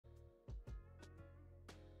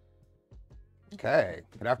Okay.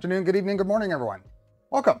 Good afternoon, good evening, good morning, everyone.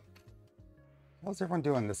 Welcome. How's everyone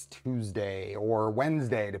doing this Tuesday or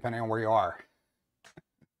Wednesday, depending on where you are?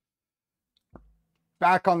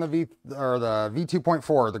 Back on the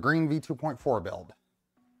V2.4, the green V2.4 build.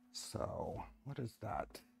 So, what is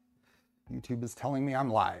that? YouTube is telling me I'm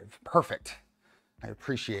live. Perfect. I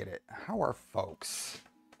appreciate it. How are folks?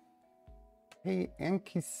 Hey,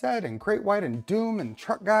 Anki said, and Great White, and Doom, and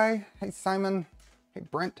Truck Guy. Hey, Simon. Hey,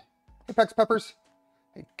 Brent. Hey, Pex Peppers.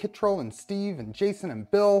 Hey, Kitrol, and Steve, and Jason, and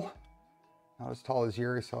Bill. Not as tall as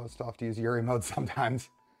Yuri, so I still have to use Yuri mode sometimes.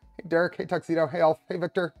 Hey, Derek. Hey, Tuxedo. Hey, Elf. Hey,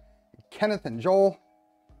 Victor. Hey, Kenneth and Joel.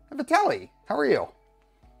 Hey, Vitalli. How are you?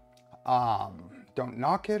 Don't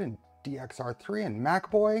Knock It, and DXR3, and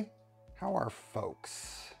MacBoy. How are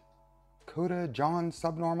folks? Coda, John,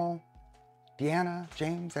 Subnormal, Deanna,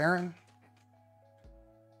 James, Aaron.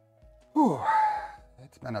 Whew.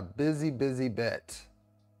 It's been a busy bit.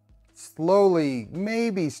 Slowly,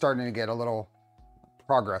 maybe starting to get a little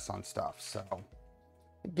progress on stuff. So,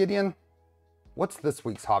 Gideon, what's this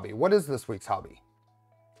week's hobby? What is this week's hobby?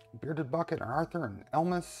 Bearded Bucket and Arthur and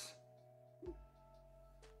Elmas.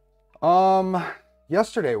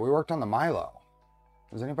 Yesterday we worked on the Milo.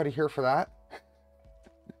 Was anybody here for that?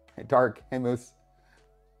 Hey, Dark. Hey, Moose.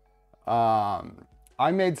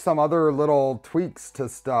 I made some other little tweaks to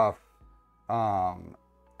stuff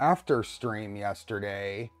after stream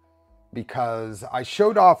yesterday because I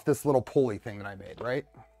showed off this little pulley thing that I made, right?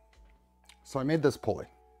 So I made this pulley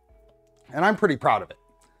and I'm pretty proud of it.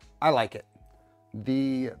 I like it.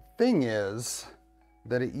 The thing is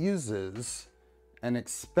that it uses an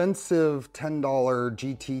expensive $10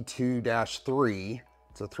 GT2-3.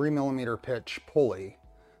 It's a 3mm pitch pulley,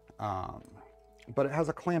 but it has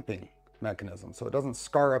a clamping mechanism so it doesn't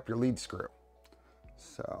scar up your lead screw.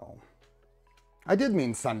 So I did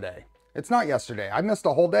mean Sunday. It's not yesterday. I missed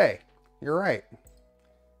a whole day. You're right.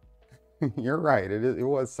 You're right. It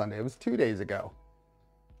was Sunday. It was 2 days ago.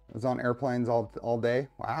 I was on airplanes all day.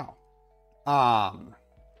 Wow.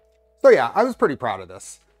 So yeah, I was pretty proud of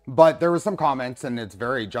this, but there was some comments and it's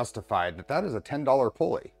very justified that is a $10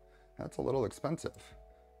 pulley. That's a little expensive.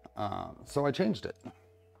 So I changed it.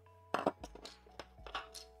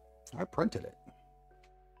 I printed it.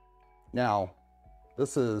 Now,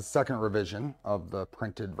 this is second revision of the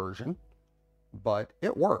printed version, but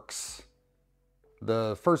it works.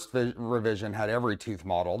 The first revision had every tooth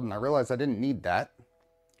modeled, and I realized I didn't need that.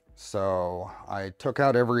 So I took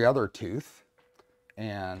out every other tooth,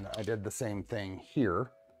 and I did the same thing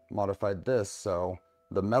here. Modified this, so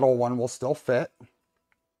the metal one will still fit,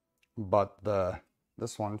 but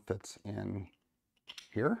this one fits in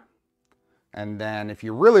here. And then if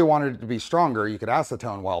you really wanted it to be stronger, you could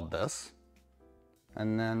acetone weld this.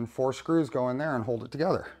 And then 4 screws go in there and hold it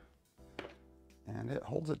together. And it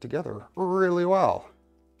holds it together really well.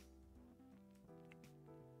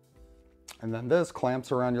 And then this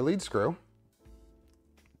clamps around your lead screw.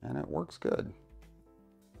 And it works good.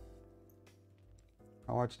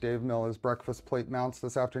 I watched Dave mill his breakfast plate mounts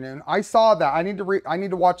this afternoon. I saw that. I need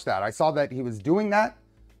to watch that. I saw that he was doing that.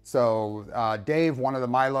 So Dave, one of the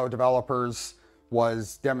Milo developers,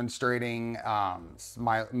 was demonstrating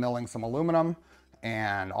milling some aluminum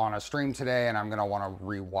and on a stream today, and I'm gonna want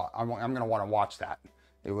to I'm gonna want to watch that.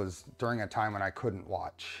 It was during a time when I couldn't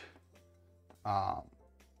watch.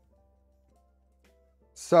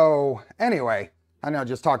 So anyway, I know,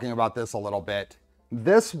 just talking about this a little bit.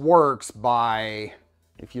 This works by,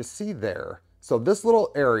 if you see there, so this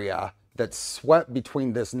little area that's swept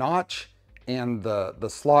between this notch and the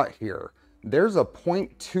slot here, there's a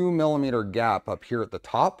 0.2mm gap up here at the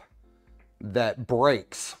top that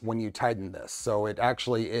breaks when you tighten this. So it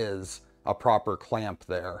actually is a proper clamp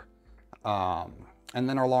there. And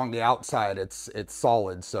then along the outside, it's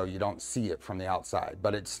solid, so you don't see it from the outside.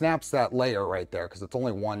 But it snaps that layer right there because it's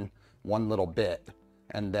only one little bit,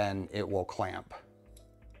 and then it will clamp.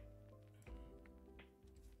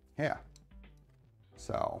 Yeah.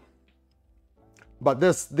 So, but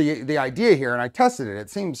the idea here, and I tested it, it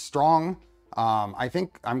seems strong. I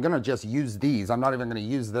think I'm gonna just use these. I'm not even gonna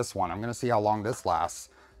use this one. I'm gonna see how long this lasts.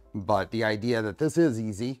 But the idea that this is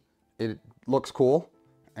easy, it looks cool,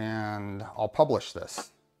 and I'll publish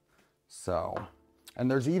this. So,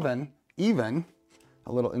 and there's even a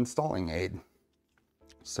little installing aid.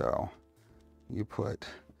 So you put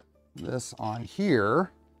this on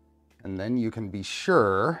here, and then you can be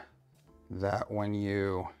sure that when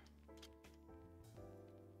you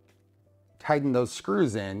tighten those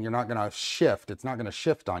screws in, you're not gonna shift. It's not gonna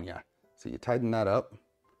shift on you. So you tighten that up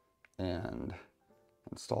and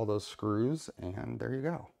install those screws, and there you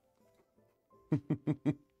go.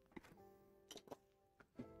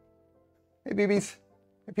 Hey, BBs.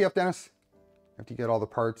 Hey, PF Dennis. If you get all the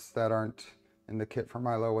parts that aren't in the kit for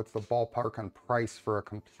Milo, what's the ballpark on price for a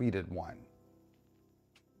completed one?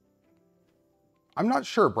 I'm not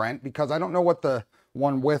sure, Brent, because I don't know what the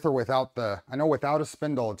one with or without the, I know without a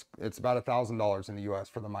spindle, it's about $1,000 in the US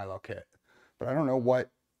for the Milo kit, but I don't know what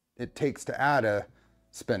it takes to add a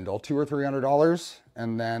spindle, $200 or $300.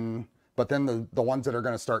 And then, but then the ones that are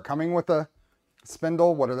going to start coming with a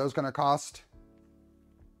spindle, what are those going to cost?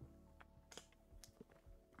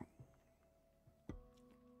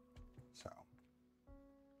 So,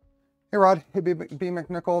 hey Rod, hey B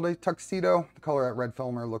McNichol, the tuxedo. The color at Red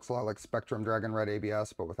Filmer looks a lot like Spectrum Dragon Red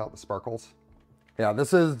ABS, but without the sparkles. Yeah,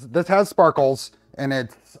 this has sparkles, and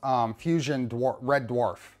it's Fusion Red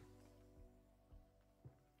Dwarf.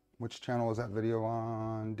 Which channel was that video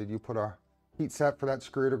on? Did you put a heat set for that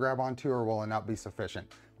screw to grab onto, or will it not be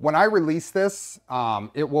sufficient? When I release this,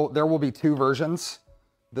 there will be 2 versions.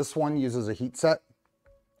 This one uses a heat set,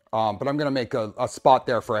 but I'm gonna make a spot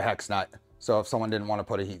there for a hex nut. So if someone didn't want to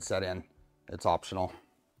put a heat set in, it's optional.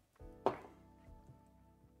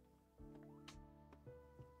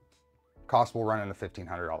 Cost will run in the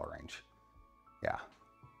 $1,500 range. Yeah.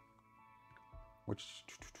 Which,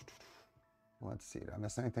 let's see, did I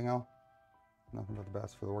miss anything else? Nothing but the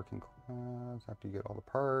best for the working class after you get all the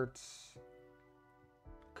parts.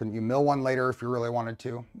 Couldn't you mill one later if you really wanted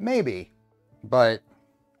to? Maybe, but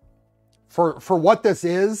for what this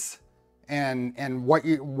is and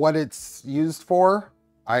what it's used for,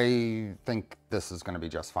 I think this is going to be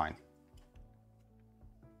just fine.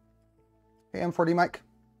 Hey, M4D Mike.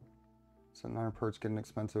 So none parts getting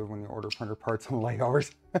expensive when you order printer parts on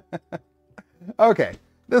layovers. Okay,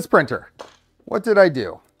 this printer. What did I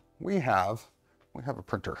do? We have a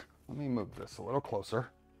printer. Let me move this a little closer.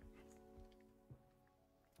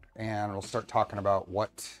 And we'll start talking about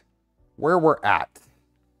where we're at.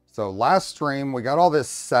 So last stream, we got all this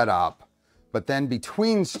set up, but then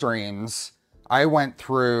between streams, I went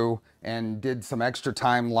through and did some extra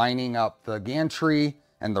time lining up the gantry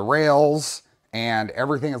and the rails, and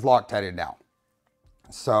everything is Loctited now.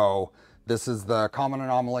 So this is the common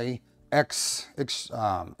Anomaly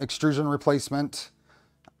extrusion replacement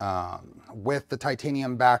with the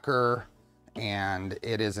titanium backer, and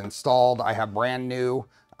it is installed. I have brand new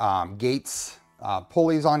gates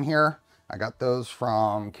pulleys on here. I got those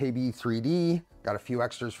from KB3D. Got a few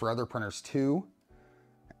extras for other printers too.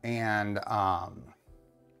 And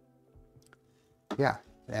yeah,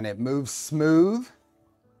 and it moves smooth.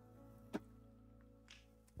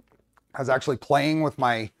 I was actually playing with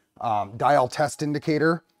my dial test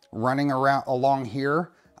indicator running along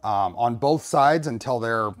here on both sides until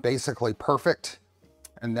they're basically perfect.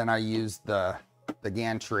 And then I used the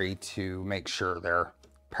gantry to make sure they're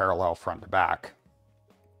parallel front to back.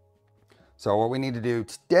 So what we need to do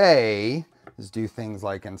today is do things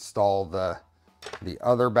like install the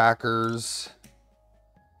other backers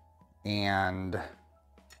and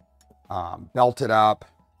belt it up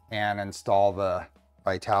and install the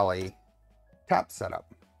Vitalli Tap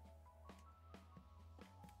setup.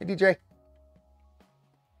 Hey DJ,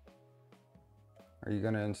 are you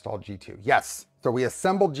going to install G2? Yes. So we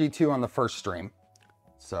assembled G2 on the first stream.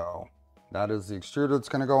 So that is the extruder that's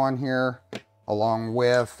going to go on here, along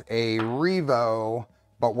with a Revo,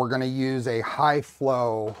 but we're going to use a high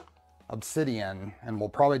flow Obsidian, and we'll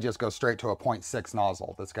probably just go straight to a 0.6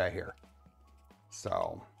 nozzle, this guy here.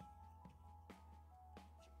 So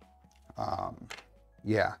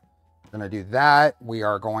yeah, gonna do that. We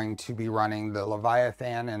are going to be running the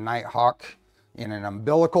Leviathan and Nighthawk in an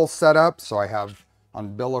umbilical setup. So I have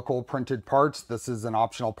umbilical printed parts. This is an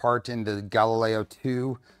optional part in the Galileo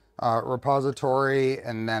 2 repository.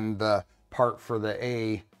 And then the part for the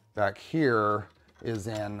A back here is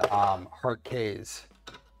in Heart K's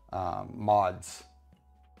mods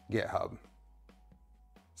GitHub.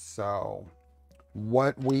 So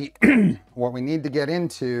what we what we need to get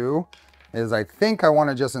into is, I think I want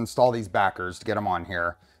to just install these backers to get them on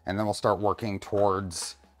here, and then we'll start working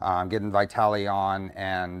towards getting Vitalli on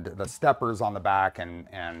and the steppers on the back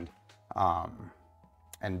and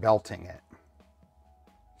belting it.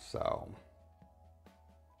 So,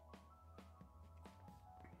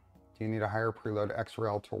 do you need a higher preload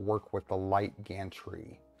X-rail to work with the light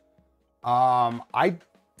gantry? I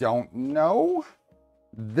don't know.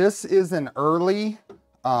 This is an early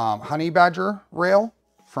Honey Badger rail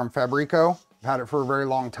from Fabrico. I've had it for a very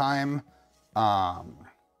long time.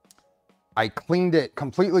 I cleaned it,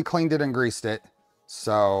 completely cleaned it and greased it.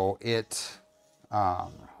 So it's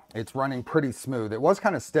running pretty smooth. It was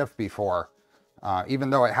kind of stiff before, even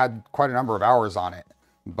though it had quite a number of hours on it,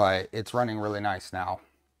 but it's running really nice now.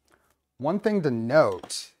 One thing to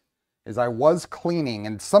note is I was cleaning,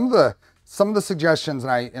 and some of the suggestions,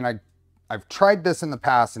 and I've tried this in the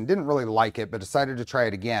past and didn't really like it, but decided to try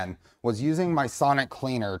it again, was using my sonic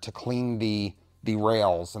cleaner to clean the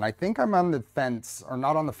rails. And I think I'm on the fence, or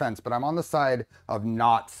not on the fence, but I'm on the side of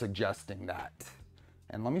not suggesting that.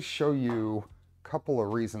 And let me show you a couple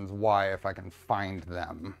of reasons why, if I can find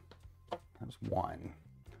them. There's one.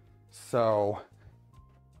 So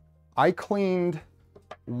I cleaned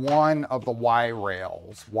one of the Y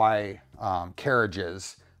rails,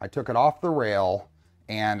 carriages. I took it off the rail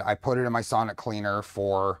and I put it in my sonic cleaner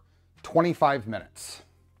for 25 minutes.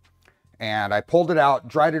 And I pulled it out,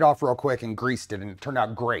 dried it off real quick, and greased it, and it turned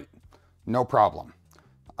out great. No problem.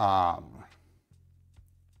 I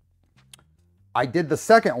did the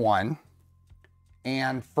second one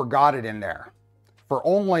and forgot it in there for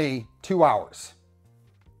only 2 hours.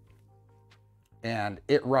 And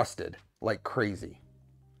it rusted like crazy.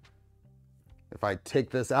 If I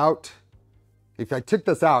take this out,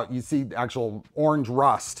 you see actual orange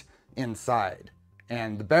rust inside,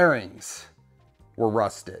 and the bearings were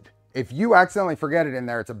rusted. If you accidentally forget it in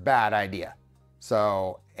there, it's a bad idea.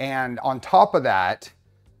 So, and on top of that,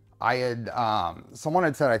 I had, someone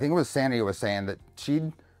had said, I think it was Sandy was saying that she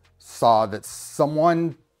saw that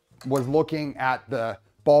someone was looking at the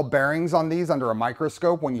ball bearings on these under a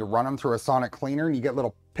microscope when you run them through a sonic cleaner, and you get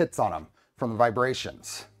little pits on them from the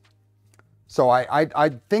vibrations. So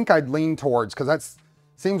I think I'd lean towards, because that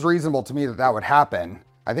seems reasonable to me that would happen.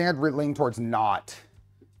 I think I'd lean towards not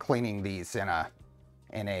cleaning these in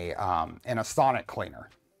a sonic cleaner.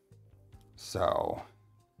 So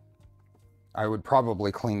I would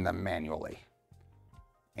probably clean them manually.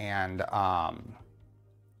 And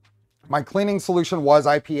my cleaning solution was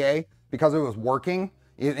IPA because it was working.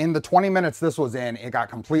 In the 20 minutes this was in, it got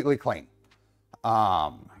completely clean.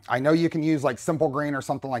 I know you can use like Simple Green or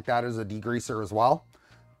something like that as a degreaser as well.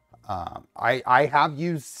 I have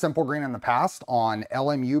used Simple Green in the past on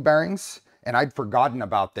LMU bearings, and I'd forgotten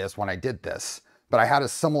about this when I did this, but I had a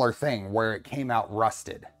similar thing where it came out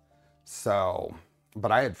rusted. So,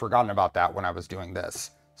 but I had forgotten about that when I was doing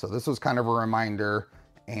this. So this was kind of a reminder,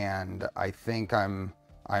 and I think I'm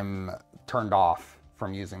turned off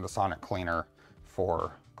from using the sonic cleaner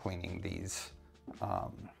for cleaning these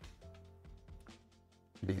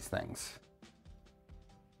things.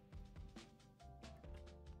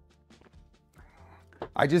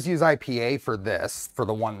 I just use IPA for this, for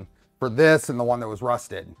this and the one that was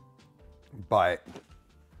rusted, but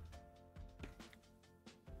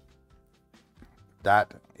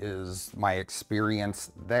that is my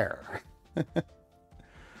experience there.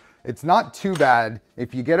 It's not too bad.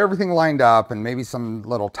 If you get everything lined up and maybe some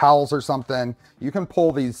little towels or something, you can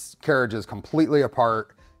pull these carriages completely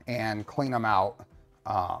apart and clean them out,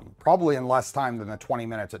 probably in less time than the 20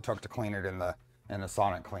 minutes it took to clean it in the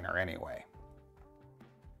sonic cleaner anyway.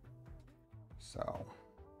 So,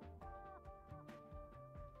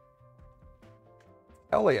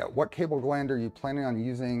 Elliot, what cable gland are you planning on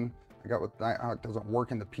using? I got what it doesn't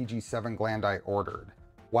work in the PG7 gland I ordered.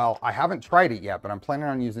 Well, I haven't tried it yet, but I'm planning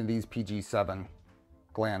on using these PG7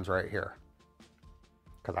 glands right here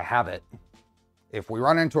because I have it. If we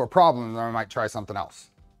run into a problem, then I might try something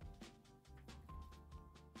else.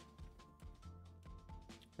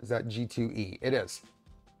 Is that G2E? It is.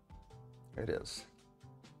 It is.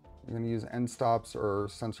 You're going to use end stops or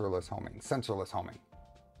sensorless homing? Sensorless homing.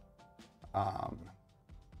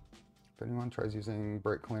 If anyone tries using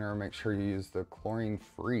brake cleaner, make sure you use the chlorine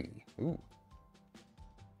free. Ooh.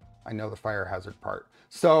 I know the fire hazard part.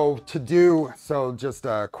 So just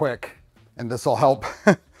quick, and this will help.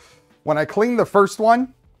 When I cleaned the first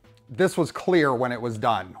one, this was clear when it was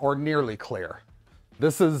done, or nearly clear.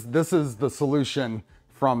 This is the solution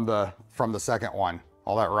from the second one.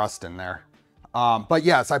 All that rust in there. But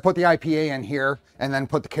yes, I put the IPA in here, and then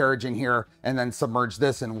put the carriage in here, and then submerge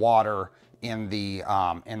this in water in the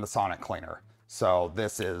sonic cleaner. So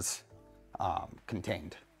this is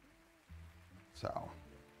contained. So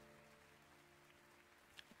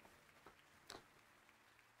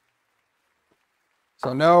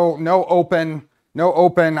no open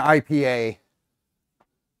IPA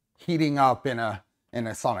heating up in a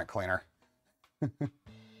sonic cleaner. So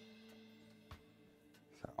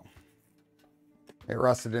it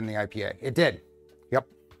rusted in the IPA. It did. Yep.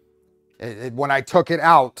 When I took it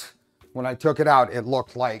out, it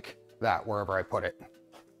looked like that wherever I put it.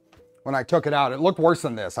 When I took it out, it looked worse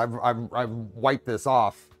than this. I've wiped this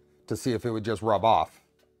off to see if it would just rub off,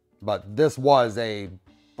 but this was a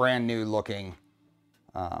brand new looking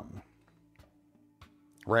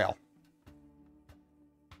rail.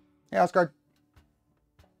 Yeah, Oscar.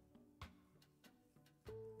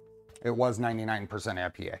 It was 99%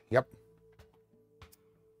 IPA. Yep.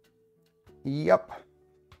 Yep.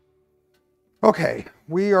 Okay,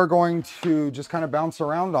 we are going to just kind of bounce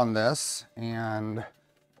around on this, and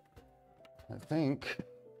I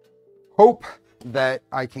hope that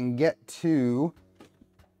I can get to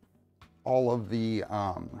all the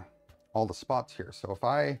spots here. So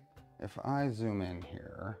if I zoom in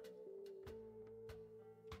here,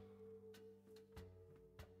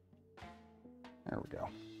 there we go.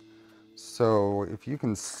 So if you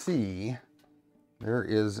can see, there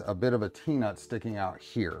is a bit of a T-nut sticking out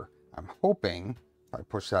here. I'm hoping if I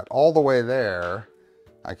push that all the way there,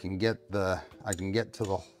 I can get to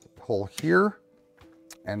the hole here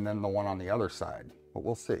and then the one on the other side, but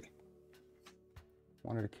we'll see.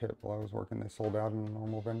 Wanted a kit while I was working. They sold out in the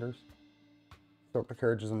normal vendors. Soak the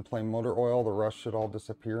carriages in plain motor oil. The rust should all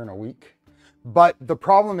disappear in a week. But the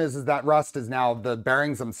problem is that rust is now, the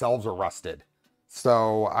bearings themselves are rusted.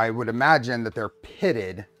 So I would imagine that they're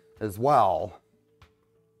pitted as well.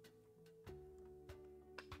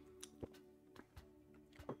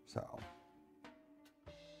 So,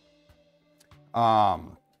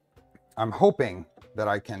 I'm hoping that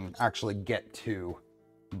I can actually get to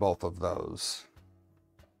both of those.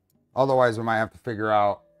 Otherwise, we might have to figure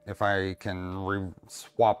out if I can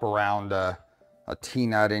swap around a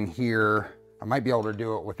T-nut in here. I might be able to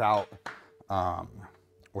do it without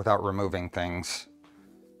removing things.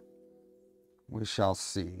 We shall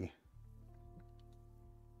see.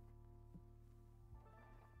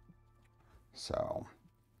 So,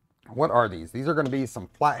 what are these? These are going to be some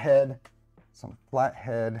flathead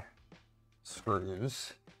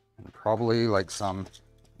screws, and probably like some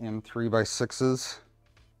M3x6s.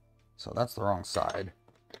 So that's the wrong side.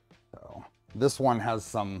 So this one has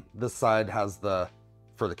some, this side has the,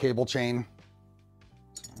 for the cable chain.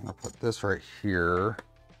 So I'm gonna put this right here.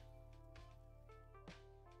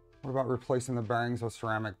 What about replacing the bearings with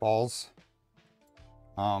ceramic balls?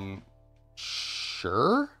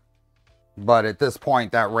 Sure. But at this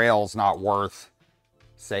point, that rail's not worth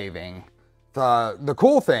saving. The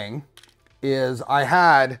cool thing is I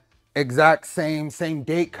had exact same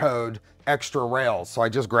date code extra rails. So I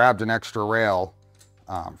just grabbed an extra rail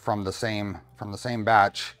from the same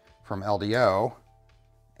batch from LDO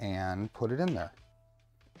and put it in there.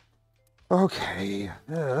 Okay,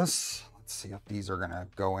 let's see if these are gonna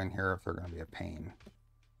go in here, if they're gonna be a pain.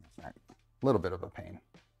 A little bit of a pain.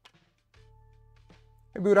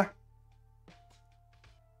 Hey, Buddha.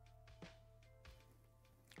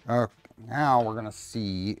 Okay, now we're gonna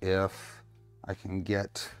see if I can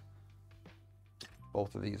get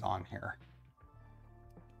both of these on here.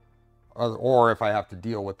 Or if I have to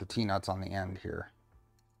deal with the T-nuts on the end here.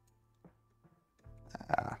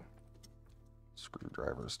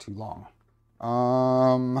 Screwdriver is too long.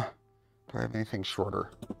 Do I have anything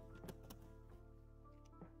shorter?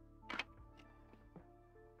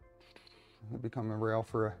 It'll become a rail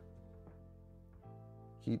for a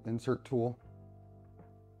heat insert tool.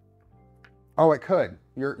 Oh, it could.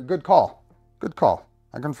 Good call. Good call.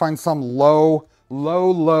 I can find some low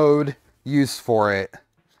load use for it.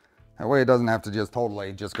 That way it doesn't have to just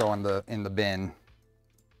totally just go in the bin.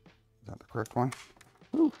 Is that the correct one?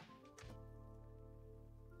 Woo.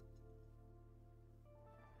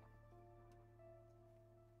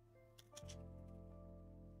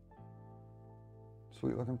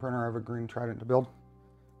 Sweet looking printer. I have a green Trident to build.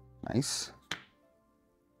 Nice.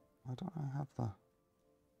 Why don't I have the...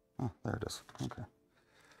 Oh, there it is. Okay.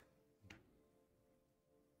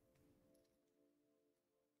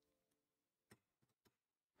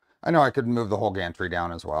 I know I could move the whole gantry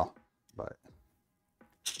down as well, but...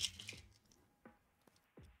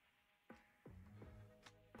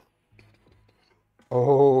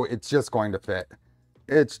 Oh, it's just going to fit.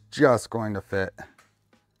 It's just going to fit.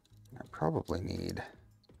 I probably need...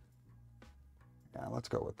 Yeah, let's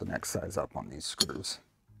go with the next size up on these screws.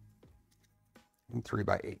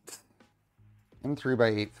 M3x8.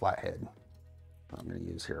 M3x8 flathead. I'm going to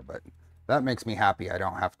use here, but that makes me happy. I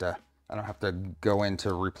don't have to go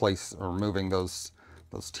into replace or removing those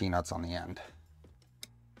T-nuts on the end.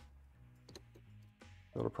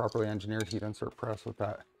 Build a properly engineered heat insert press with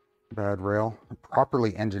that bad rail.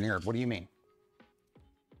 Properly engineered. What do you mean?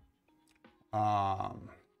 I'm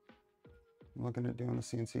looking at doing the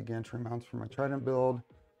CNC gantry mounts for my Trident build.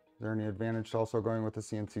 Is there any advantage to also going with the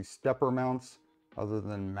CNC stepper mounts other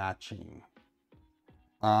than matching?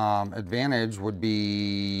 Advantage would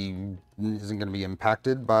be, isn't going to be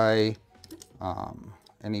impacted by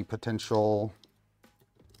any potential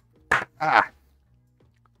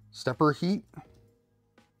stepper heat.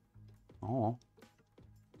 Oh,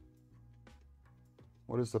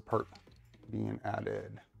 what is the part being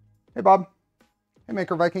added? Hey, Bob. Hey,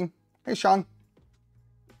 Maker Viking. Hey, Sean.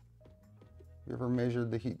 You ever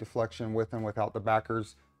measured the heat deflection with and without the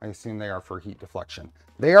backers? I assume they are for heat deflection.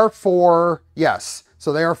 They are for, yes.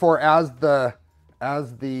 So they are for as the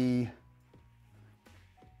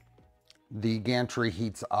gantry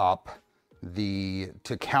heats up,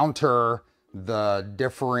 to counter the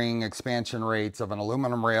differing expansion rates of an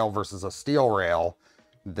aluminum rail versus a steel rail,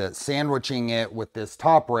 that sandwiching it with this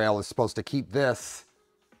top rail is supposed to keep this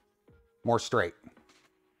more straight.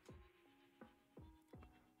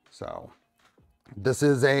 So this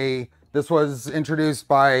was introduced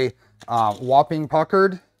by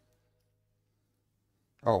Whoppingpochard.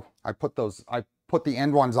 Oh, I put the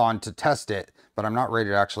end ones on to test it, but I'm not ready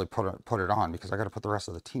to actually put it on because I got to put the rest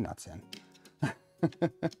of the T-nuts in.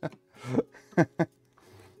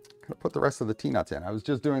 Gotta put the rest of the T-nuts in. I was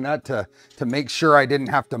just doing that to make sure I didn't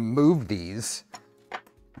have to move these.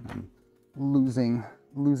 I'm losing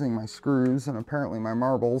my screws and apparently my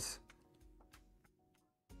marbles.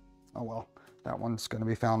 Oh well, that one's gonna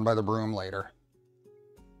be found by the broom later.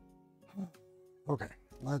 Okay,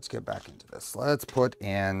 let's get back into this. Let's put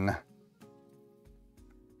them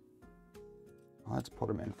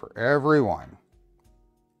in for everyone.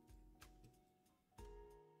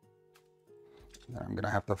 Then I'm gonna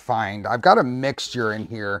have to find, I've got a mixture in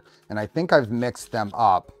here and I think I've mixed them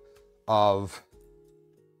up of,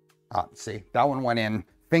 see, that one went in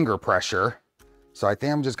finger pressure. So I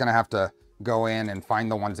think I'm just gonna have to go in and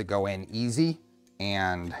find the ones that go in easy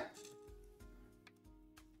and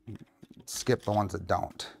skip the ones that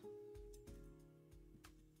don't.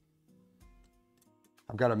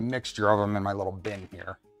 I've got a mixture of them in my little bin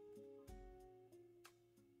here.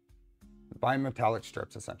 Bimetallic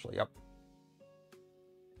strips, essentially, yep.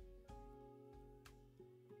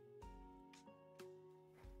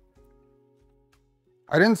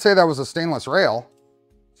 I didn't say that was a stainless rail,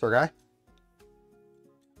 sir guy.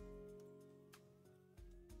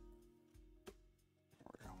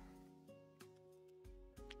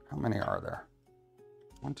 How many are there?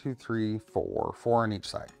 1, 2, 3, 4. 4 on each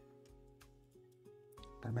side.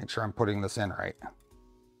 Gotta make sure I'm putting this in right.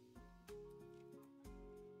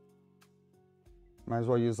 Might as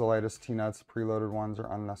well use the lightest T-nuts. Preloaded ones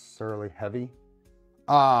are unnecessarily heavy.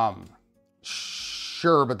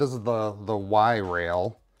 Sure, but this is the Y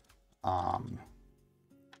rail. I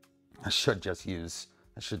should just use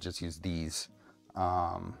these.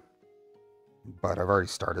 But I've already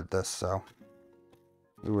started this, so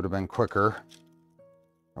it would have been quicker.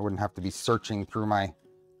 I wouldn't have to be searching through my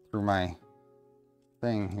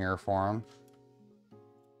thing here for them.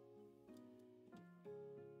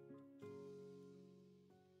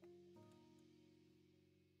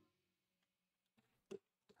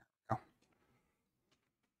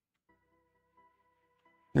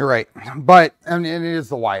 You're right, but I mean, it is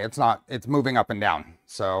the Y. It's moving up and down.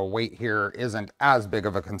 So weight here isn't as big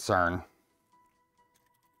of a concern.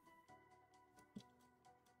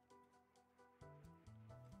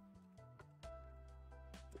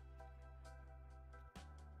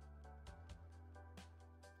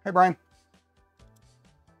 Hey, Brian.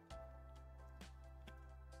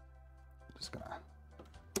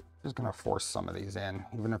 Just gonna force some of these in,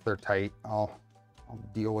 even if they're tight. I'll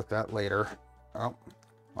deal with that later. Oh,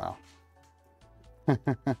 wow.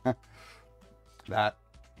 that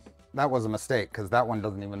was a mistake because that one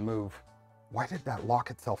doesn't even move. Why did that lock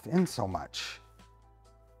itself in so much?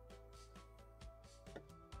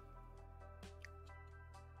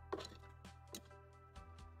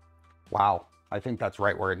 Wow, I think that's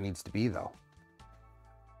right where it needs to be though.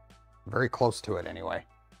 Very close to it anyway.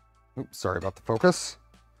 Oops, sorry about the focus.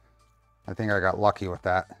 I think I got lucky with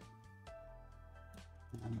that.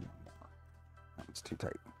 That one's too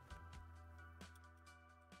tight.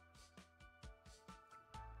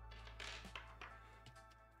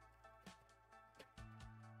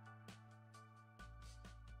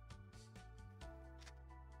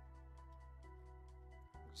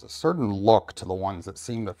 There's a certain look to the ones that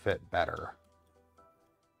seem to fit better.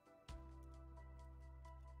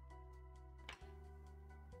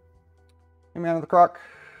 Hey, man of the croc.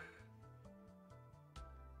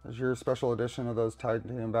 Does your special edition of those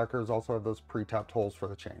titanium backers also have those pre-tapped holes for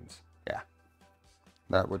the chains? Yeah.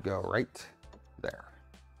 That would go right there.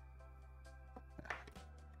 Yeah.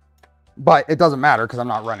 But it doesn't matter because I'm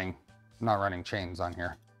not running chains on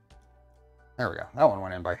here. There we go. That one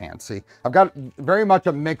went in by hand. See, I've got very much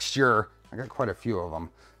a mixture. I got quite a few of them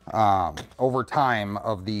over time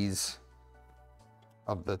of these,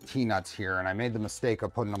 of the T-nuts here. And I made the mistake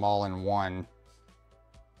of putting them all in one.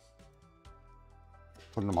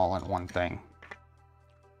 Putting them all in one thing.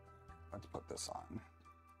 Let's put this on.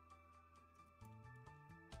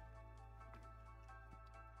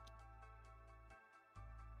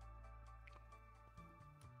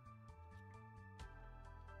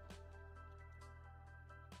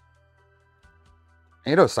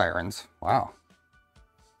 tornado sirens. Wow.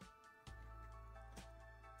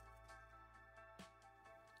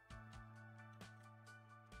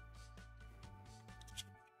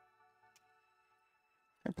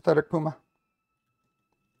 Hey, pathetic Puma.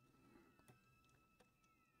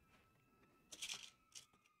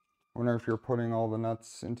 I wonder if you're putting all the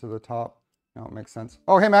nuts into the top. No, it makes sense.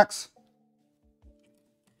 Oh, hey, Max.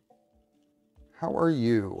 How are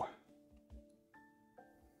you?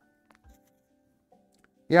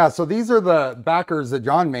 Yeah, so these are the backers that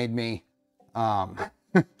John made me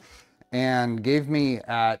and gave me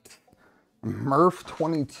at Murph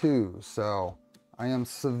 22. So I am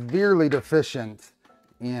severely deficient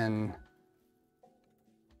in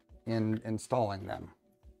installing them.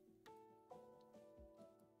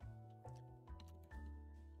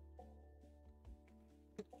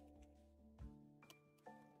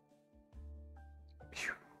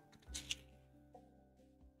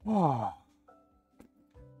 Oh.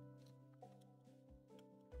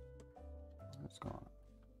 What's going on?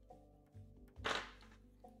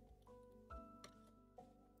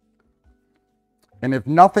 And if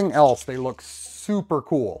nothing else, they look super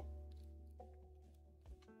cool.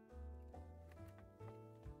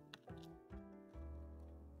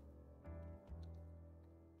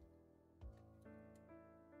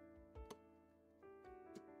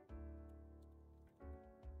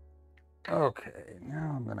 Okay,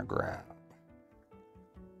 now I'm gonna grab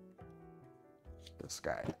this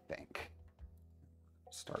guy, I think.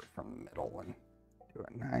 Start from the middle and do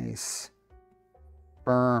a nice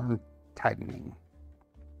firm tightening.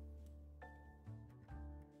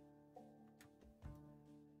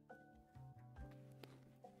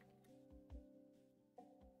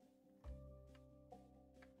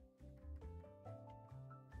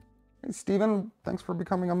 Hey, Steven, thanks for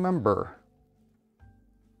becoming a member.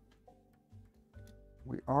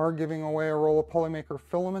 We are giving away a roll of Polymaker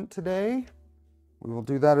filament today. We will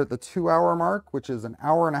do that at the 2-hour mark, which is an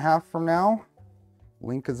hour and a half from now.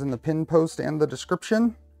 Link is in the pin post and the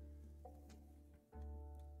description.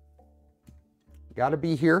 You gotta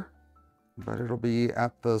be here, but it'll be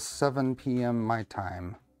at the 7 p.m. my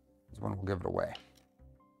time is when we'll give it away.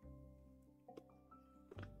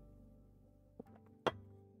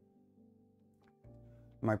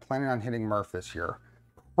 Am I planning on hitting Murph this year?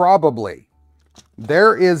 Probably.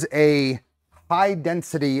 There is a high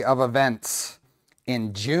density of events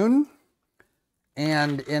in June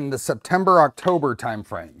and in the September-October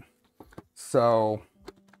timeframe. So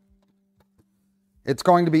it's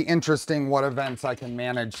going to be interesting what events I can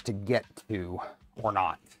manage to get to or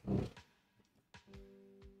not.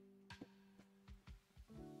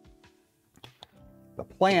 The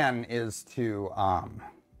plan is to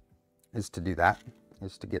do that,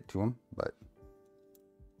 is to get to them, but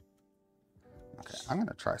okay, I'm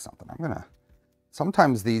gonna try something.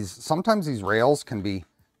 Sometimes these rails can be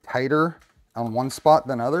tighter on one spot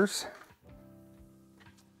than others.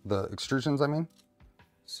 The extrusions, I mean.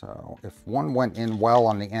 So if one went in well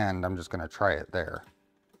on the end, I'm just gonna try it there.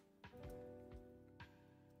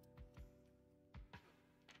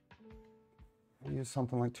 We use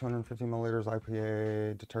something like 250 milliliters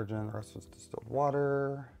IPA detergent, the rest was distilled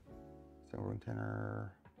water. Single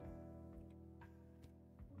container.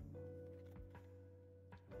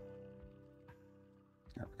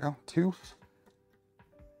 There we go, 2.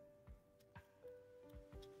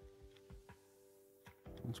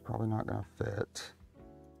 It's probably not gonna fit.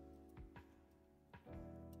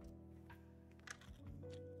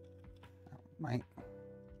 Might.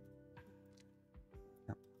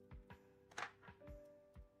 Yep.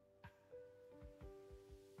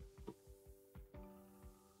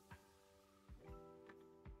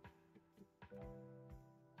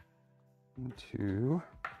 And 2.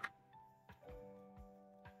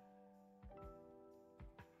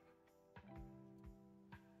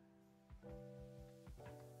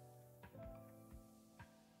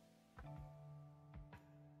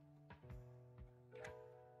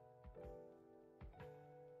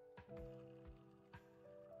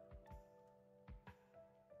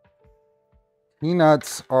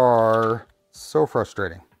 Peanuts are so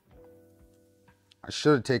frustrating. I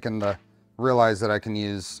should have taken the, realized that I can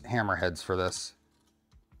use hammerheads for this.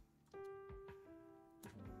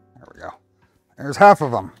 There we go. There's half of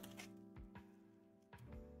them.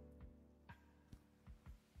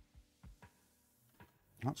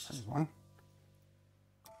 Oh, there's one.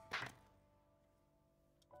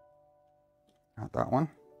 Not that one.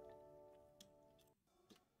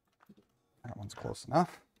 That one's close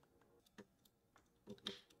enough.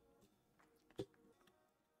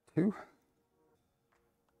 2.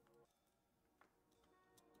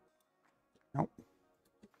 Nope.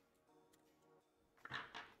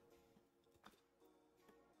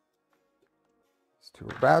 two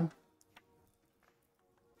are bad.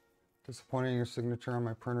 Disappointing, your signature on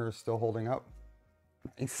my printer is still holding up.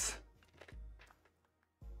 Nice.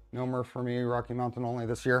 No more for me, Rocky Mountain only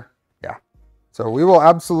this year. Yeah. So we will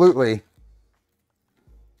absolutely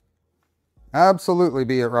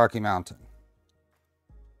be at Rocky Mountain.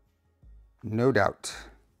 No doubt.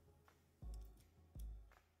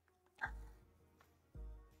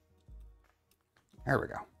 There we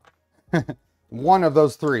go. One of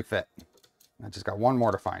those three fit. I just got one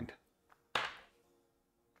more to find.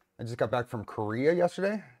 I just got back from Korea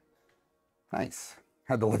yesterday. Nice.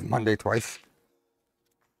 Had to live Monday twice.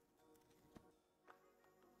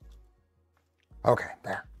 Okay,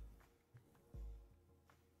 there.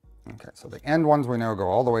 Okay, so the end ones we know go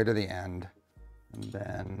all the way to the end. And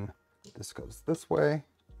then this goes this way.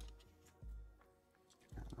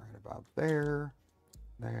 And right about there,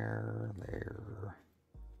 there. There.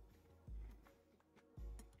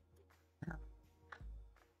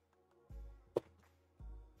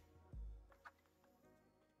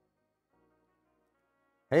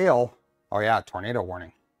 Hail. Oh yeah, tornado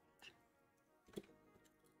warning.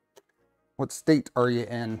 What state are you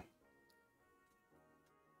in?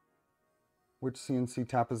 Which CNC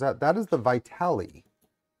tap is that? That is the Vitalli.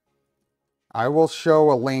 I will show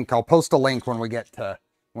a link. I'll post a link when we get to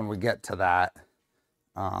that.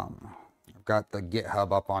 I've got the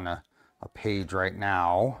GitHub up on a page right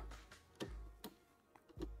now.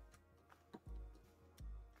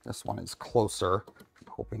 This one is closer. I'm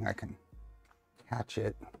hoping I can catch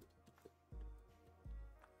it.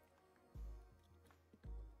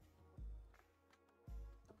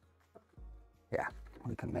 Yeah,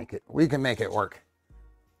 we can make it. We can make it work.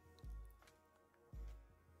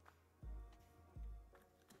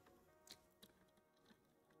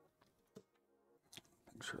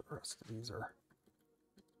 Make sure the rest of these are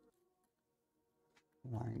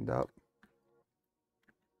lined up.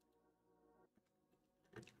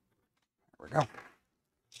 There we go.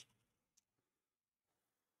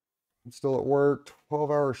 I'm still at work,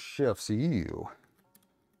 12-hour shifts. Ew.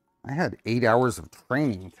 I had 8 hours of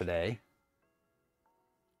training today.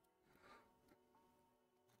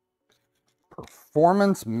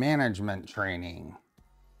 Performance management training.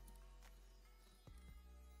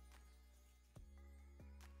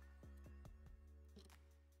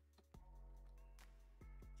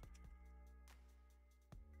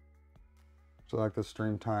 Select the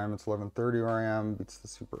stream time. It's 11:30 where I am. Beats the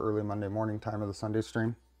super early Monday morning time of the Sunday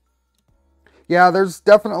stream. Yeah, there's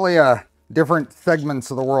definitely different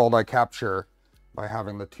segments of the world I capture by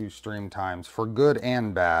having the two stream times, for good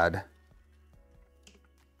and bad.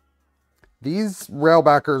 These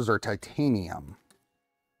railbackers are titanium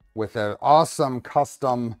with an awesome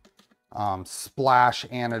custom splash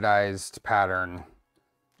anodized pattern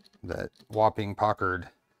that Whoppingpochard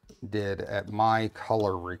did at my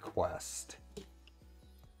color request.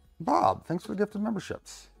 Bob, thanks for the gift of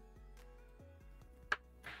memberships.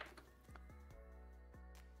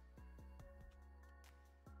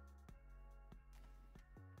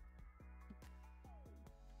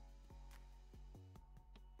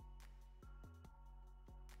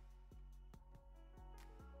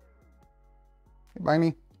 Hey,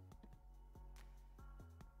 Biney.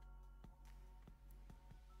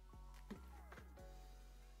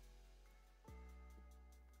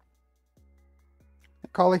 Hey,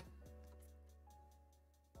 Collie.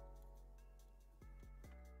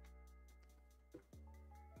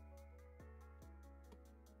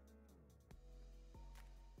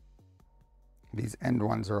 These end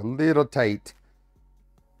ones are a little tight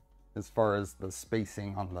as far as the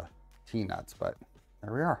spacing on the T-nuts, but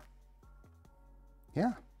there we are.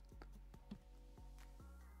 Yeah.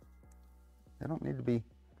 They don't need to be,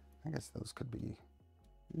 I guess those could be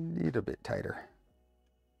a little bit tighter.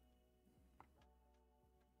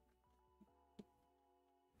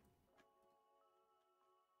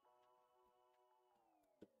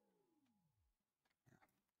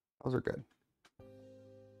 Those are good.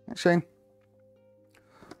 Thanks, Shane.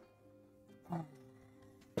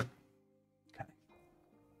 Okay.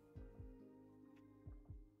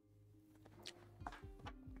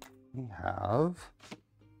 We have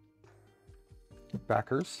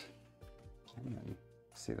backers. And then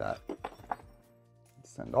see that.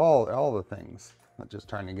 Send all the things. Not just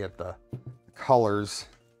trying to get the colors.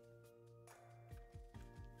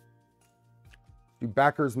 Do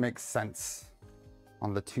backers make sense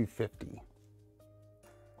on the 250?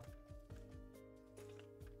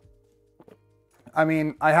 I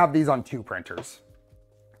mean, I have these on 2 printers.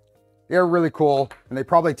 They're really cool, and they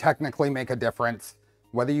probably technically make a difference.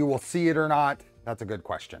 Whether you will see it or not, that's a good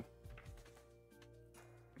question.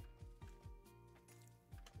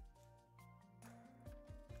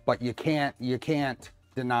 but you can't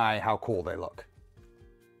deny how cool they look.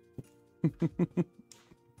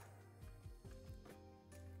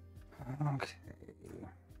 Okay,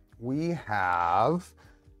 we have,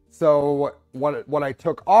 so what I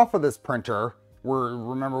took off of this printer,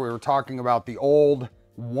 remember we were talking about the old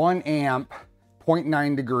 1 amp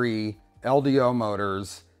 0.9 degree LDO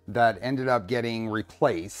motors that ended up getting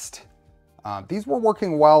replaced. These were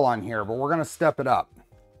working well on here, but we're going to step it up.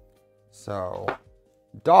 So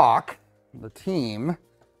Doc, the team,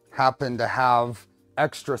 happened to have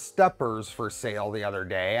extra steppers for sale the other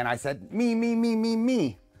day, and I said,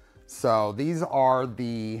 me. So these are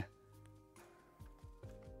the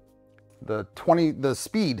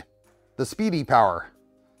speedy power,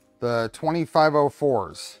 the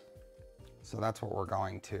 2504s. So that's what we're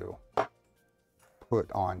going to put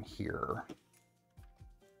on here.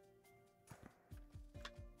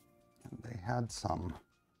 And they had some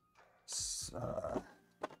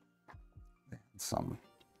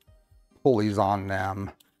pulleys on them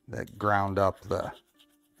that ground up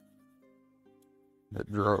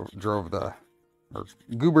drove the, or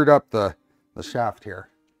goobered up the shaft here.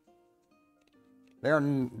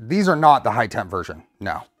 These are not the high temp version,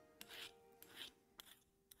 no.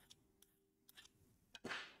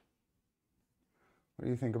 What do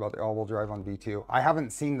you think about the all-wheel drive on V2? I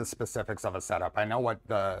haven't seen the specifics of a setup. I know what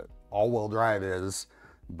the all-wheel drive is,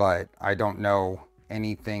 but I don't know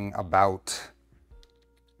anything about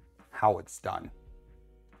how it's done.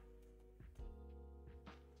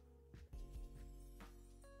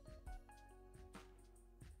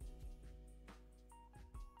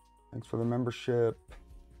 Thanks for the membership.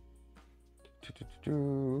 What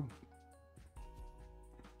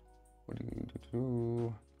do you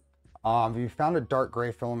do? Have you found a dark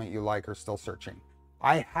gray filament you like or still searching?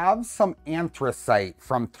 I have some anthracite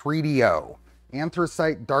from 3DO.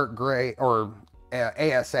 Anthracite dark gray, or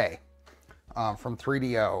ASA from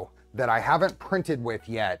 3DO that I haven't printed with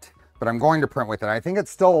yet, but I'm going to print with it. I think it's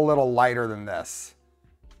still a little lighter than this,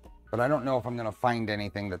 but I don't know if I'm going to find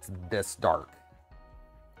anything that's this dark.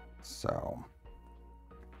 So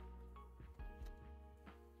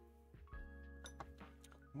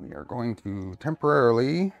we are going to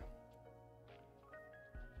temporarily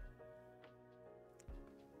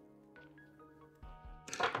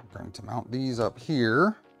mount these up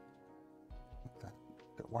here.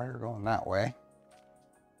 That wire going that way.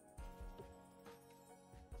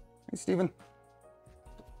 Hey, Steven.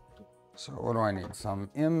 So what do I need? Some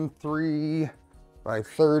M3 by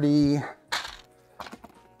 30.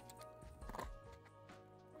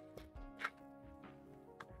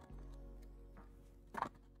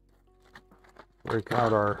 Break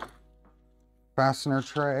out our fastener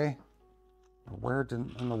tray. Where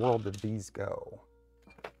in the world did these go?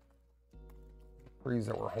 Where's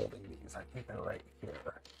that we're holding these? I think they're right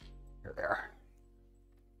here. Here they are.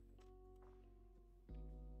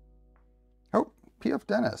 Oh, PF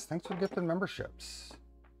Dennis, thanks for gifted memberships.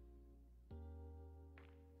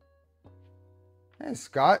 Hey,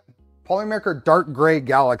 Scott. Polymaker Dark Gray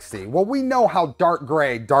Galaxy. Well, we know how dark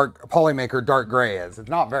gray Polymaker Dark Gray is. It's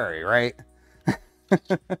not very, right?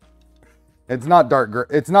 It's not dark.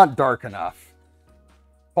 It's not dark enough.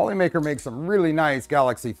 Polymaker makes some really nice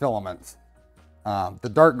Galaxy filaments. The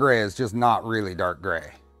dark gray is just not really dark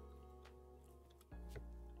gray.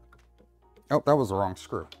 Oh, that was the wrong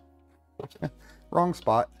screw. Wrong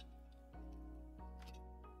spot.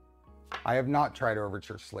 I have not tried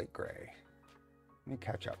Overture Slate Gray. Let me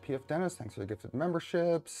catch up. PF Dennis, thanks for the gifted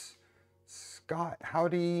memberships. Scott,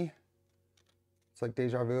 howdy. It's like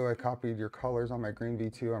deja vu. I copied your colors on my green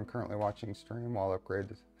V2. I'm currently watching stream while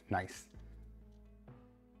upgraded. Nice.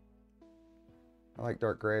 I like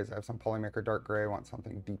dark grays. I have some Polymaker dark gray. I want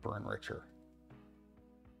something deeper and richer.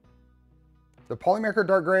 The Polymaker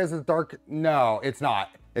dark gray is dark. No, it's not.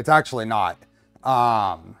 It's actually not.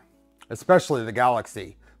 Especially the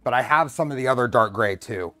Galaxy. But I have some of the other dark gray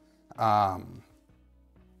too.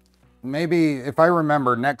 Maybe if I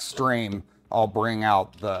remember next stream, I'll bring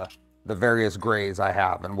out the various grays I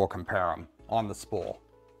have and we'll compare them on the spool.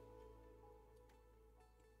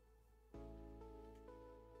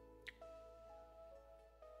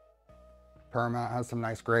 Paramount has some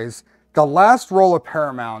nice grays. The last roll of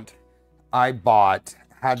Paramount I bought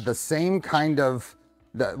had the same kind of,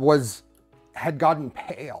 had gotten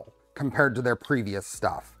pale compared to their previous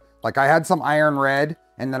stuff. Like I had some iron red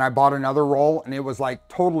and then I bought another roll and it was like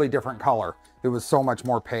totally different color. It was so much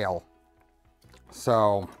more pale.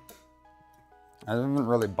 So I haven't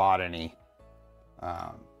really bought any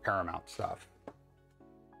Paramount stuff.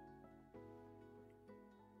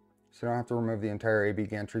 So you don't have to remove the entire AB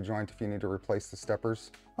gantry joint if you need to replace the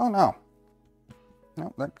steppers. Oh no.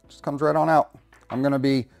 Nope, that just comes right on out. I'm gonna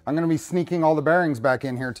be sneaking all the bearings back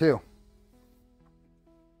in here too.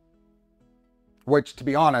 Which, to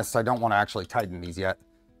be honest, I don't want to actually tighten these yet.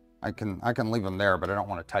 I can leave them there, but I don't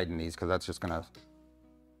want to tighten these because that's just gonna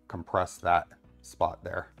compress that spot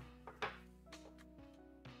there.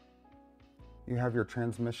 You have your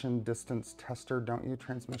transmission distance tester, don't you?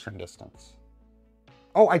 Transmission distance.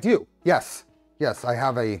 Oh, I do. Yes. Yes, I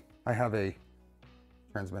have a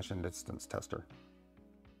transmission distance tester.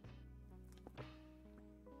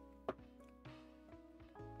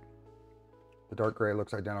 The dark gray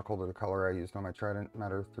looks identical to the color I used on my Trident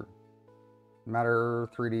Matter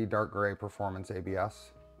 3D Dark Gray Performance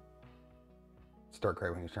ABS. It's dark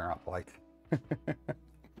gray when you turn off the light.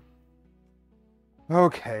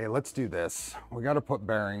 Okay, let's do this. We got to put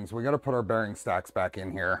bearings. We got to put our bearing stacks back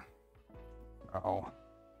in here.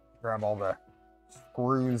 Grab all the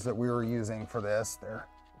screws that we were using for this. They're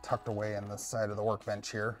tucked away in the side of the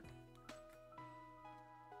workbench here.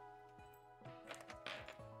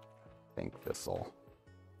 I think this'll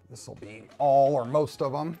be all or most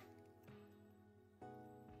of them.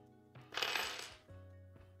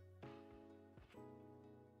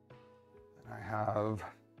 And I have,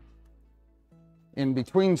 in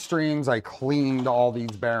between streams, I cleaned all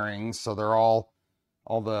these bearings, so they're all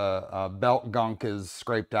the belt gunk is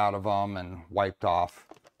scraped out of them and wiped off.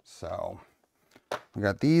 So we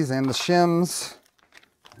got these and the shims.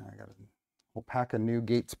 And I got a whole pack of new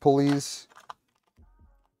Gates pulleys.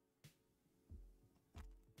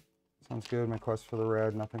 Sounds good. My quest for the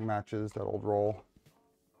red, nothing matches that old roll.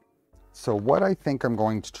 So what I think I'm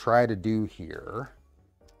going to try to do here,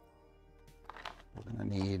 we're going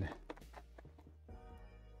to need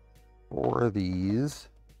 4 of these.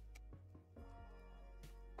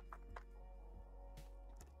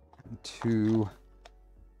 And 2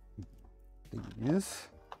 these.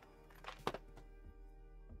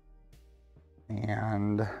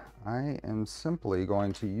 And I am simply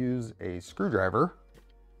going to use a screwdriver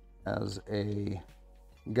as a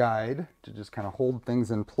guide to just kind of hold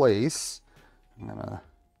things in place. I'm gonna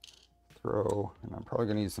throw, and I'm probably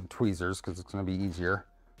gonna use some tweezers because it's gonna be easier.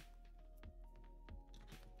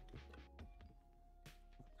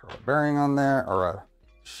 Throw a bearing on there, or a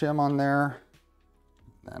shim on there,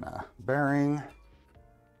 then a bearing.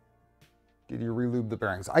 Did you relube the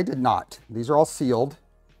bearings? I did not. These are all sealed.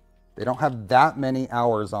 They don't have that many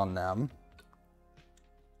hours on them.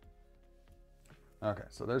 Okay,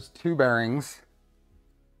 so there's 2 bearings.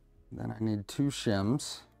 Then I need 2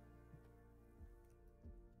 shims.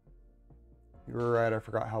 You were right, I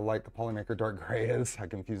forgot how light the Polymaker dark gray is. I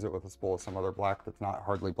confuse it with a spool of some other black that's not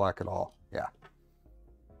hardly black at all. Yeah.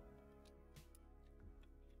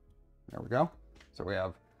 There we go. So we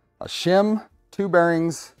have a shim, 2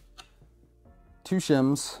 bearings, 2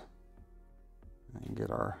 shims. And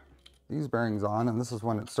get these bearings on, and this is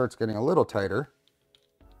when it starts getting a little tighter.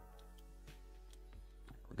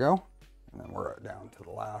 There we go. And then we're down to the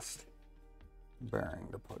last bearing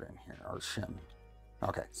to put in here, our shim.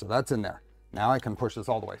 Okay, so that's in there. Now I can push this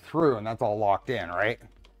all the way through, and that's all locked in, right?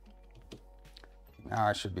 Now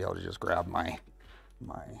I should be able to just grab my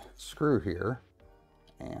screw here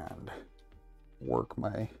and work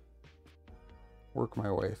my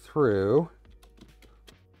way through.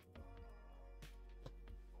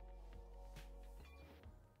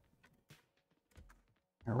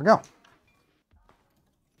 There we go.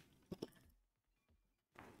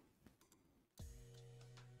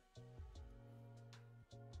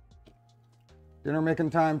 Dinner making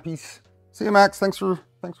time. Peace. See you, Max. Thanks for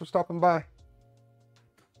stopping by.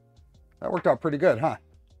 That worked out pretty good, huh?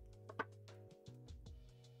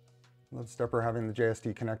 Love stepper having the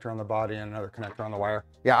JST connector on the body and another connector on the wire.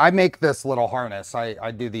 Yeah, I make this little harness.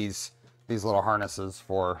 I do these little harnesses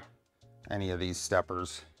for any of these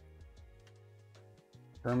steppers.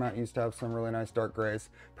 Paramount used to have some really nice dark grays.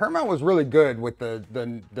 Paramount was really good with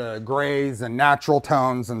the grays and natural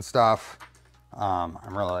tones and stuff. I'm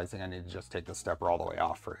realizing I need to just take the stepper all the way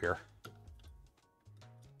off for here.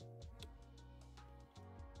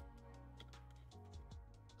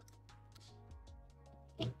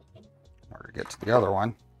 In order to get to the other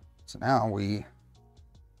one. So now we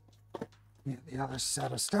need the other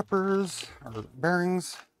set of steppers, or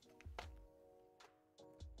bearings.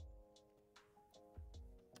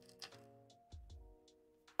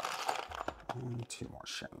 And 2 more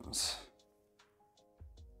shims.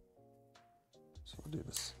 So we'll do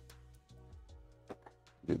this.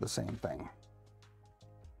 Do the same thing.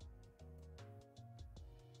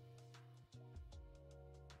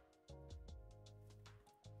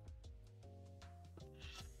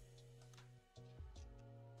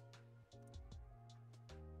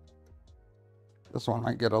 This one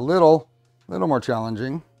might get a little more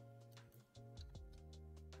challenging.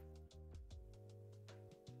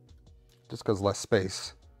 Just because less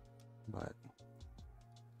space, but.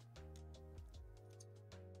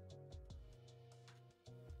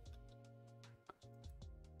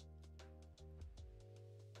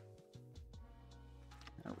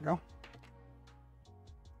 There we go.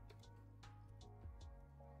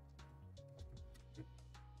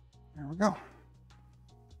 There we go.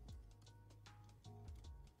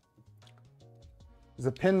 Is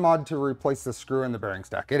a pin mod to replace the screw in the bearing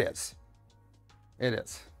stack? It is. It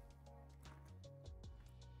is.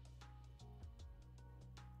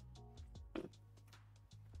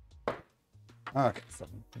 Okay, so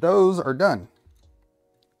those are done.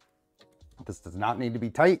 This does not need to be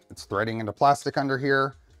tight. It's threading into plastic under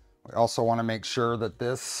here. We also want to make sure that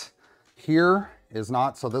this here is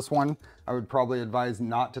not, so this one, I would probably advise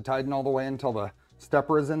not to tighten all the way until the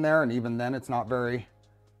stepper is in there. And even then it's not very,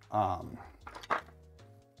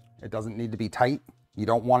 it doesn't need to be tight. You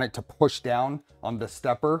don't want it to push down on the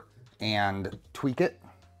stepper and tweak it.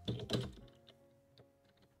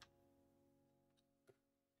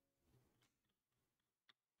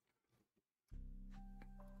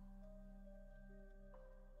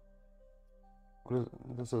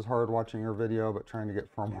 This is hard watching your video, but trying to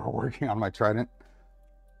get firmware working on my Trident.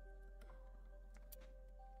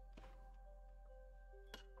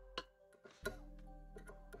 There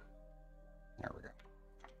we go.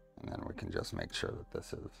 And then we can just make sure that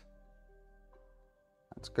this is,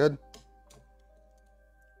 that's good.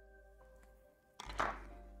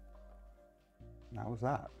 That was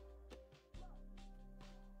that.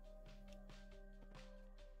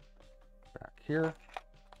 Back here.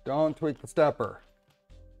 Don't tweak the stepper.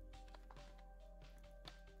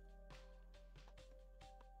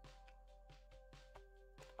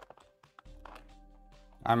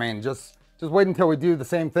 I mean, just wait until we do the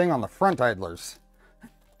same thing on the front idlers.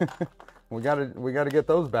 we gotta get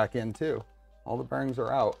those back in too. All the bearings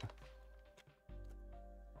are out.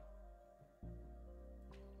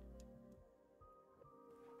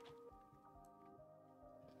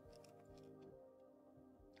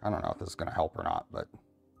 I don't know if this is gonna help or not, but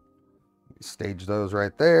stage those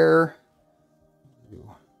right there. Do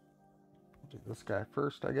this guy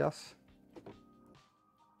first, I guess.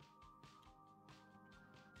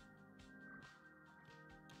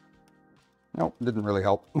 Nope, didn't really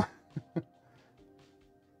help.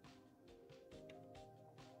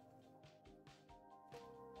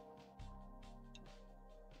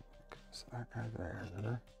 So that guy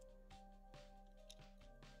there.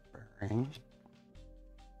 Bearing.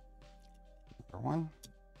 Another one.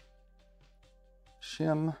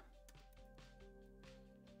 Shim.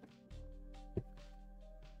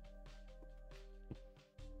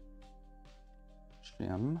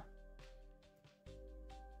 Shim.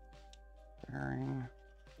 Bearing.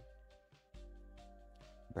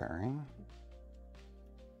 Bearing.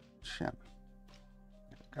 Shim. There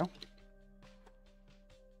we go.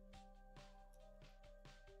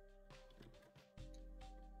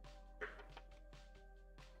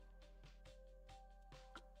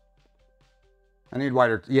 I need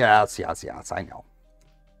wider. Yes, I know.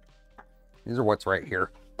 These are what's right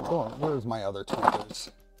here. Oh, where's my other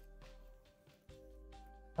tweezers?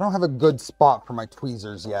 I don't have a good spot for my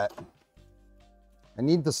tweezers yet. I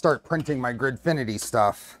need to start printing my Gridfinity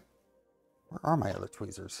stuff. Where are my other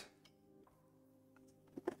tweezers?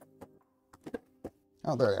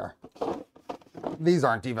 Oh, there they are. These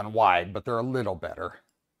aren't even wide, but they're a little better.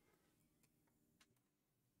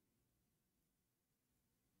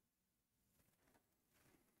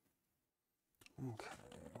 Okay,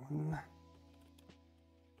 1,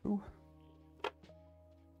 2,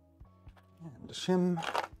 and a shim,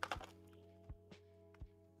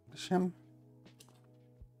 the shim.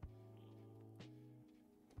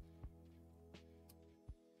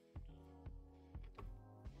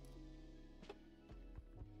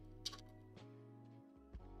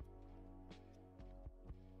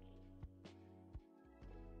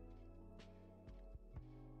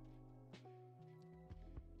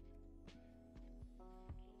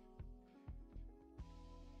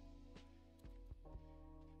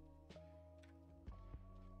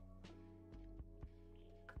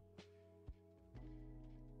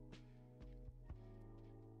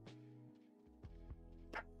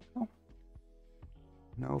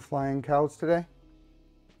 No flying cows today?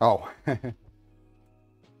 Oh.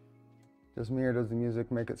 Just me, or does the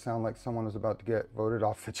music make it sound like someone is about to get voted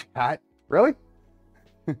off the chat? Really?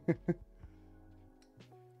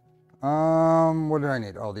 What do I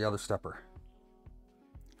need? Oh, the other stepper.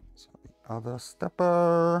 So the other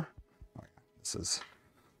stepper. Oh, yeah. This is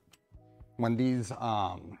when these,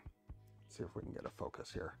 let's see if we can get a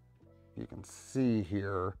focus here. You can see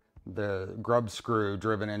here the grub screw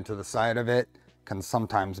driven into the side of it can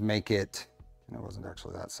sometimes make it, and it wasn't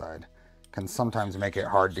actually that side, can sometimes make it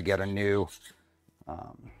hard to get a new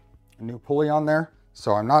pulley on there.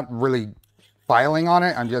 So I'm not really filing on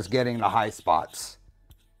it, I'm just getting the high spots.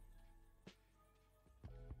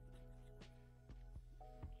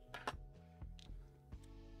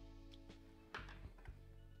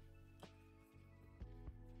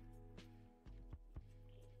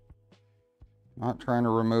 Not trying to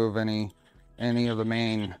remove any of the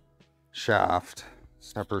main shaft,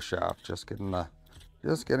 stepper shaft, just getting the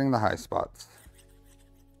high spots.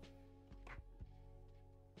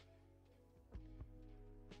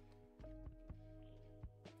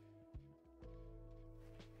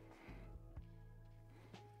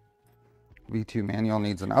 V2 manual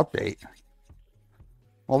needs an update.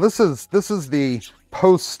 Well, this is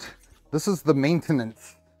the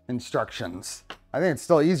maintenance instructions. I think it's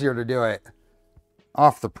still easier to do it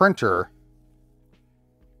off the printer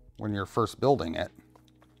when you're first building it.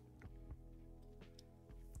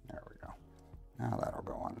 There we go. Now that'll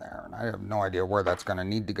go on there. And I have no idea where that's going to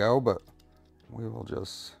need to go, but we will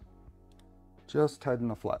just tighten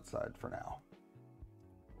the flat side for now.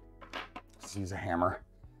 Let's use a hammer.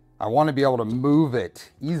 I want to be able to move it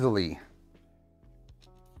easily.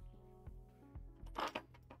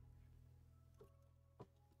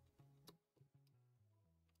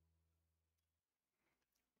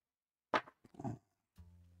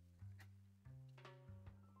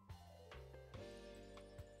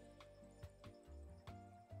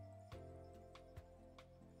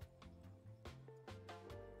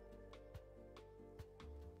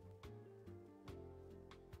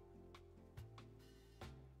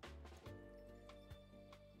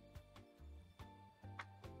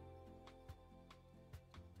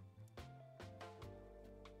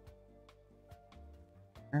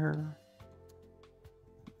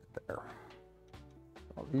 There.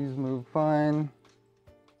 All these move fine.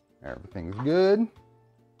 Everything's good.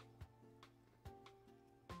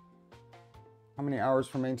 How many hours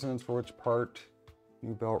for maintenance for which part?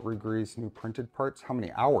 New belt, re-grease, new printed parts. How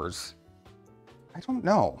many hours? I don't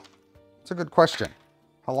know. It's a good question.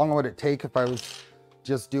 How long would it take if I was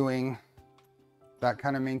just doing that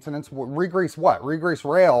kind of maintenance? Re-grease what? Re-grease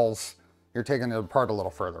rails. You're taking it apart a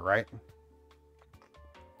little further, right?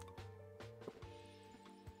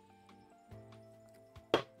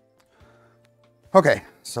 Okay,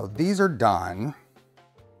 so these are done.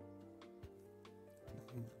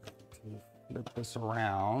 Flip this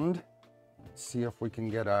around. Let's see if we can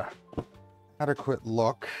get a adequate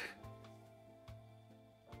look.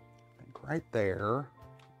 I think right there,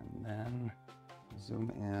 and then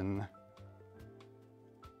zoom in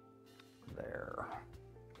there.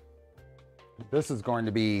 This is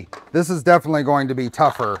definitely going to be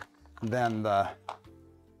tougher than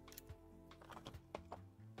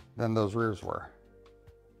those rears were.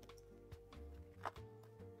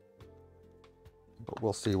 But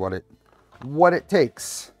we'll see what it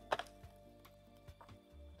takes.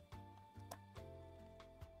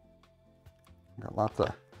 Got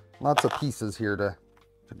lots of pieces here to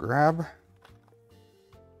grab.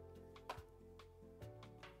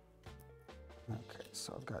 Okay,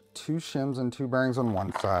 so I've got 2 shims and 2 bearings on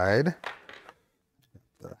one side.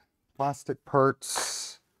 The plastic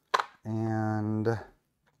parts and the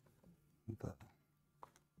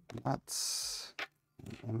nuts.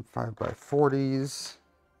 And 5x40s.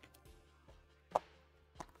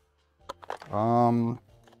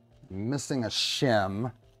 Missing a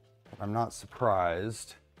shim, but I'm not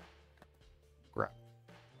surprised. Grab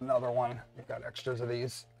another one. We've got extras of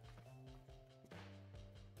these.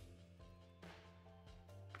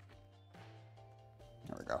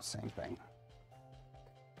 There we go, same thing.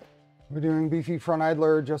 We're doing beefy front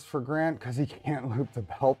idler just for Grant because he can't loop the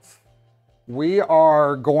belts. We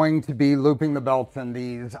are going to be looping the belts in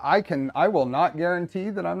these. I will not guarantee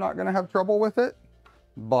that I'm not going to have trouble with it,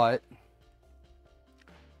 but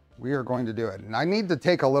we are going to do it. And I need to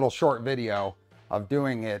take a little short video of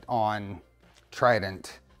doing it on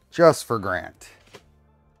Trident just for Grant.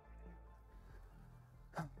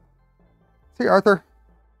 See, Arthur?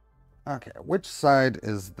 Okay, which side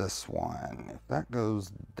is this one? If that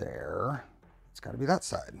goes there, it's got to be that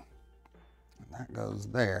side. And that goes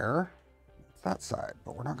there. That side,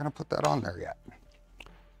 but we're not going to put that on there yet.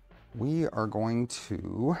 We are going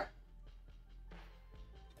to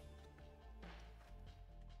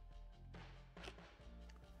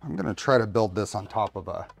I'm going to try to build this on top of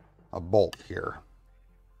a bolt here.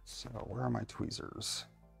 So where are my tweezers?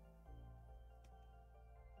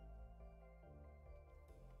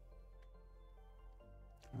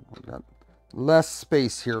 We've got less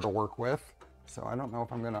space here to work with, so I don't know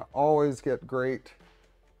if I'm going to always get great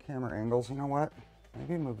camera angles. You know what?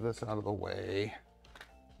 Maybe move this out of the way.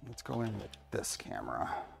 Let's go in with this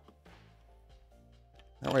camera.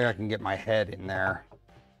 That way I can get my head in there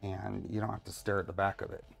and you don't have to stare at the back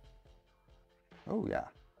of it. Oh yeah,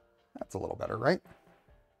 that's a little better, right?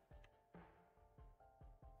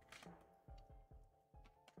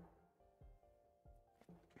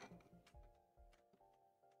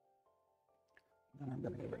 And I'm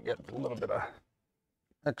gonna even get a little bit of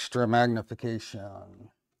extra magnification.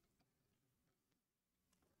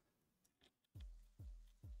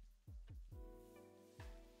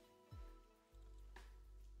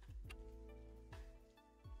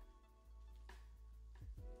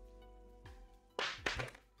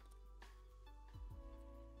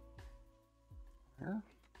 There.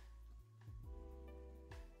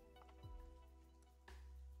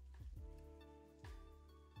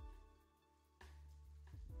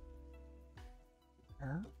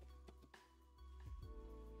 There.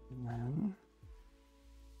 And then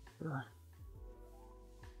there.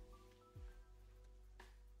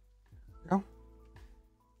 Go.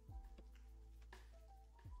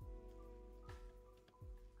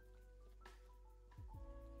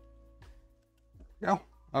 Go.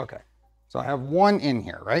 Okay. So I have one in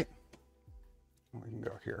here, right? We can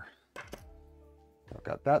go here. I've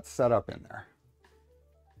got that set up in there.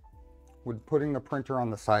 Would putting the printer on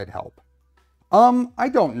the side help? I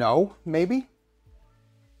don't know. Maybe.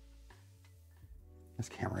 This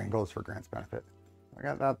camera angle is for Grant's benefit. I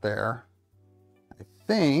got that there. I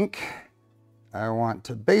think I want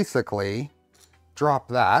to basically drop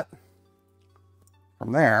that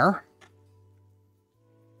from there.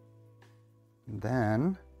 And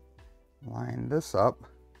then line this up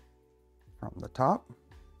from the top.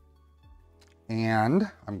 And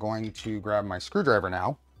I'm going to grab my screwdriver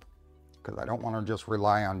now, because I don't want to just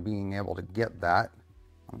rely on being able to get that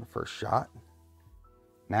on the first shot.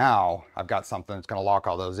 Now I've got something that's going to lock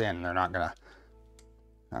all those in and they're not going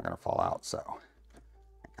to fall out. So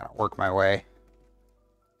I kind of work my way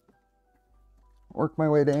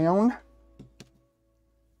down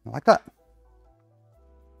like that.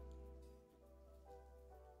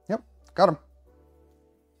 Yep, got him.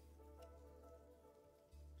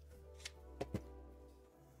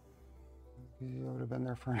 You would have been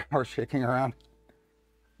there for an hour shaking around.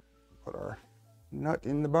 Put our nut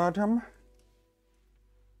in the bottom.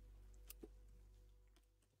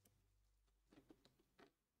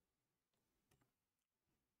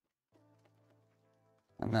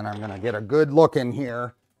 And then I'm going to get a good look in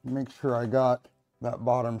here, make sure I got that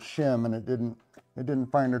bottom shim and it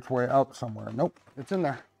didn't find its way out somewhere. Nope, it's in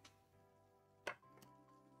there.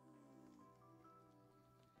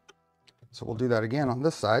 So we'll do that again on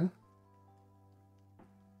this side.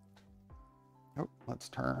 Oh, let's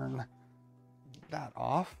turn that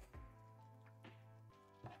off.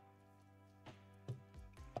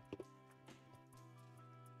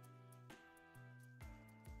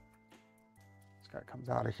 This guy comes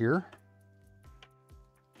out of here.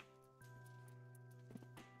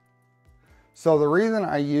 So the reason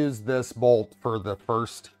I use this bolt for the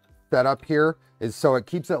first setup here is so it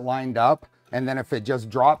keeps it lined up, and then if it just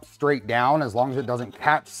drops straight down, as long as it doesn't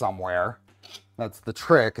catch somewhere, that's the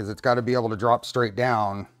trick, is it's got to be able to drop straight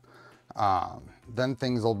down. Then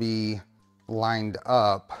things will be lined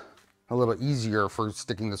up a little easier for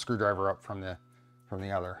sticking the screwdriver up from the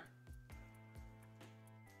other.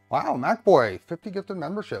 Wow, MacBoy, 50 gifted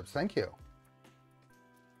memberships, thank you.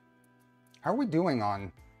 How are we doing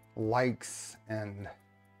on likes and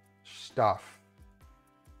stuff?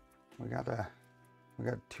 We got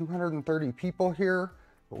 230 people here,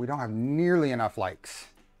 but we don't have nearly enough likes.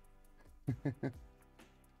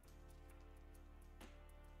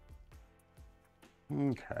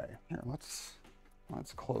 Okay, here, let's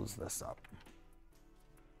close this up.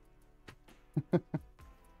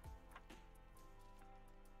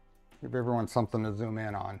 Give everyone something to zoom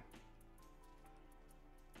in on.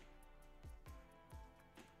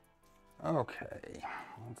 Okay,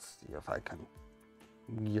 let's see if I can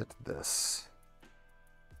get this.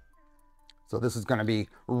 So this is going to be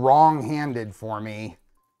wrong-handed for me.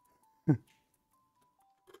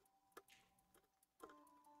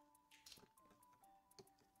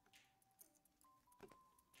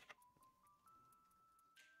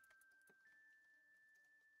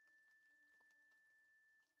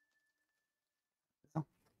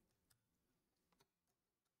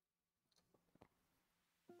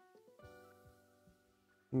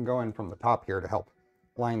 You can go in from the top here to help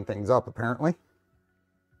line things up, apparently.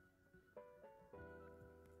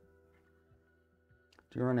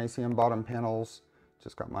 Do you run ACM bottom panels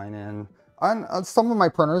just got mine in. On some of my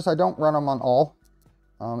printers, I don't run them on all.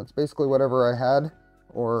 It's basically whatever I had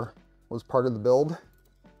or was part of the build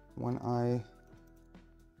when I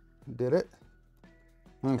did it.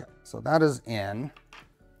 Okay, so that is in.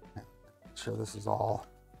 Make sure this is all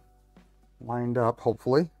lined up,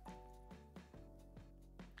 hopefully.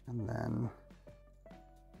 And then,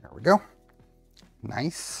 there we go.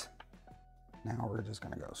 Nice. Now we're just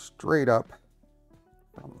gonna go straight up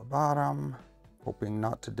from the bottom, hoping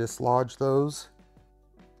not to dislodge those.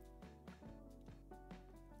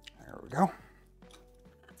 There we go.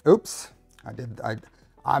 Oops,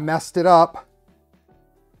 I messed it up.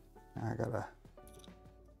 Now I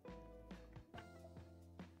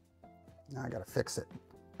gotta fix it.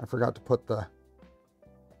 I forgot to put the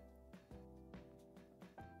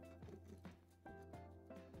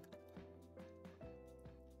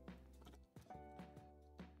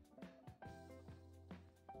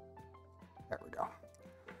there we go.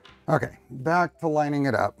 Okay, back to lining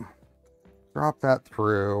it up. Drop that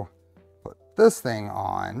through, put this thing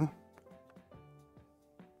on,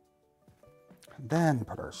 and then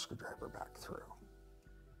put our screwdriver back through.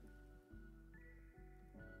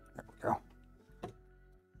 There we go.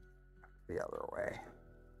 The other way.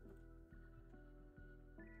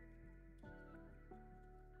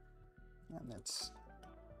 And let's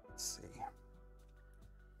see.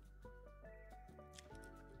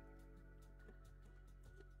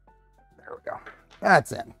 There we go.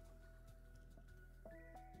 That's in.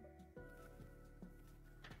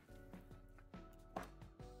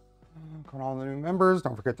 Going all the new members,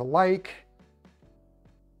 don't forget to like.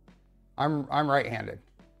 I'm right-handed.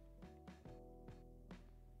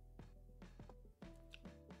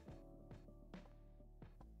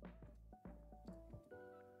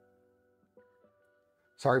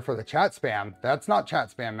 Sorry for the chat spam. That's not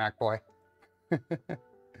chat spam, Mac boy.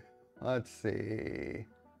 Let's see.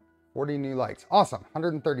 40 new likes. Awesome.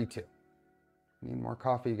 132. Need more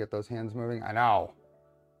coffee. Get those hands moving. I know.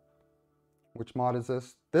 Which mod is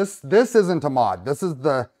this? This isn't a mod. This is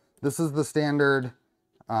the standard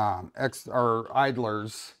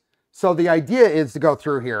idlers. So the idea is to go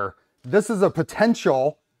through here. This is a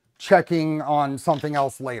potential checking on something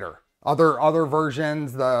else later. Other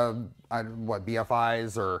versions, what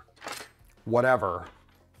BFIs or whatever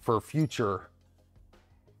for future.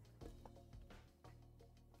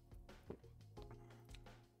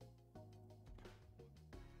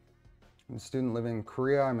 I'm a student living in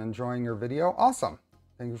Korea. I'm enjoying your video. Awesome.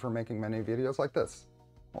 Thank you for making many videos like this.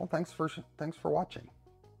 Well, thanks for watching.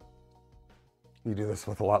 You do this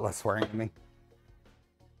with a lot less swearing than me.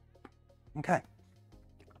 Okay.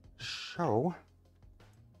 So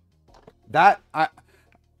that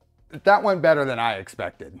went better than I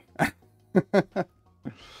expected.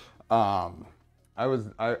 I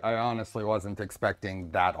honestly wasn't expecting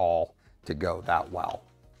that all to go that well.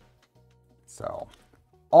 So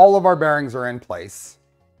all of our bearings are in place.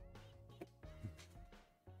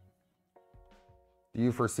 Do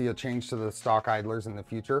you foresee a change to the stock idlers in the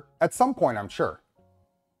future? At some point, I'm sure.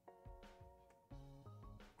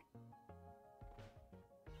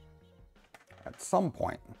 At some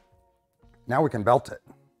point. Now we can belt it.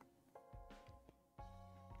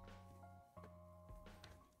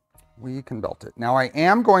 We can belt it. Now I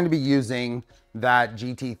am going to be using that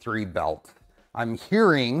GT3 belt. I'm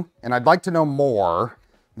hearing, and I'd like to know more,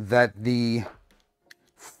 that the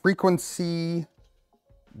frequency,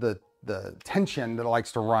 the tension that it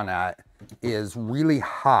likes to run at is really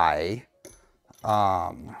high.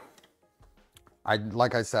 Like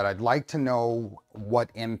I said, I'd like to know what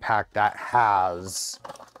impact that has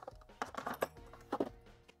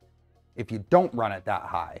if you don't run it that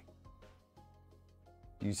high.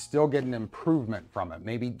 You still get an improvement from it.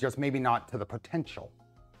 Maybe not to the potential.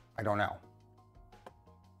 I don't know.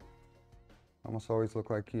 Almost always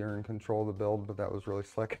look like you're in control of the build, but that was really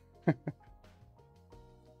slick.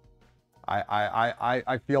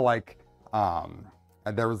 I feel like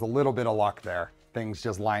there was a little bit of luck there. Things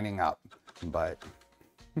just lining up, but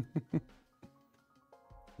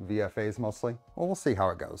VFAs mostly. Well, we'll see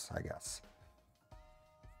how it goes, I guess.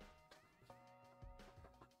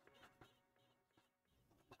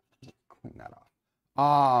 Clean that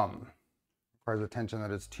off. Requires attention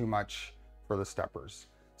that is too much for the steppers.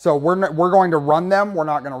 So we're going to run them. We're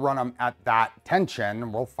not going to run them at that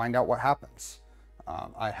tension. We'll find out what happens.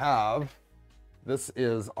 This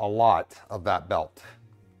is a lot of that belt.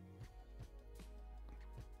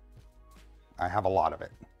 I have a lot of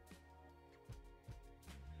it.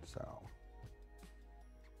 So,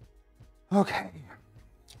 okay,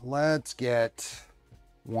 let's get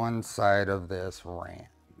one side of this ran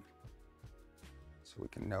so we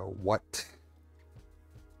can know what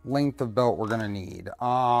length of belt we're gonna need.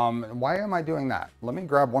 Why am I doing that? Let me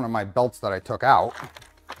grab one of my belts that I took out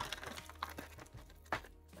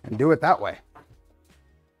and do it that way.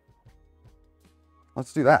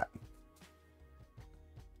 Let's do that.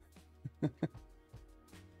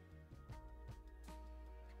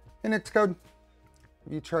 In Xcode,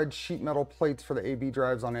 have you tried sheet metal plates for the AB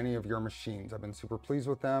drives on any of your machines? I've been super pleased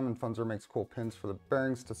with them, and Funzer makes cool pins for the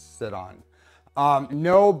bearings to sit on.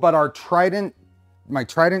 No, but our Trident, my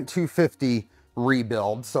Trident 250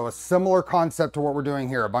 rebuild, so a similar concept to what we're doing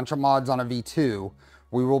here, a bunch of mods on a V2,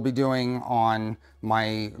 we will be doing on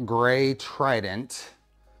my gray Trident.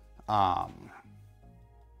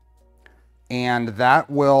 And that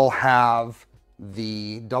will have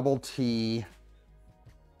the double T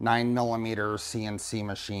 9mm CNC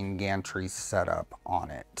machine gantry setup on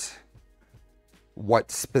it.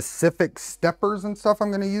 What specific steppers and stuff I'm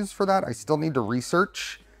going to use for that, I still need to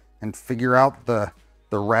research and figure out the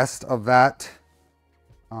rest of that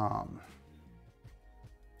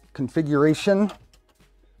configuration.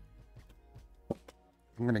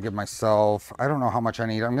 I'm going to give myself, I don't know how much I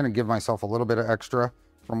need. I'm going to give myself a little bit of extra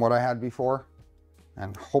from what I had before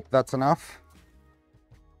and hope that's enough.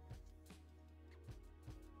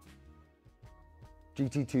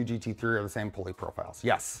 GT2, GT3 are the same pulley profiles.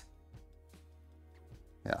 Yes.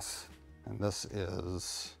 Yes. And this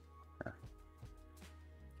is, here.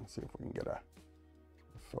 Let's see if we can get a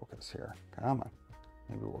focus here. Come on.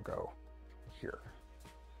 Maybe we'll go here.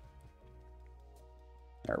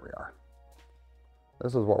 There we are.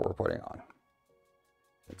 This is what we're putting on.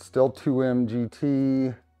 It's still 2M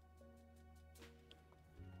GT.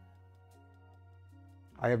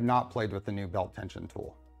 I have not played with the new belt tension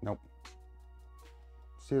tool. Nope.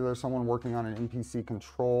 See, there's someone working on an MPC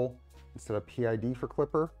control instead of PID for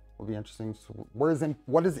clipper. Will be interesting. So what is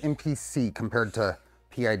MPC compared to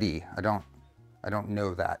PID? I don't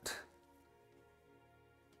know that.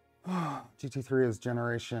 GT3 is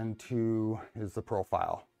generation 2 is the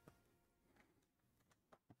profile.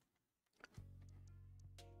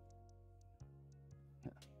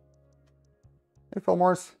 Hey, Phil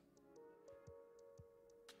Morris.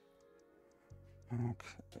 Okay.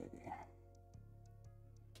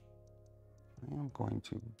 I am going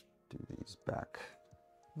to do these back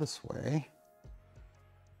this way.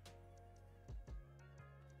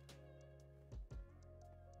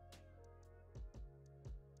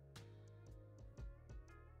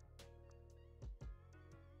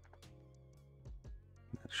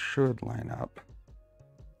 That should line up.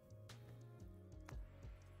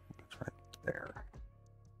 It's right there.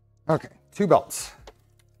 Okay, 2 belts.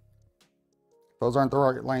 Those aren't the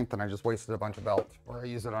right length, and I just wasted a bunch of belts, or I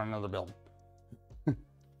use it on another build.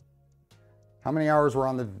 How many hours were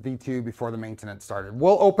on the V2 before the maintenance started?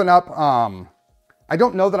 We'll open up, I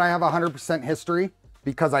don't know that I have 100% history,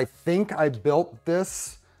 because I think I built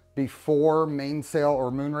this before Mainsail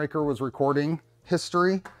or Moonraker was recording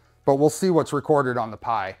history, but we'll see what's recorded on the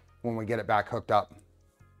Pi when we get it back hooked up.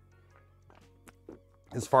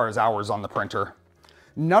 As far as hours on the printer.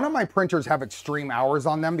 None of my printers have extreme hours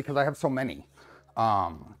on them because I have so many.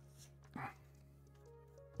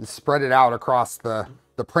 Spread it out across the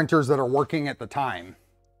printers that are working at the time.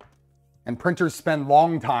 And printers spend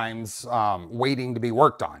long times waiting to be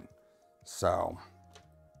worked on. So,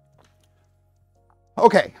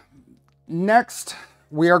 okay. Next,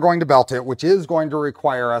 we are going to belt it, which is going to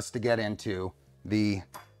require us to get into the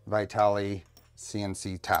Vitalli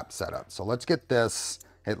CNC Tap setup. So let's get this,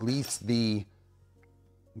 at least the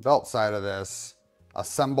belt side of this,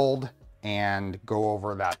 assembled and go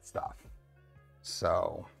over that stuff.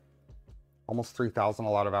 So almost 3,000, a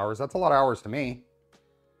lot of hours. That's a lot of hours to me.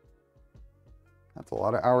 That's a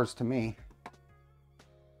lot of hours to me.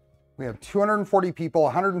 We have 240 people,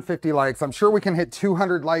 150 likes. I'm sure we can hit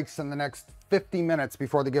 200 likes in the next 50 minutes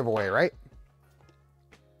before the giveaway, right?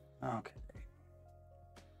 Okay.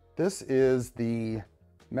 This is the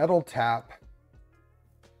Metal Tap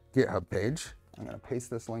GitHub page. I'm going to paste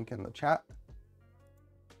this link in the chat.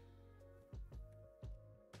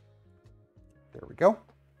 There we go.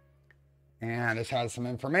 And it has some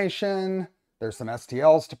information. There's some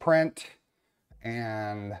STLs to print.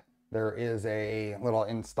 And there is a little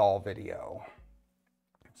install video.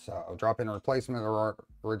 So drop-in replacement of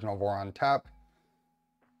original Voron tap.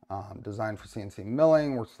 Designed for CNC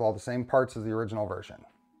milling. Works with all the same parts as the original version.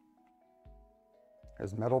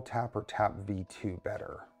 Is Metal Tap or Tap V2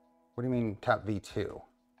 better? What do you mean Tap V2?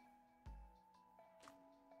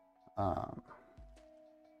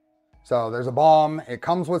 So there's a bomb. It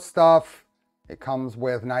comes with stuff. It comes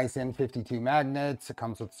with nice N52 magnets. It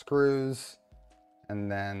comes with screws.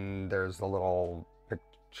 And then there's a little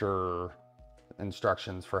picture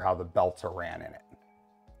instructions for how the belts are ran in it.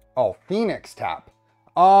 Oh, Phoenix Tap.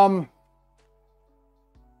 I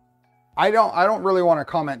don't really want to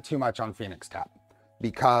comment too much on Phoenix Tap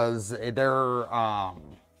because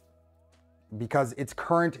because its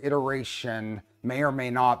current iteration may or may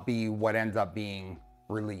not be what ends up being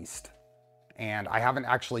released. And I haven't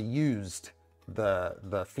actually used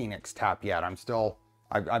the Phoenix Tap yet.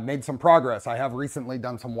 I've made some progress. I have recently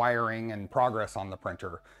done some wiring and progress on the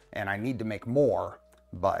printer, and I need to make more,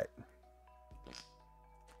 but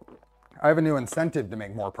I have a new incentive to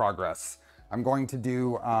make more progress. I'm going to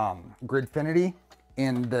do Gridfinity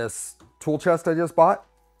in this tool chest I just bought,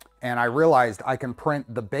 and I realized I can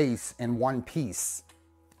print the base in one piece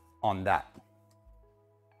on that.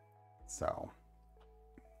 So,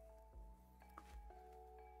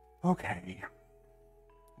 okay.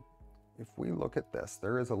 If we look at this,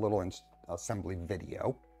 there is a little assembly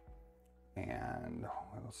video, and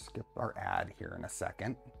we'll skip our ad here in a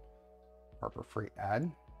second. Harbor Freight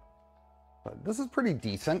ad. But this is pretty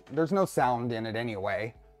decent. There's no sound in it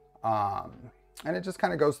anyway. And it just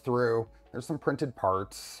kind of goes through. There's some printed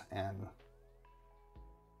parts and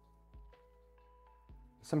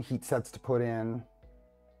some heat sets to put in.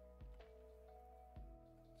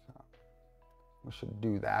 So we should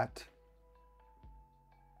do that.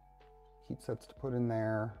 Heat sets to put in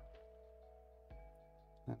there.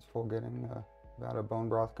 That's full getting the vat of bone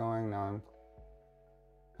broth going. Now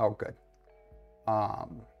oh, good.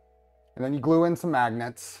 And then you glue in some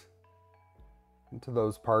magnets into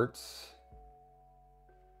those parts.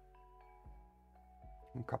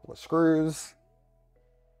 A couple of screws.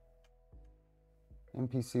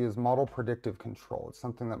 MPC is Model Predictive Control. It's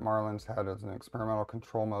something that Marlin's had as an experimental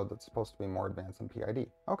control mode that's supposed to be more advanced than PID.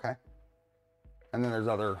 Okay. And then there's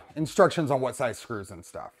other instructions on what size screws and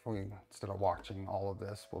stuff. Instead of watching all of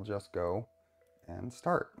this, we'll just go and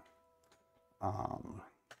start. I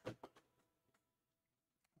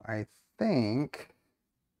think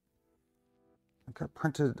I've got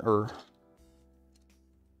printed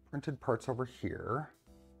parts over here.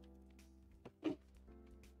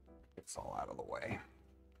 It's all out of the way.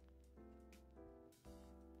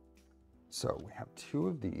 So we have two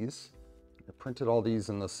of these. I printed all these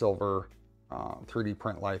in the silver 3D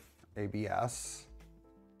Print Life ABS.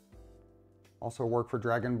 Also work for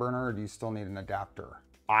Dragon Burner, or do you still need an adapter?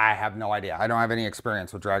 I have no idea. I don't have any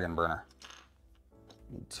experience with Dragon Burner.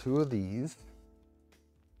 Need two of these.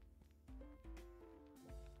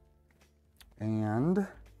 And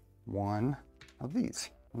one of these.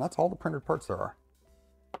 And that's all the printed parts there are.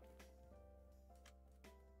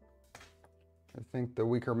 I think the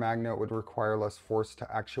weaker magnet would require less force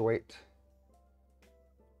to actuate.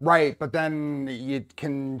 Right, but then it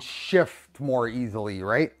can shift more easily,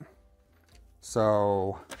 right?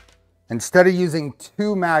 So instead of using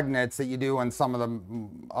two magnets that you do in some of the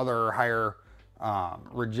other higher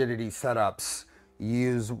rigidity setups, you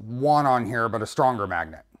use one on here, but a stronger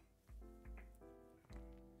magnet.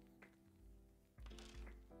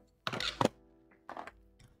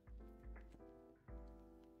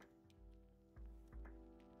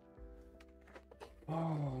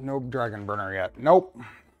 Oh, no Dragon Burner yet. Nope,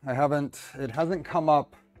 I haven't. It hasn't come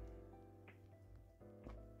up.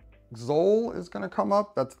 Zoll is going to come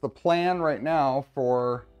up. That's the plan right now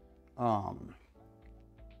for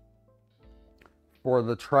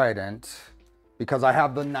the Trident, because I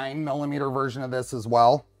have the 9mm version of this as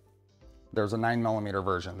well. There's a 9mm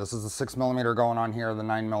version. This is a 6mm going on here. The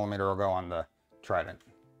 9mm will go on the Trident.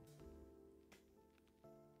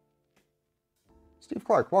 Steve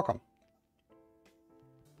Clark, welcome.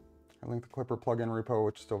 I linked the Clipper plugin repo,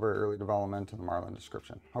 which is still very early development, in the Marlin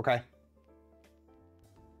description. Okay.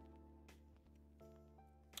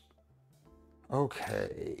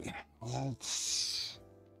 Okay.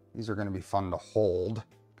 These are going to be fun to hold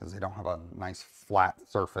because they don't have a nice flat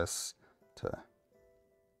surface to.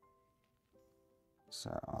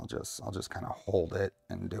 So I'll just kind of hold it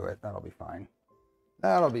and do it. That'll be fine.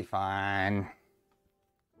 That'll be fine.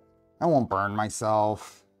 I won't burn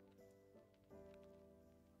myself.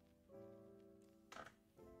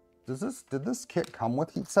 Did this kit come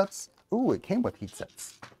with heat sets? Ooh, it came with heat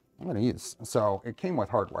sets. I'm gonna use, so it came with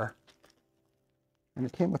hardware. And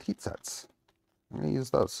it came with heat sets. I'm gonna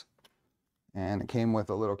use those. And it came with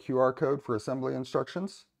a little QR code for assembly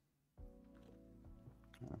instructions.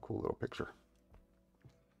 And a cool little picture.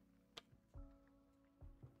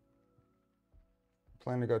 I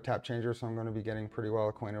plan to go tap changer, so I'm going to be getting pretty well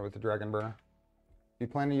acquainted with the Dragon Burner. If you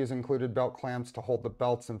plan to use included belt clamps to hold the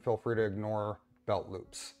belts, and feel free to ignore belt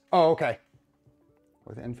loops. Oh, okay.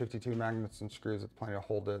 With N52 magnets and screws, it's plenty to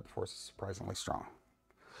hold it. The force is surprisingly strong.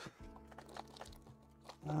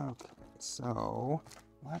 Okay. So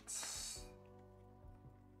let's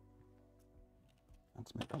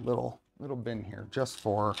make a little bin here just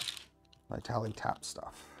for Vitalli Tap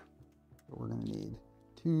stuff. So we're gonna need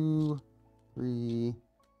 2, 3,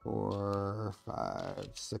 4, 5,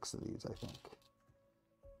 6 of these, I think.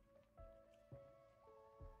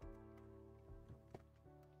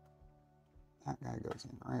 That guy goes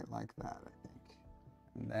in right like that, I think.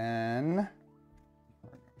 And then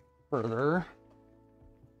further,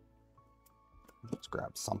 let's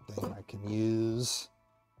grab something I can use.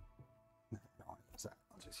 No, I don't want to use that.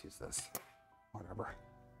 I'll just use this. Whatever.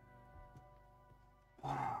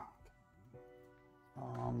 Yeah.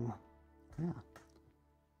 I'm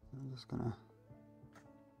just gonna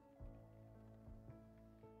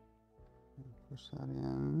push that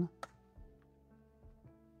in.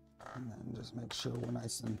 And then just make sure we're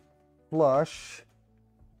nice and flush.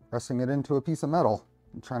 Pressing it into a piece of metal.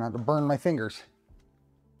 And try not to burn my fingers.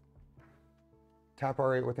 Tap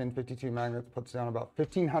R8 within 52 magnets puts down about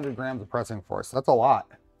 1,500 grams of pressing force. That's a lot.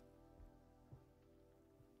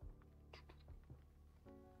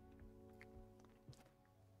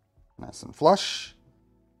 Nice and flush.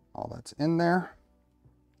 All that's in there.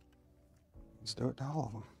 Let's do it to all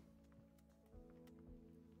of them.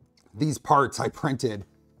 These parts I printed,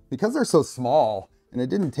 because they're so small and it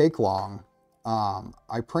didn't take long,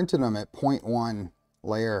 I printed them at 0.1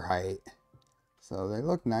 layer height. So they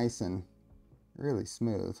look nice and really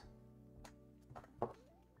smooth.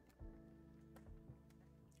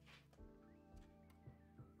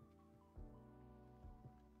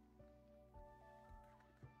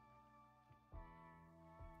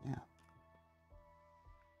 Yeah.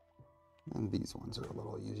 And these ones are a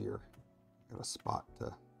little easier. Got a spot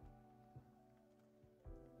to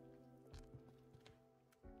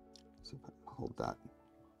see if I can hold that.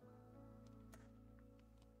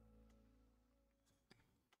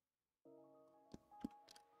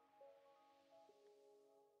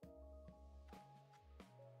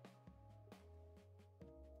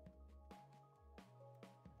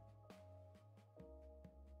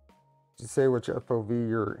 Did you say which FOV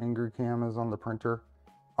your Angry Cam is on the printer?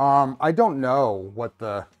 I don't know what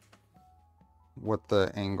the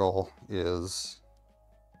angle is.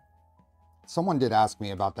 Someone did ask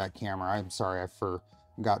me about that camera. I'm sorry, I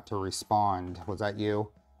forgot to respond. Was that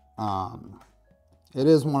you? It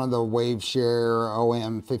is one of the Waveshare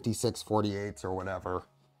OM 5648s or whatever.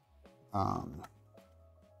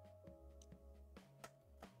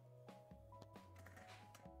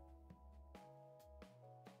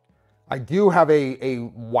 I do have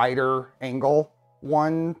a wider angle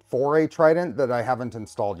one for a Trident that I haven't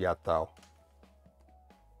installed yet though.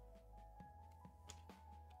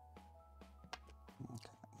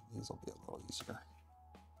 Okay, these will be a little easier.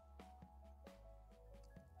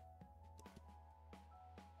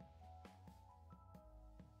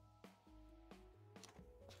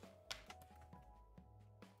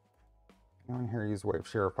 On here, use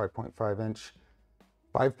Waveshare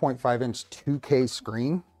 5.5 inch 2K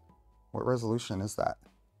screen. What resolution is that?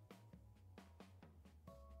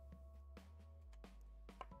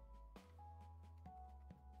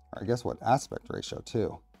 I guess what aspect ratio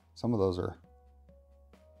too. Some of those are.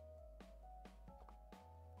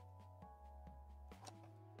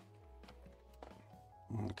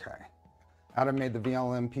 Okay. Adam made the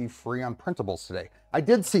VLMP free on printables today. I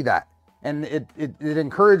did see that. And it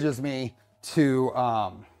encourages me to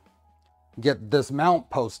get this mount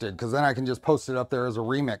posted, because then I can just post it up there as a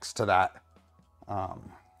remix to that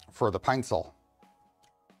for the Pencil.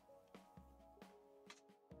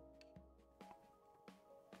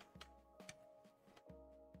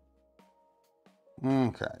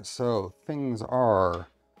 Okay, so things are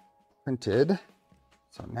printed.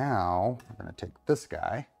 So now we're going to take this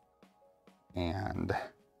guy and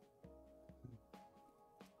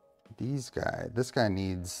this guy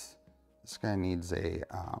needs a,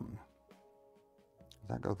 does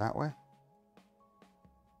that go that way?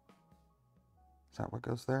 Is that what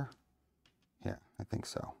goes there? Yeah, I think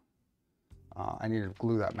so. I need to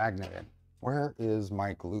glue that magnet in. Where is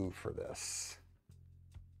my glue for this?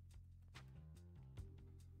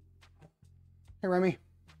 Hey, Remy.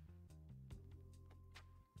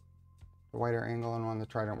 The wider angle on the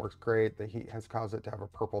Trident works great. The heat has caused it to have a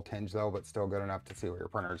purple tinge though, but still good enough to see what your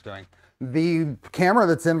printer is doing. The camera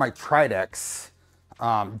that's in my Tridex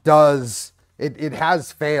it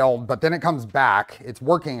has failed, but then it comes back. It's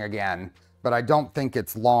working again, but I don't think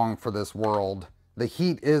it's long for this world. The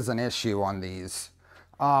heat is an issue on these.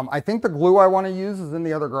 I think the glue I want to use is in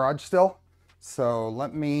the other garage still. So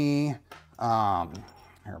let me,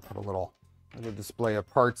 here, put a little display of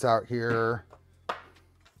parts out here.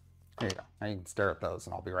 There you go. Now you can stare at those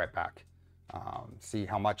and I'll be right back. see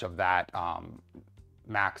how much of that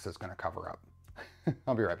Max is going to cover up.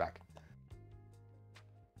 I'll be right back.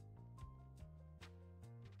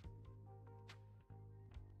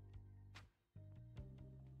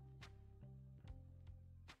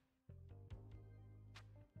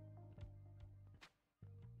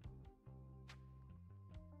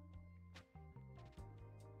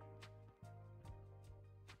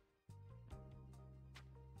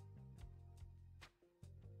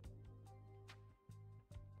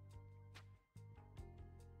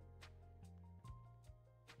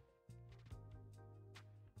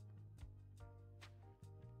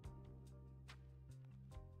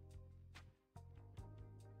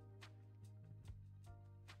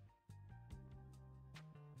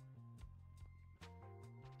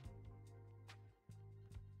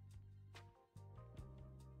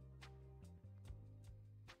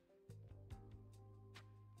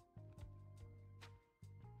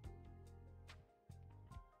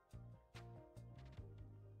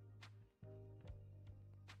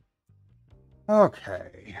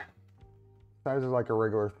 Okay. Size is like a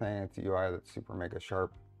regular thing. It's a UI that's super mega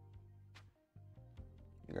sharp.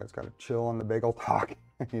 You guys got to chill on the bagel talk.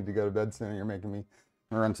 I need to go to bed soon. You're making me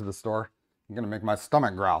run to the store. You're going to make my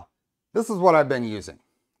stomach growl. This is what I've been using.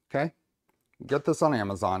 Okay. Get this on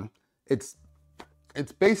Amazon. It's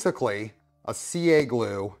basically a CA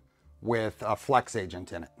glue with a flex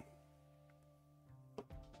agent in it.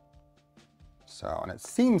 So, and it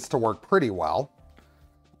seems to work pretty well.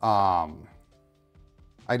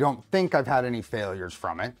 I don't think I've had any failures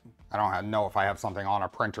from it. I don't know if I have something on a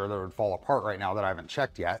printer that would fall apart right now that I haven't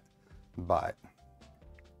checked yet, but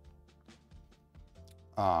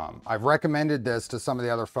I've recommended this to some of the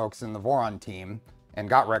other folks in the Voron team and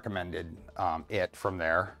got recommended it from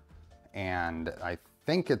there. And I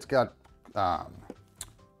think it's got a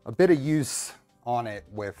bit of use on it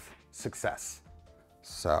with success.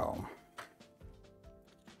 So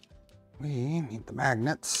we need the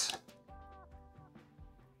magnets.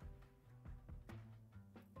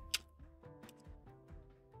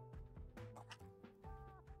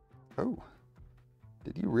 Oh,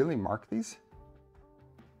 did you really mark these?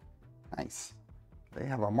 Nice. They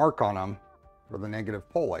have a mark on them for the negative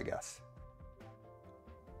pole, I guess.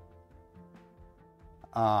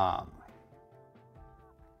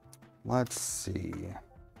 Let's see.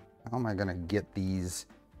 How am I going to get these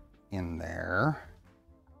in there?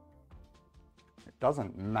 It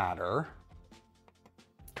doesn't matter.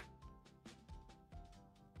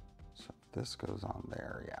 So if this goes on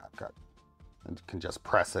there, yeah, I've got, I can just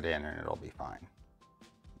press it in and it'll be fine.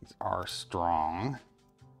 These are strong.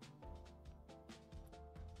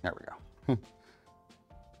 There we go.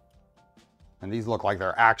 And these look like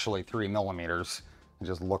they're actually 3mm. I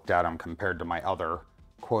just looked at them compared to my other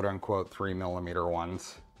quote unquote 3mm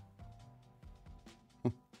ones.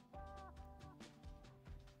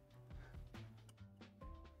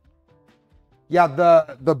 Yeah,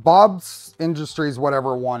 the Bob's Industries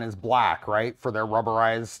whatever one is black, right? For their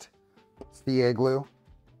rubberized CA glue.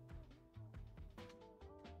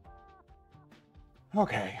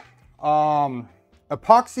 Okay.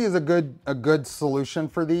 Epoxy is a good solution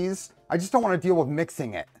for these. I just don't want to deal with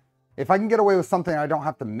mixing it. If I can get away with something I don't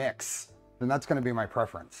have to mix, then that's going to be my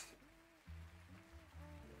preference.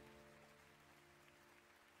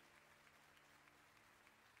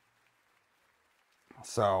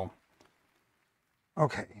 So,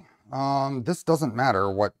 okay. This doesn't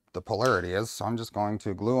matter what the polarity is, so I'm just going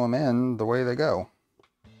to glue them in the way they go.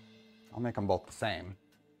 I'll make them both the same,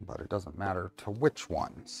 but it doesn't matter to which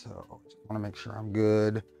one. So just want to make sure I'm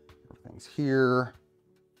good. Everything's here.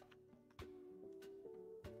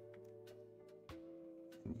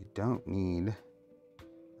 You don't need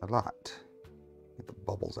a lot. Get the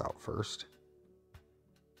bubbles out first.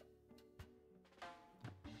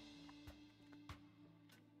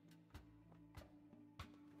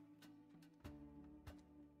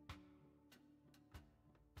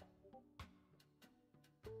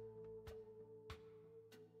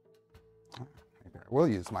 Maybe I will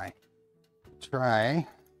use my tray.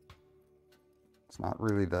 It's not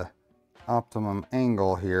really the optimum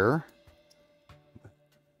angle here.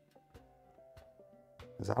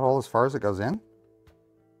 Is that all as far as it goes in?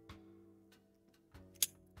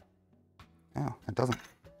 Oh, it doesn't.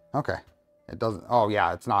 Okay. It doesn't. Oh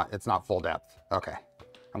yeah, it's not full depth. Okay.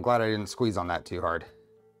 I'm glad I didn't squeeze on that too hard.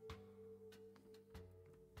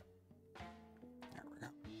 There we go.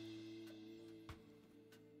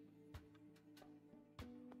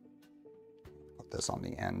 Put this on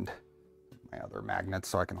the end of my other magnets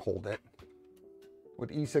so I can hold it. Would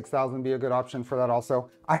E6000 be a good option for that also?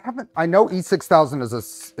 I know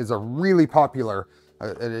E6000 is a really popular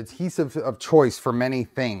an adhesive of choice for many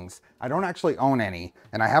things. I don't actually own any,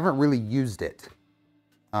 and I haven't really used it.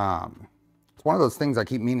 It's one of those things I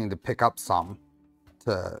keep meaning to pick up some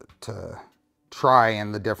to try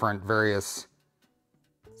in the different various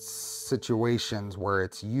situations where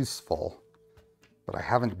it's useful, but I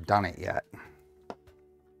haven't done it yet.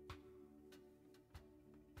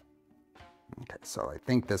 Okay, so I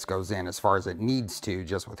think this goes in as far as it needs to,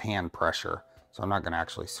 just with hand pressure. So I'm not going to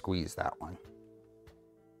actually squeeze that one.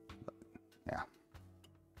 But, yeah.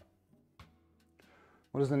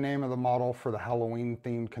 What is the name of the model for the Halloween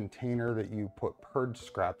themed container that you put purge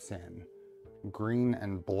scraps in? Green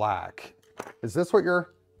and black. Is this what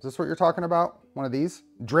you're talking about? One of these?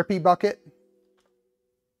 Drippy bucket?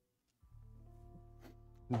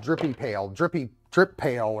 Drippy pail, drip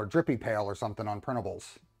pail or drippy pail or something on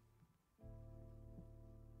printables.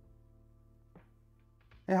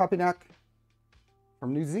 Hey, Hoppy Neck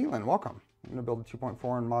from New Zealand, welcome. I'm gonna build a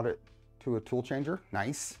 2.4 and mod it to a tool changer.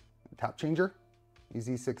 Nice. Tap changer. Use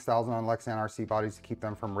E6000 on Lexan RC bodies to keep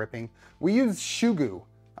them from ripping. We use Shugu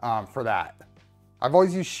for that. I've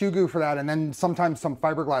always used Shugu for that, and then sometimes some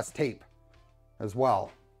fiberglass tape as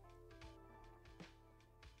well.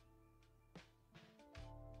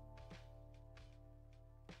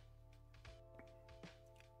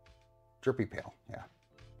 Drippy pail, yeah.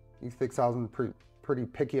 E6000 pretty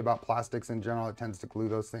picky about plastics in general. It tends to glue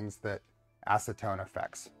those things that acetone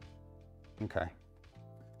affects. Okay.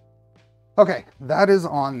 Okay, that is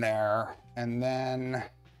on there. And then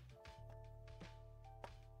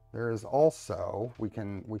there is also, we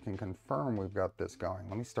can confirm we've got this going.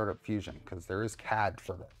 Let me start up Fusion because there is CAD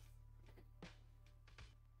for this.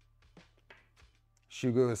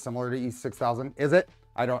 Shugu is similar to E6000. Is it?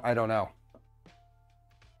 I don't know.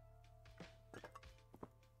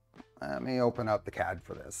 Let me open up the CAD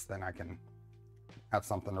for this, then I can have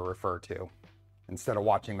something to refer to instead of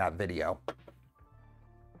watching that video.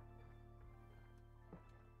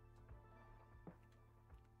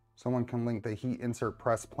 Someone can link the heat insert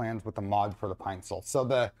press plans with the mod for the Pine-Sol. So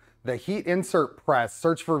the heat insert press,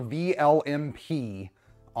 search for VLMP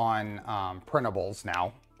on printables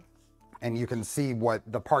now, and you can see what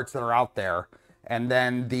the parts that are out there. And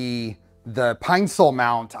then the Pine-Sol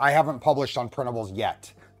mount, I haven't published on printables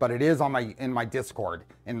yet, but it is on in my Discord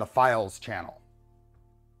in the files channel.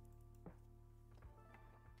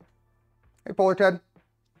 Hey, Polar Ted.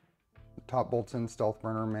 Top bolts in, stealth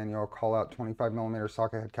burner, manual, call out 25mm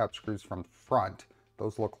socket head cap screws from front.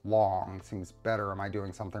 Those look long. Seems better. Am I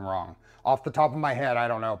doing something wrong? Off the top of my head, I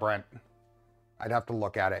don't know, Brent. I'd have to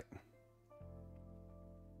look at it.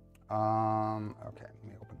 Okay, let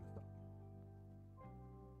me open this up.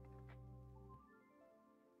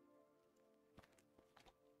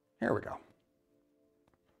 Here we go.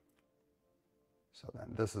 So then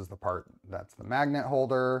this is the part, that's the magnet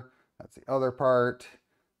holder. That's the other part.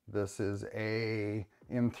 This is a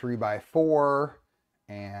M3x4,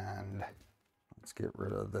 and let's get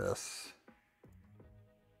rid of this.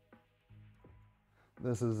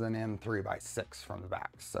 This is an M3x6 from the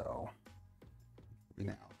back. So we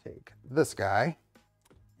now take this guy,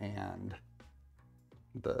 and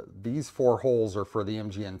these 4 holes are for the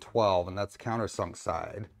MGN12, and that's countersunk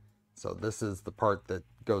side. So this is the part that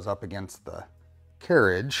goes up against the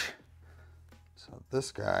carriage. So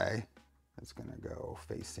this guy is going to go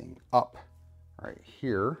facing up right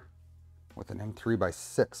here with an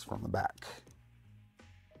M3x6 from the back.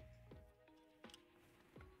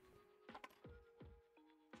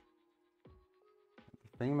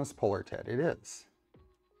 Famous Polar Ted, it is.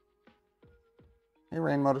 Hey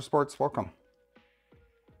Rain Motorsports, welcome.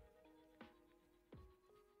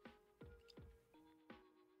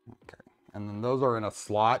 Okay, and then those are in a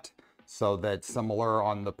slot, so that similar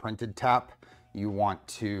on the printed tap, you want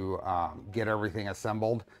to get everything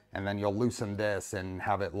assembled, and then you'll loosen this and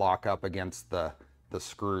have it lock up against the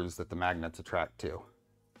screws that the magnets attract to.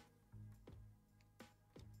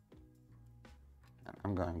 And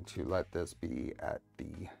I'm going to let this be at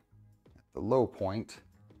the low point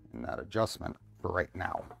in that adjustment for right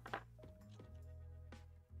now.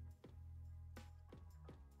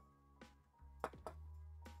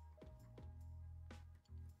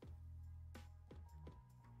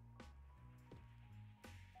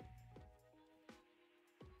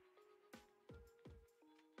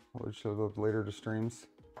 We'll show those later to streams.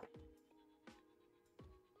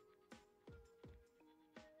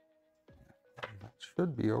 That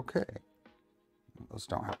should be okay. Those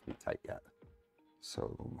don't have to be tight yet.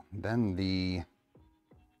 So then the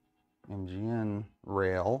MGN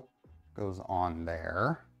rail goes on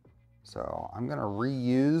there. So I'm gonna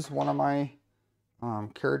reuse one of my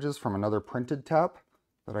carriages from another printed tap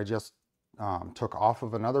that I just took off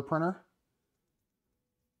of another printer.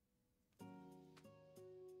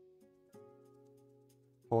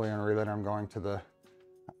 Fully unrelated, I'm going to the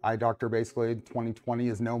eye doctor basically. 2020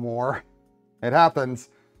 is no more. It happens.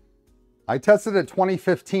 I tested it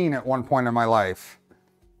 2015 at one point in my life.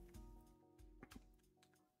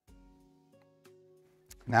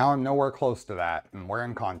 Now I'm nowhere close to that and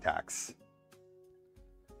wearing contacts.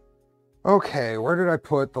 Okay, where did I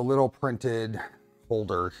put the little printed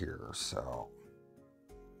holder here? So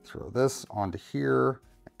throw this onto here.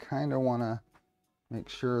 I kind of want to make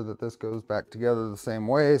sure that this goes back together the same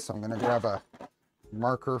way. So I'm going to grab a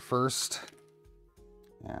marker first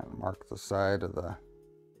and mark the side of the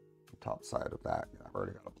top side of that. I've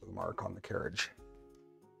already got a blue mark on the carriage.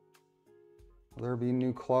 Will there be a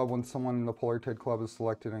new club when someone in the Pochard Club is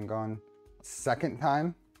selected and gone a second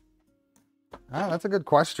time? Ah, that's a good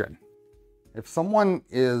question. If someone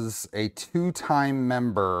is a 2-time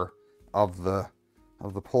member of the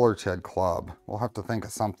Pochard Club, we'll have to think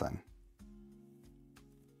of something.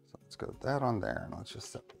 So let's go with that on there, and let's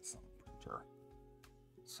just set this on the printer.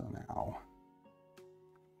 So now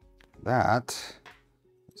that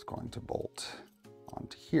is going to bolt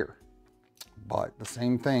onto here. But the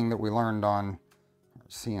same thing that we learned on our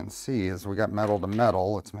CNC is we got metal to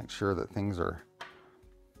metal. Let's make sure that things are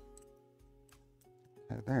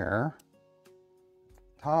okay there.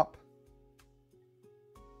 Top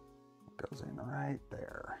goes in right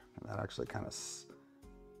there. And that actually kind of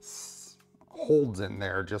holds in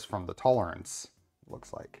there just from the tolerance, it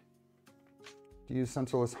looks like. To use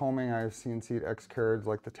sensorless homing, I have CNC'd X carriage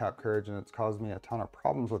like the tap carriage, and it's caused me a ton of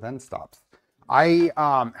problems with end stops. I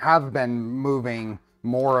have been moving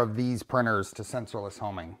more of these printers to sensorless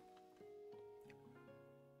homing.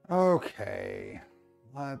 Okay,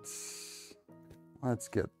 let's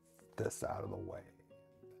get this out of the way.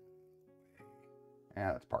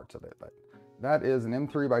 And that's parts of it, but that is an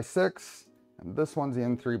M3x6, and this one's the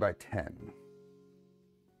M3x10.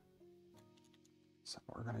 So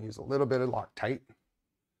we're going to use a little bit of Loctite.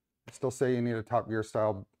 I still say you need a Top Gear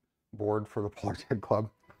style board for the Pochard Club.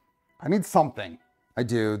 I need something. I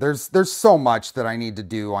do. There's so much that I need to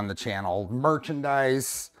do on the channel.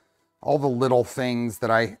 Merchandise, all the little things that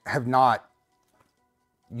I have not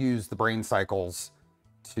used the brain cycles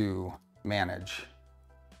to manage.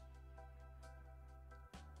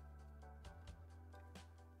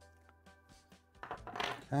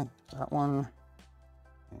 Okay, that one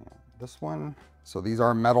and this one. So these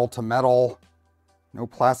are metal to metal, no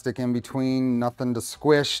plastic in between, nothing to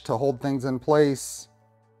squish to hold things in place.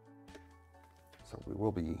 So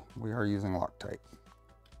we are using Loctite.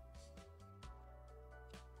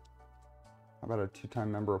 How about a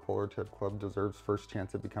 2-time member of Pochard Club deserves first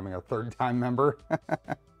chance at becoming a 3rd-time member? Okay,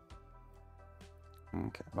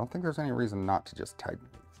 I don't think there's any reason not to just tighten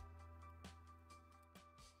these.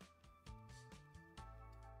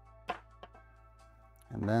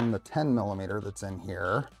 And then the 10mm that's in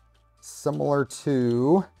here, similar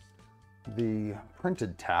to the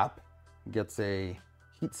printed tap, gets a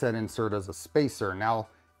heat set insert as a spacer. Now,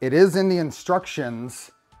 it is in the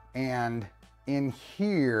instructions, and in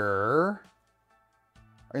here,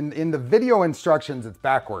 in the video instructions, it's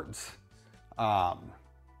backwards.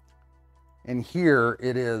 In here,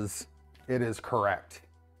 it is correct.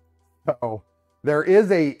 So there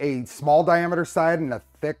is a small diameter side and a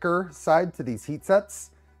thicker side to these heat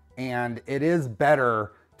sets, and it is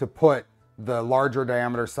better to put the larger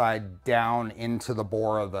diameter side down into the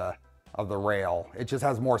bore of the rail. It just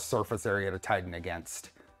has more surface area to tighten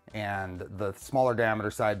against, and the smaller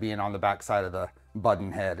diameter side being on the back side of the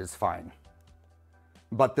button head is fine.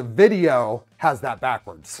 But the video has that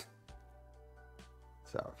backwards.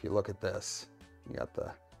 So if you look at this, you got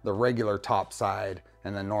the regular top side,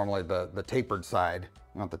 and then normally the tapered side.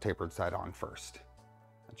 You want the tapered side on first.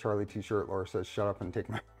 A Charlie t-shirt, Laura says, shut up and take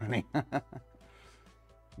my money.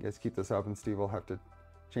 You guys keep this up, and Steve will have to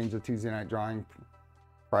change the Tuesday night drawing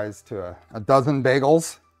prize to a dozen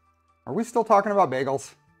bagels. Are we still talking about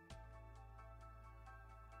bagels?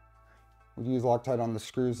 Would you use Loctite on the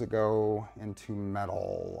screws that go into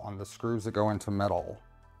metal? On the screws that go into metal?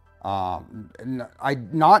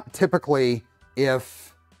 Not typically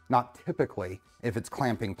if it's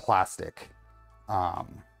clamping plastic.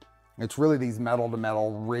 It's really these metal to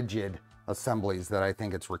metal rigid assemblies that I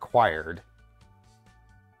think it's required.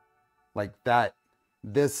 Like that,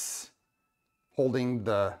 this holding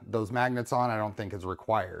those magnets on, I don't think is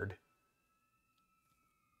required.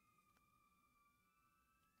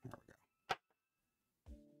 There we go.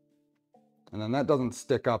 And then that doesn't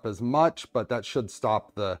stick up as much, but that should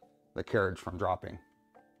stop the carriage from dropping.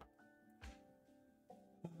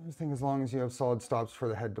 Everything as long as you have solid stops for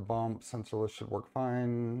the head to bump. Sensorless should work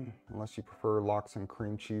fine, unless you prefer lox and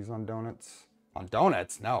cream cheese on donuts. On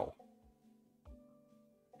donuts? No.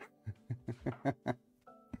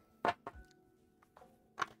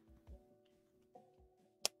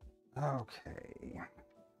 Okay.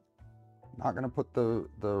 Not gonna put the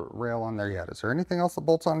rail on there yet. Is there anything else that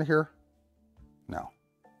bolts onto here? No.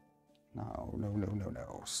 No.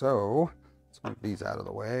 So let's move these out of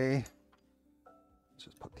the way. Let's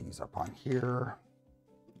just put these up on here.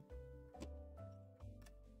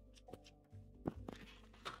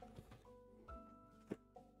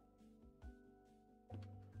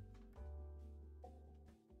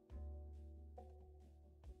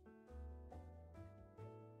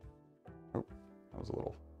 Oh, that was a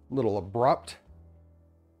little abrupt.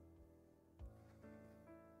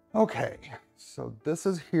 Okay, so this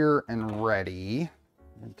is here and ready.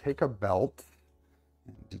 And take a belt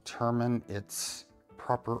and determine its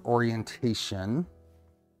proper orientation.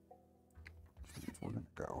 We're going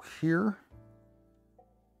to go here.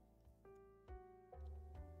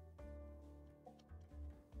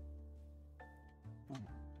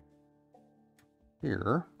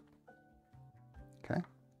 Here. Okay.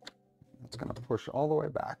 It's going to push all the way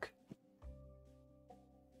back.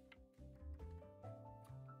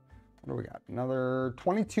 What do we got? Another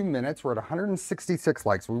 22 minutes. We're at 166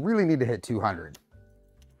 likes. We really need to hit 200.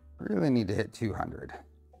 Really need to hit 200.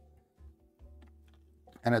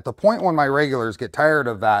 And at the point when my regulars get tired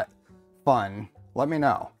of that fun, let me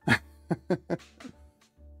know. Okay,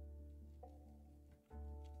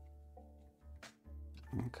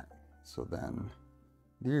 so then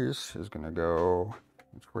this is going to go,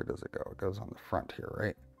 which way does it go? It goes on the front here,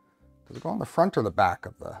 right? Does it go on the front or the back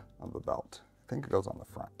of the belt? I think it goes on the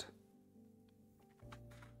front.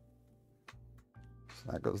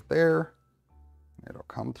 So that goes there. It'll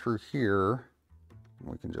come through here. And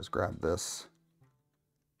we can just grab this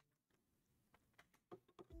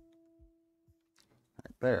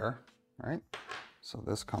right there, right? So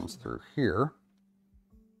this comes through here.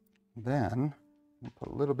 Then we'll put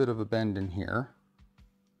a little bit of a bend in here.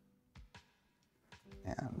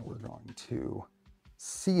 And we're going to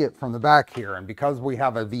see it from the back here. And because we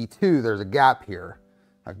have a V2, there's a gap here,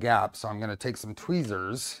 So I'm going to take some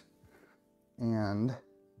tweezers and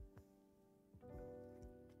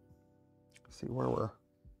see where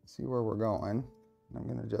we're going. And I'm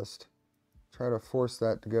going to just try to force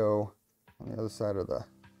that to go on the other side of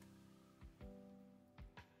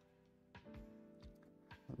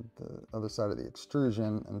the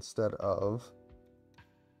extrusion instead of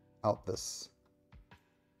out this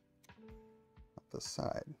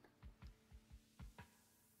side.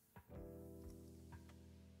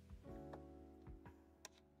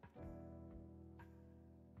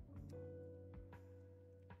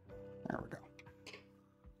 There we go.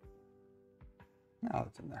 Now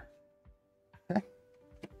it's in there. Okay.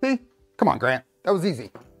 See? Come on, Grant. That was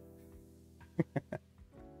easy.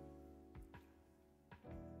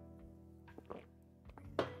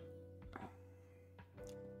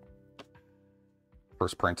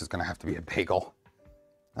 First print is going to have to be a bagel.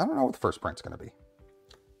 I don't know what the first print's going to be.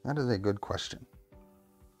 That is a good question.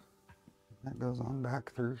 That goes on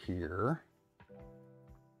back through here.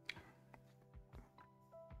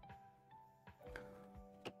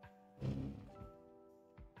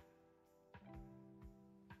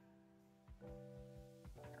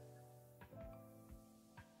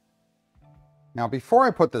 Now, before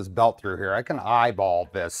I put this belt through here, I can eyeball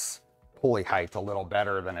this pulley height a little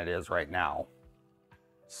better than it is right now.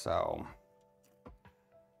 So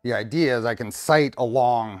the idea is I can sight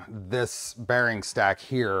along this bearing stack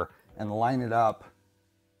here and line it up.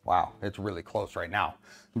 Wow, it's really close right now,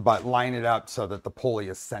 but line it up so that the pulley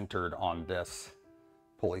is centered on this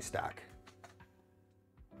pulley stack.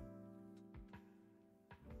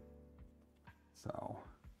 So,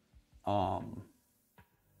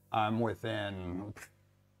 I'm within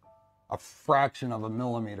a fraction of a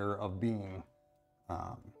millimeter of being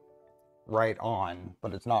right on,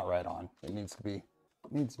 but it's not right on. It needs to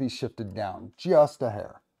be shifted down just a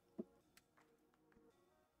hair.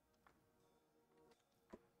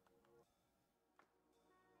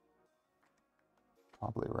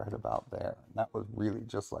 Probably right about there. And that was really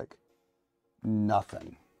just like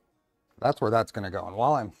nothing. That's where that's going to go. And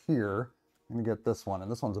while I'm here, I'm going to get this one,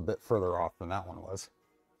 and this one's a bit further off than that one was.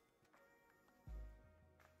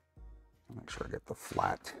 Make sure I get the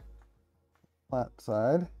flat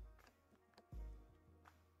side.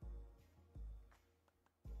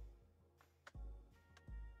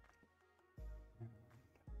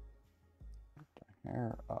 Put the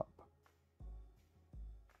hair up.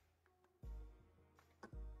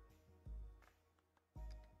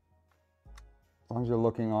 long as you're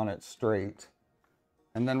looking on it straight.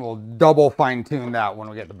 And then we'll double fine tune that when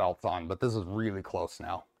we get the belts on, but this is really close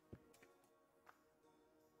now.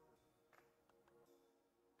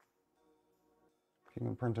 If you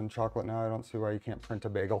can print in chocolate now, I don't see why you can't print a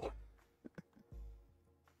bagel.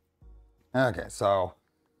 Okay, so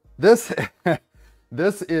this,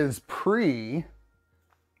 this is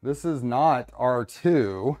this is not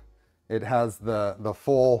R2. It has the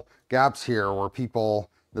full gaps here where people,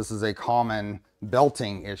 this is a common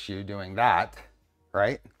belting issue doing that,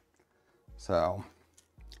 right? So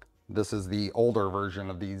this is the older version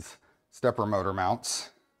of these stepper motor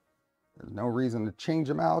mounts. There's no reason to change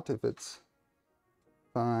them out if it's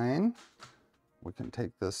fine. We can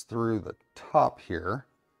take this through the top here.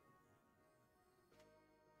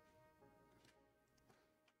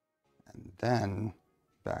 And then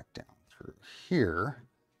back down through here.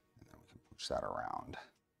 And then we can push that around.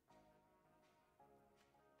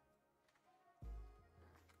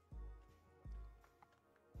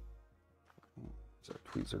 So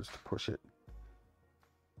tweezers to push it.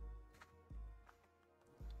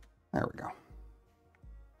 There we go.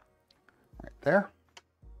 Right there.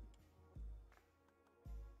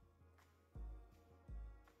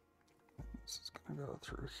 This is going to go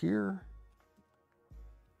through here.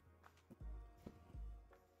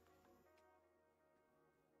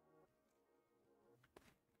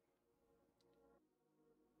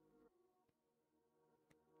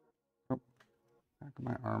 Oh, back of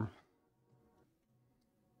my arm.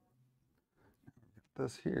 Get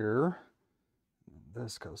this here. And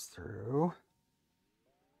this goes through.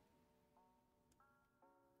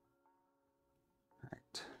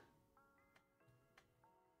 Right.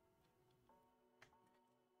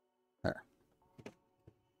 There.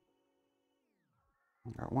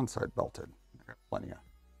 I got one side belted. I got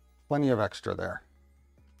plenty of extra there.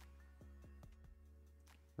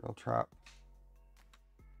 Real trap.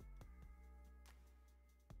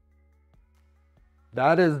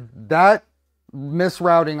 That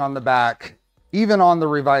misrouting on the back, even on the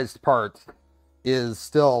revised parts, is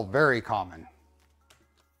still very common.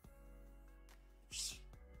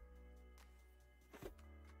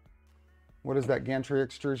 What is that gantry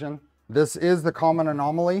extrusion? This is the common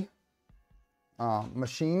Anomaly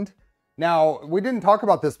machined. Now, we didn't talk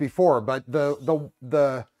about this before, but the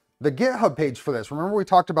GitHub page for this, remember we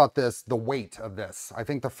talked about this, the weight of this. I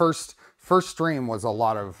think the first stream was a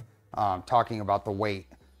lot of talking about the weight.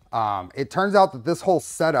 It turns out that this whole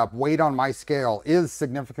setup, weight on my scale, is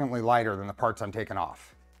significantly lighter than the parts I'm taking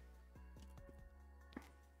off.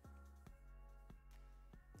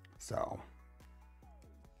 So,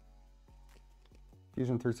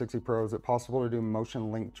 Fusion 360 Pro, is it possible to do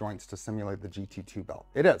motion link joints to simulate the GT2 belt?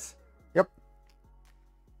 It is. Yep.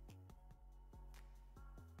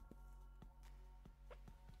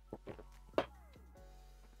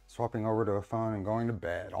 Swapping over to a phone and going to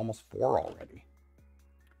bed. Almost 4 already.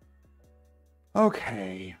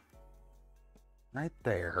 Okay. Right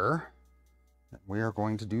there. We are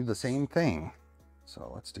going to do the same thing. So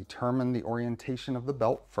let's determine the orientation of the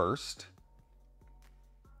belt first.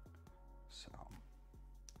 So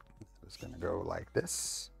it's going to go like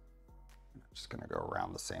this. I'm just going to go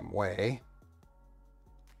around the same way.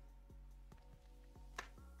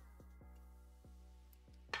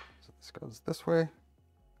 So this goes this way.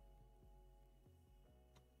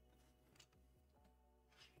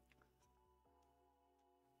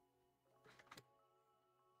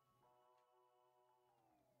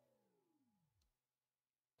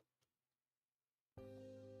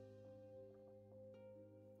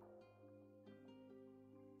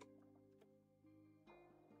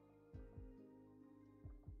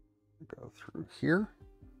 Go through here,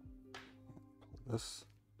 pull this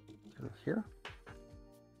through here.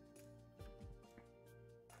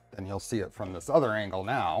 Then you'll see it from this other angle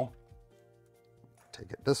now.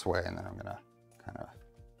 Take it this way, and then I'm gonna kind of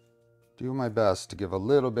do my best to give a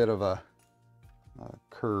little bit of a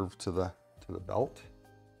curve to the belt.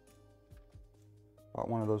 Bought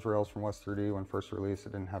one of those rails from West 3D when first released.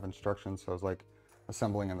 It didn't have instructions, so I was like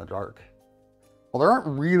assembling in the dark. Well, there aren't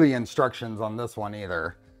really instructions on this one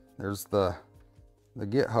either. There's the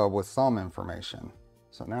GitHub with some information.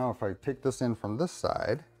 So now if I take this in from this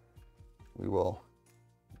side, you'll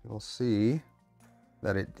see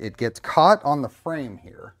that it gets caught on the frame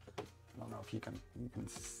here. I don't know if you can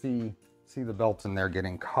see the belt in there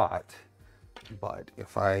getting caught. But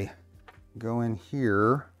if I go in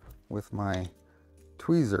here with my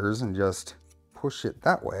tweezers and just push it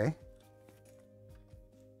that way,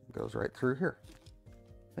 it goes right through here.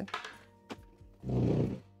 Okay.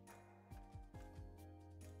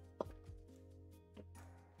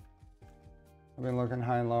 I've been looking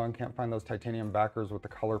high and low and can't find those titanium backers with the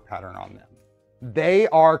color pattern on them. They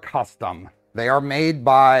are custom. They are made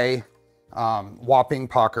by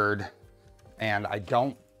Whoppingpochard, and I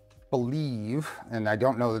don't believe, and I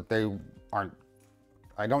don't know that they aren't,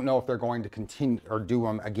 I don't know if they're going to continue or do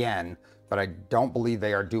them again, but I don't believe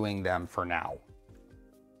they are doing them for now.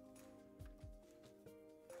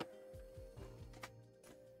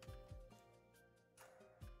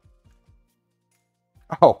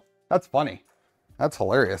 Oh, that's funny. That's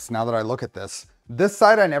hilarious now that I look at this. This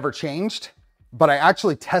side I never changed, but I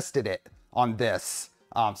actually tested it on this.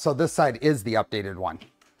 So this side is the updated one.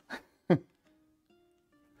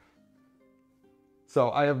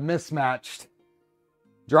 So I have mismatched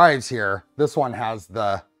drives here. This one has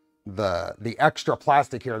the extra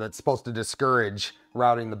plastic here that's supposed to discourage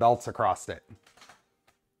routing the belts across it.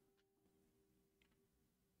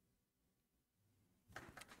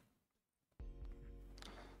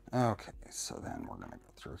 Okay, so then we're gonna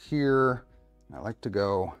go through here. I like to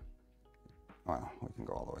go, well, we can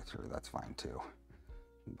go all the way through, that's fine too.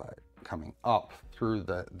 But coming up through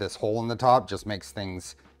this hole in the top just makes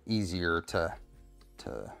things easier to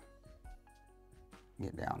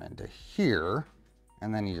get down into here.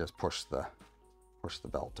 And then you just push the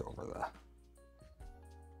belt over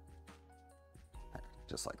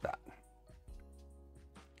just like that.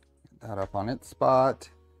 Get that up on its spot,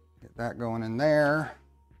 get that going in there.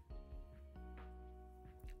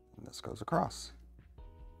 And this goes across.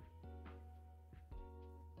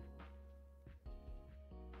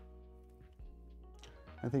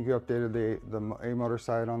 I think you updated the A-motor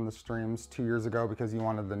side on the streams 2 years ago because you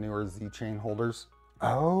wanted the newer Z-chain holders.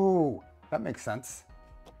 Oh, that makes sense.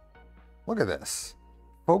 Look at this.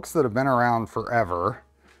 Folks that have been around forever,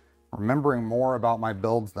 remembering more about my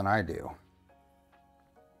builds than I do.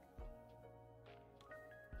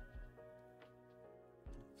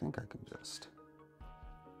 I think I can just...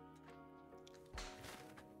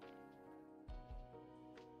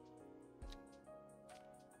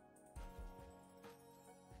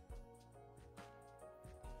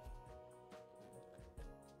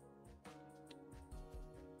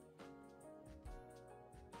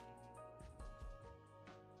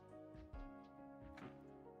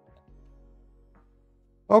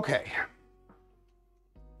 Okay.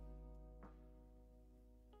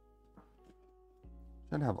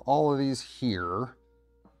 Should have all of these here,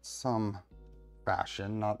 some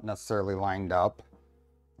fashion, not necessarily lined up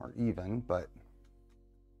or even, but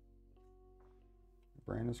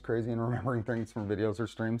brain is crazy and remembering things from videos or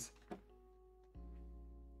streams.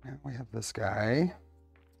 And we have this guy,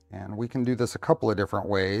 and we can do this a couple of different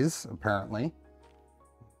ways, apparently.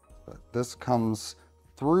 But this comes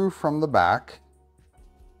through from the back.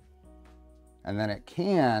 And then it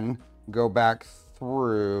can go back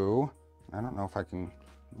through. I don't know if I can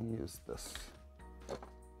use this.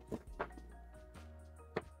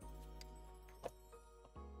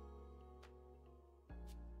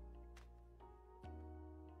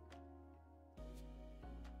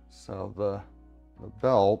 So the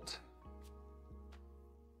belt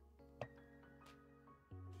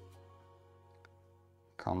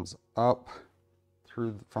comes up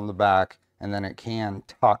through from the back, and then it can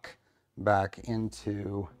tuck back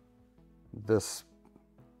into the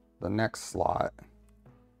next slot,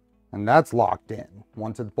 and that's locked in.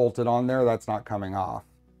 Once it's bolted on there, that's not coming off.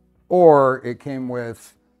 Or it came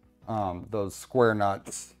with those square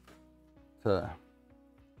nuts to,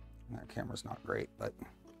 that camera's not great, but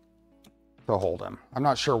to hold them. I'm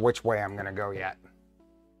not sure which way I'm gonna go yet.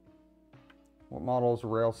 What model's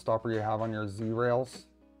rail stopper you have on your Z rails?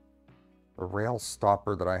 The rail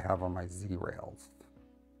stopper that I have on my Z rails.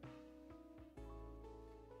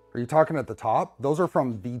 Are you talking at the top? Those are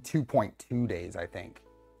from V2.2 days, I think.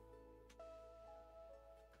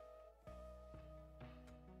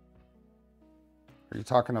 Are you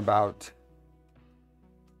talking about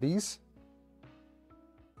these?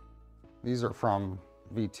 These are from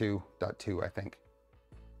V2.2, I think.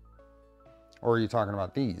 Or are you talking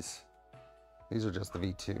about these? These are just the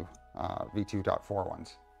V2.4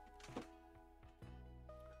 ones.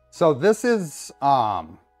 So this is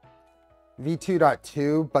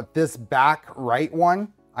V2.2, but this back right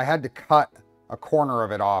one, I had to cut a corner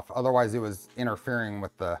of it off. Otherwise it was interfering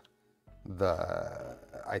with the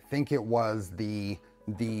I think it was the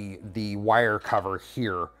wire cover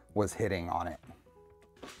here was hitting on it.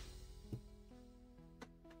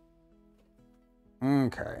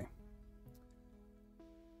 Okay.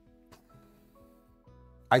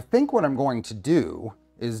 I think what I'm going to do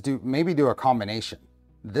is maybe do a combination.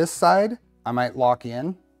 This side, I might lock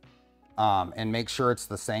in and make sure it's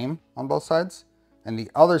the same on both sides. And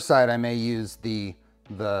the other side, I may use the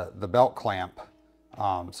belt clamp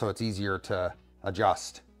so it's easier to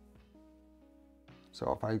adjust.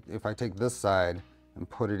 So if I take this side and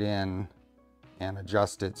put it in and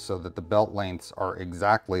adjust it so that the belt lengths are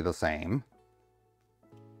exactly the same,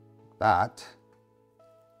 is that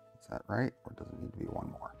right? Or does it need to be one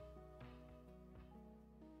more?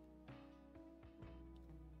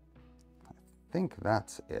 I think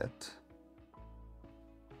that's it.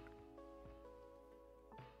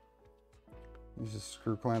 Uses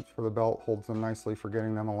screw clamps for the belt, holds them nicely for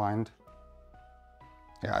getting them aligned.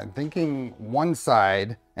 Yeah, I'm thinking one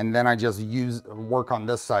side, and then I just work on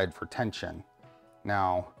this side for tension.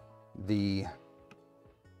 Now, the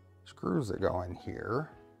screws that go in here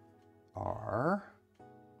are,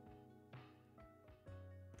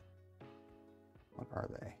 what are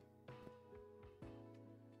they?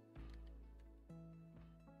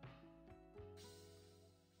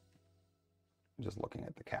 I'm just looking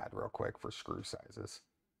at the CAD real quick for screw sizes,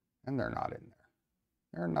 and they're not in there.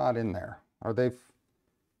 They're not in there. Are they?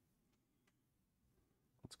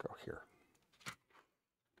 Let's go here.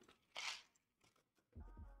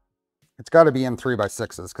 It's got to be in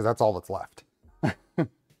 3x6s because that's all that's left.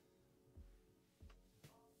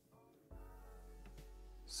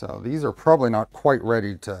 So these are probably not quite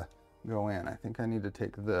ready to go in. I think I need to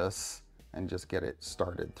take this and just get it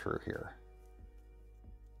started through here.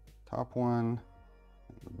 Top one,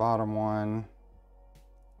 the bottom one,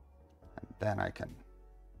 and then I can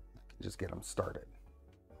just get them started.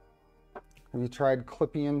 Have you tried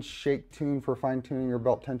Clippy & Shake Tune for fine-tuning your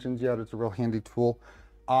belt tensions yet? It's a real handy tool.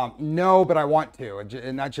 No, but I want to,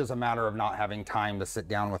 and that's just a matter of not having time to sit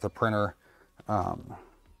down with a printer.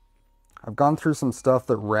 I've gone through some stuff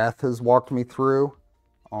that Reth has walked me through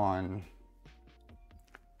on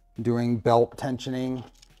doing belt tensioning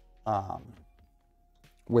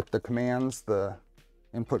with the commands, the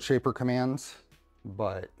input shaper commands,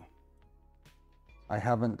 but I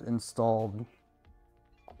haven't installed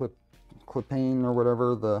Clippane or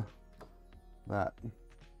whatever that.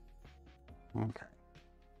 Okay,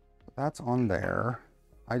 that's on there.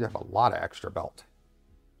 I have a lot of extra belt.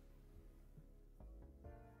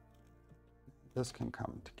 This can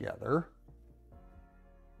come together.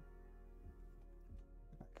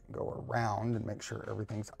 I can go around and make sure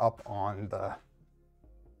everything's up on the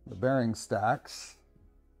bearing stacks.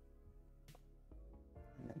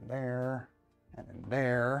 And in there, and in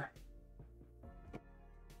there.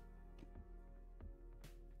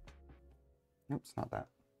 Oops, not that.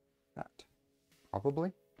 That.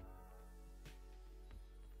 Probably.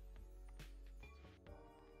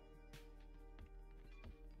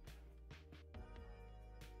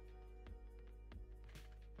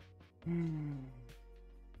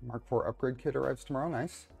 Mark IV upgrade kit arrives tomorrow.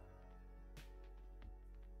 Nice.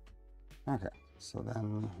 Okay, so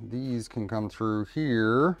then these can come through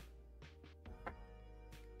here.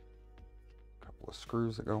 A couple of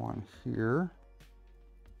screws that go on here.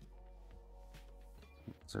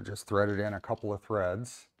 These are just threaded in a couple of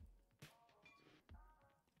threads.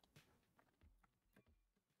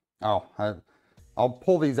 Oh, I'll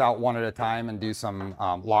pull these out one at a time and do some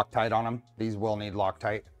Loctite on them. These will need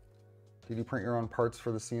Loctite. Did you print your own parts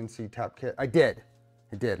for the CNC Tap kit? I did,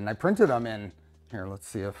 and I printed them in, here, let's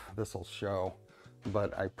see if this will show,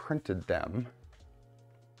 but I printed them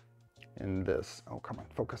in this, oh, come on,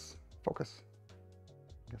 focus, focus.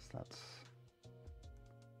 I guess that's,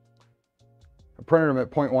 I printed them at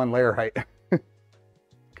 0.1 layer height.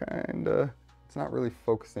 Kinda, it's not really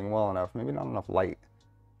focusing well enough, maybe not enough light.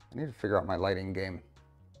 I need to figure out my lighting game.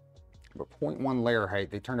 But 0.1 layer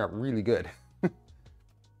height, they turned out really good. A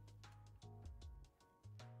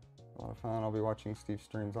lot of fun. I'll be watching Steve's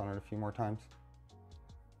streams on it a few more times.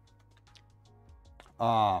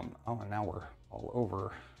 Oh, and now we're all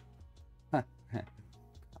over.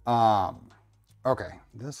 Okay,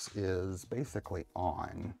 this is basically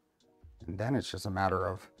on, and then it's just a matter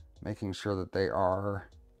of making sure that they are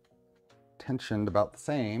tensioned about the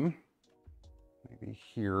same. Maybe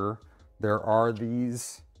here there are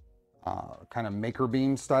these kind of maker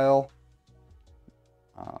beam style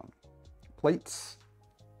plates.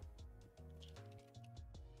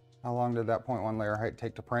 How long did that 0.1 layer height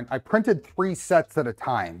take to print? I printed 3 sets at a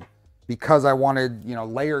time because I wanted, you know,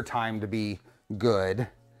 layer time to be good.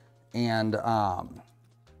 And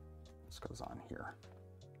this goes on here.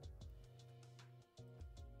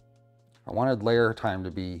 I wanted layer time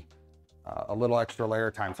to be a little extra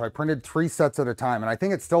layer time. So I printed 3 sets at a time, and I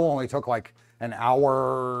think it still only took like an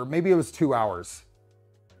hour, maybe it was 2 hours.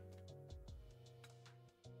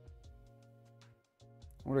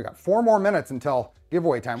 What do we got? 4 more minutes until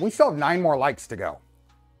giveaway time. We still have 9 more likes to go.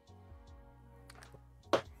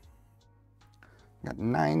 Got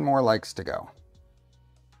 9 more likes to go.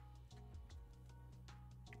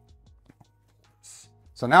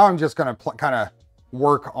 So now I'm just going to kind of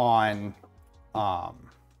work on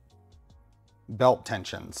belt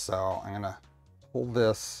tensions. So I'm going to pull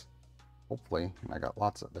this, hopefully, and I got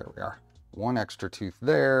lots of, there we are. One extra tooth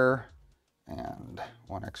there and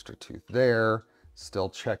one extra tooth there. Still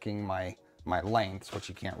checking my lengths, which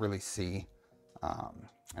you can't really see.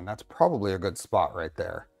 And that's probably a good spot right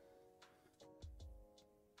there.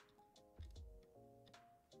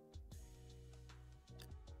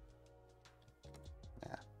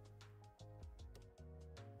 Yeah.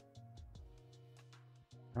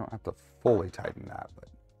 I don't have to fully tighten that, but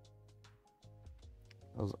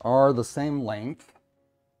those are the same length,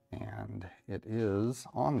 and it is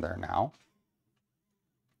on there now.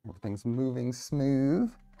 Everything's moving smooth.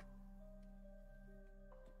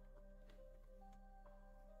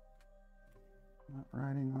 Not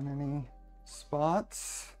riding on any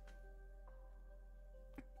spots.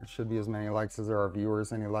 There should be as many likes as there are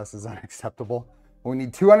viewers. Any less is unacceptable. We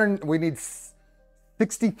need 200. We need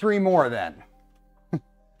 63 more then.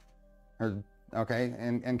 Okay,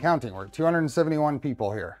 and counting. We're 271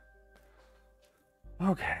 people here.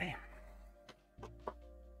 Okay.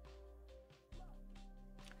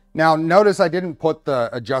 Now notice I didn't put the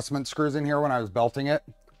adjustment screws in here when I was belting it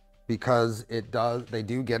because they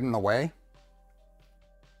do get in the way.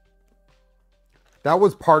 That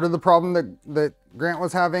was part of the problem that Grant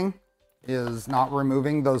was having, is not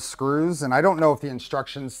removing those screws. And I don't know if the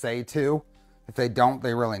instructions say to. If they don't,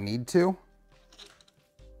 they really need to.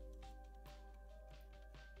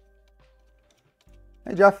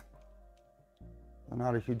 Hey, Jeff. I'm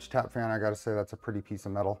not a huge tap fan. I got to say that's a pretty piece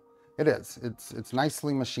of metal. It is. It's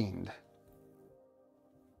nicely machined.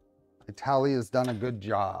 Vitalli has done a good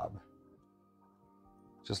job.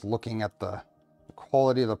 Just looking at the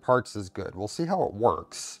quality of the parts is good. We'll see how it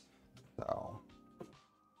works.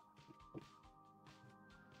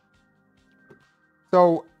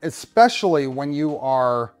 So especially when you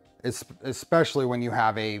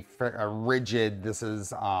have a rigid, this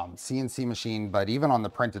is CNC machine, but even on the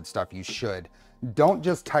printed stuff, you should. Don't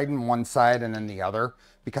just tighten one side and then the other,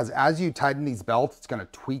 because as you tighten these belts, it's going to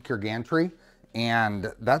tweak your gantry,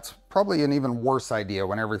 and that's probably an even worse idea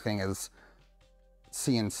when everything is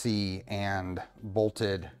CNC and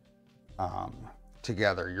bolted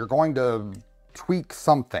together. You're going to tweak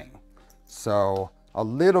something. So a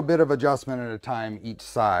little bit of adjustment at a time each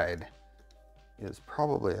side is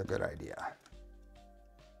probably a good idea.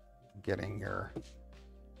 Getting your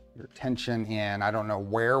tension in. I don't know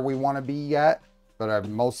where we want to be yet, but I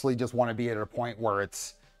mostly just want to be at a point where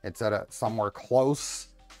it's at somewhere close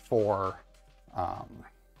for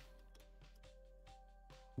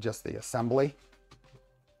just the assembly.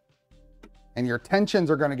 And your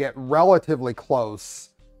tensions are going to get relatively close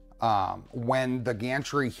when the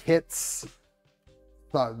gantry hits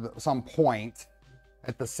some point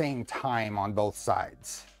at the same time on both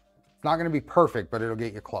sides. It's not going to be perfect, but it'll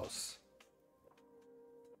get you close.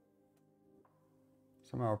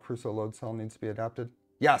 Somehow a Prusso load cell needs to be adapted.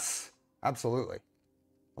 Yes, absolutely.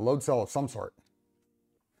 A load cell of some sort.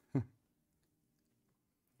 Been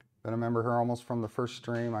a member here almost from the first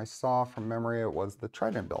stream. I saw from memory it was the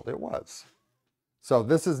Trident build. It was. So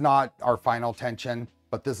this is not our final tension,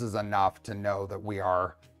 but this is enough to know that we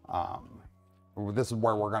are, this is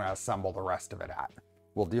where we're going to assemble the rest of it at.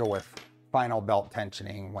 We'll deal with final belt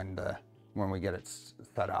tensioning when we get it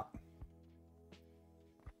set up.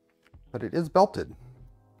 But it is belted.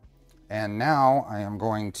 And now I am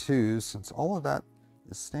going to, since all of that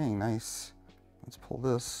is staying nice, let's pull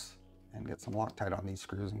this and get some Loctite on these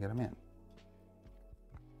screws and get them in.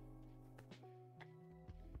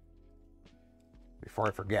 Before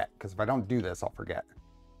I forget, because if I don't do this, I'll forget.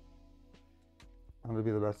 That would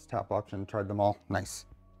be the best tap option. Tried them all. Nice.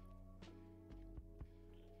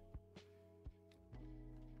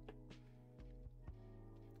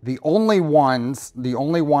 The only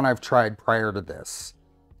one I've tried prior to this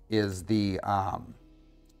is the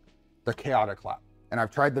Chaotic Lap. And I've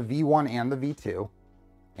tried the V1 and the V2,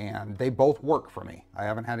 and they both work for me. I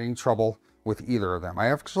haven't had any trouble with either of them. I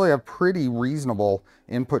actually have pretty reasonable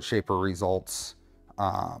input shaper results.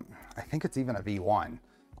 I think it's even a V1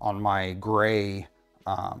 on my gray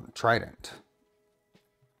Trident.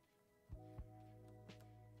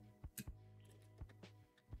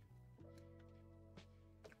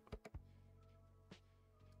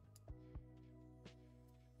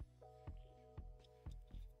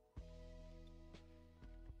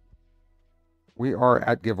 We are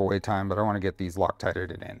at giveaway time, but I want to get these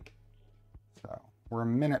Loctited in. So we're a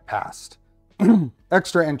minute past.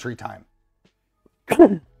 Extra entry time.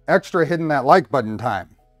 Extra hitting that like button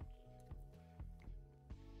time.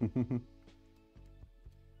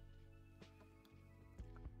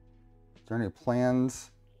 there any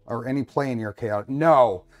plans or any play in your chaotic?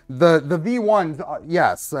 No, the V1s,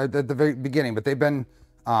 yes, at the very beginning, but they've been,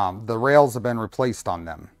 the rails have been replaced on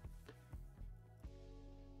them.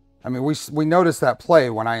 I mean, we noticed that play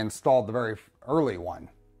when I installed the very early one.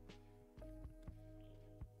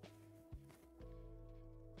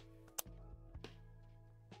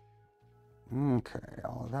 Okay,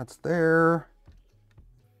 all of that's there.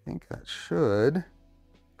 I think that should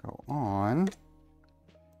go on.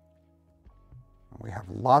 We have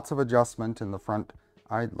lots of adjustment in the front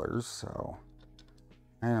idlers, so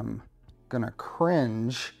I am gonna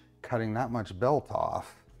cringe cutting that much belt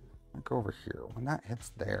off. Look over here. When that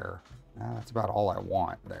hits there, that's about all I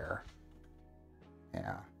want there.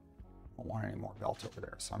 Yeah, I don't want any more belt over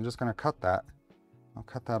there, so I'm just gonna cut that. I'll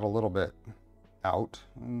cut that a little bit out,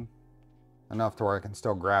 enough to where I can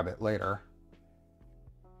still grab it later.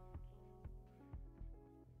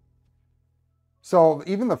 So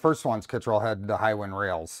even the first ones, Kittrell, had the high wind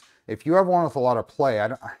rails. If you have one with a lot of play, I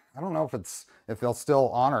don't know if they'll still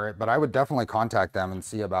honor it, but I would definitely contact them and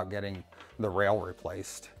see about getting the rail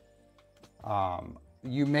replaced.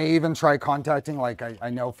 You may even try contacting, like I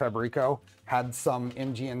know Fabrico had some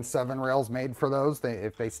MGN7 rails made for those.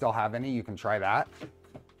 If they still have any, you can try that.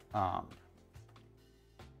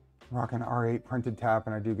 Rocking R8 printed tap,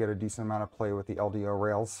 and I do get a decent amount of play with the LDO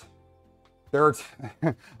rails. There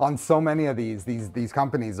on so many of these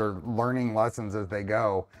companies are learning lessons as they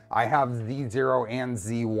go. I have Z0 and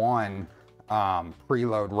Z1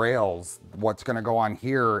 preload rails. What's going to go on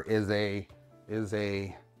here is a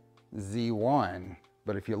Z1,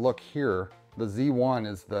 but if you look here, the Z1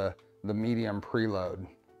 is the medium preload.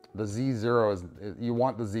 The Z0 is, you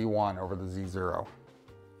want the Z1 over the Z0.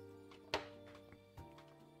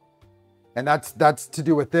 And that's to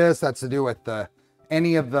do with this, that's to do with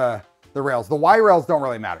any of the rails. The Y rails don't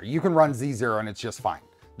really matter. You can run Z0 and it's just fine.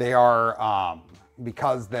 They are,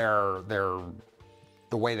 because they're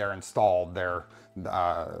the way they're installed, they're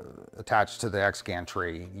attached to the X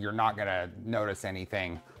gantry. You're not gonna notice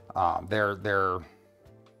anything. They're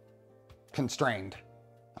constrained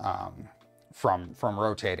from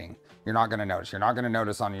rotating. You're not gonna notice. You're not gonna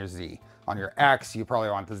notice on your Z. On your X, you probably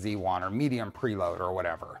want the Z1 or medium preload or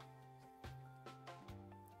whatever.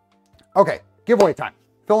 Okay, giveaway time.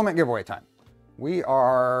 Filament giveaway time. We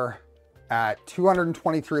are at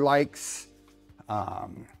 223 likes,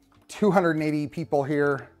 280 people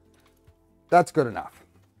here. That's good enough.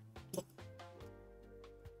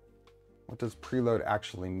 What does preload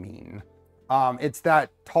actually mean? It's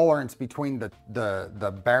that tolerance between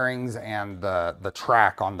the bearings and the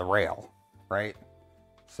track on the rail, right?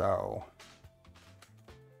 So,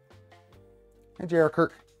 hey, J.R.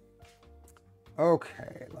 Kirk.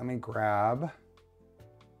 Okay, let me grab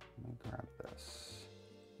this.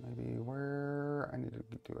 Maybe where I need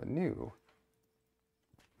to do a new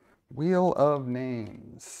wheel of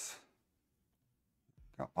names.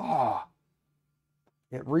 Oh,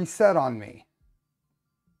 it reset on me.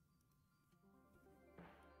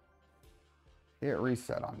 It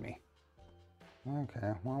reset on me.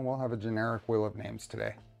 Okay, well, we'll have a generic wheel of names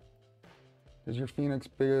today. Does your Phoenix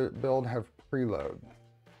build have preload?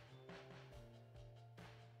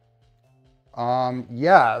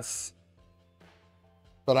 Yes,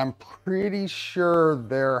 but I'm pretty sure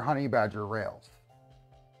they're Honey Badger rails.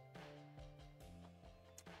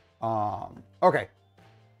 Okay.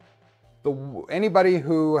 Anybody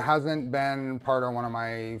who hasn't been part of one of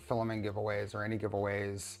my filament giveaways or any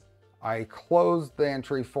giveaways, I closed the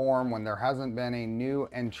entry form when there hasn't been a new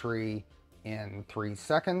entry in 3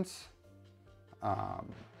 seconds.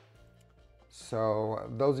 So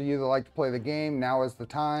those of you that like to play the game, now is the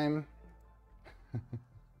time.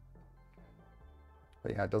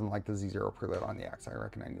 But yeah, it doesn't like the Z0 preload on the X. I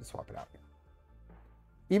reckon I need to swap it out.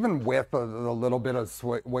 Even with a little bit of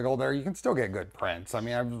wiggle there, you can still get good prints. I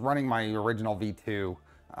mean, I was running my original V2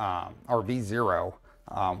 or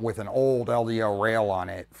V0 with an old LDO rail on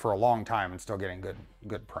it for a long time and still getting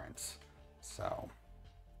good prints. So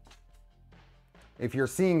if you're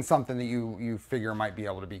seeing something that you figure might be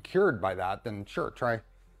able to be cured by that, then sure, try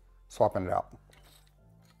swapping it out.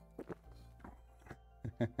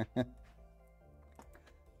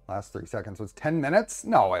 Last 3 seconds was 10 minutes?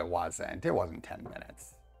 No, it wasn't. It wasn't 10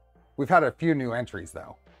 minutes. We've had a few new entries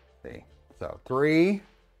though. See, so 3.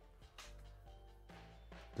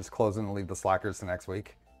 Just closing to leave the slackers to next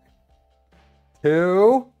week.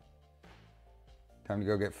 2. Time to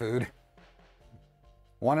go get food.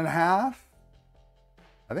 1.5.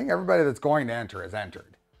 I think everybody that's going to enter has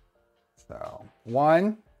entered. So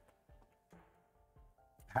 1.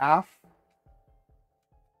 Half.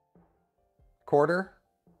 Quarter.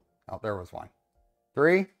 Oh, there was 1.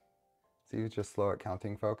 3. See, you're just slow at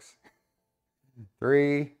counting, folks.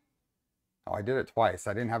 3. Oh, I did it twice.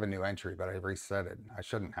 I didn't have a new entry, but I reset it. I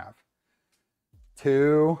shouldn't have.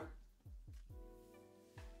 2,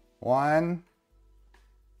 1.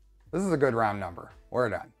 This is a good round number. We're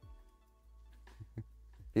done. If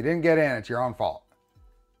you didn't get in, it's your own fault.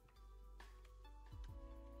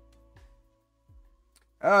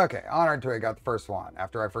 Okay, honored to have got the first one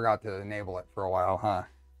after I forgot to enable it for a while, huh?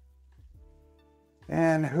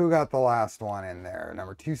 And who got the last one in there?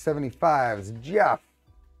 Number 275 is Jeff.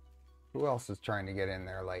 Who else is trying to get in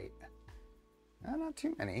there late? Not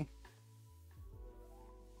too many.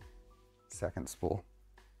 Second spool.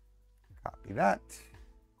 Copy that.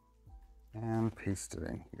 And paste it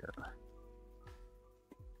in here.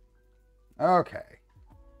 Okay.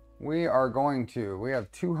 We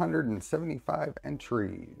have 275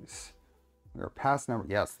 entries. We are past number,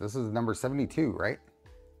 yes, this is number 72, right?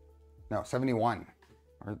 No, 71.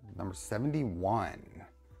 Or number 71.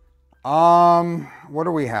 What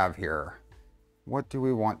do we have here? What do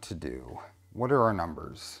we want to do? What are our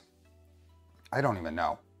numbers? I don't even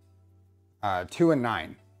know. 2 and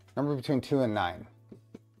 9. Number between 2 and 9.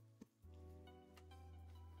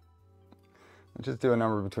 Let's just do a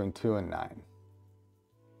number between 2 and 9.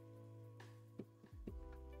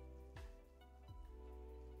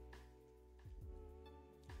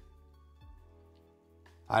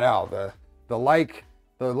 I know the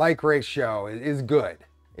like ratio is good.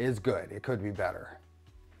 Is good. It could be better.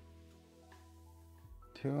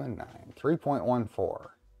 2 and 9. 3.14.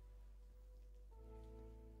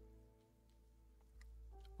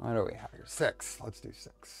 What do we have here? 6. Let's do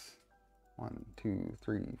 6. 1, 2,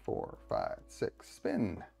 3, 4, 5, 6.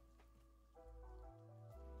 Spin.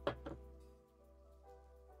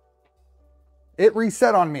 It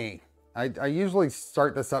reset on me. I usually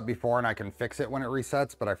start this up before and I can fix it when it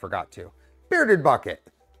resets, but I forgot to. Bearded Bucket.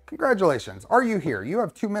 Congratulations. Are you here? You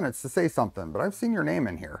have 2 minutes to say something, but I've seen your name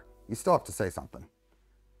in here. You still have to say something.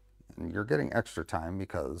 And you're getting extra time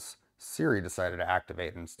because Siri decided to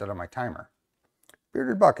activate instead of my timer.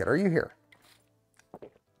 Bearded Bucket, are you here?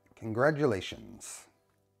 Congratulations.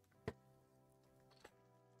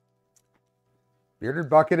 Bearded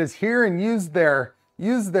Bucket is here and used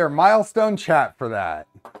their milestone chat for that.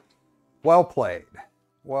 Well played.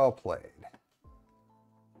 Well played.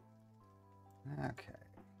 Okay.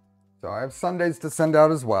 So I have Sundays to send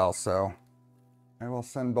out as well, so I will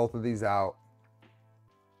send both of these out.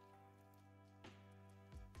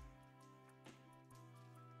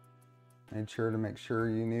 Made sure to make sure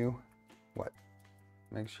you knew what.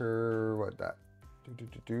 Make sure what that.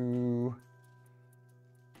 I'm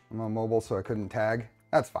on mobile, so I couldn't tag.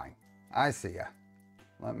 That's fine. I see ya.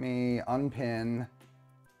 Let me unpin.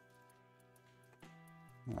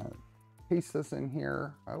 Paste this in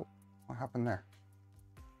here. Oh, what happened there?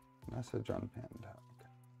 Message unpinned. Okay,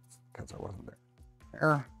 because I wasn't there.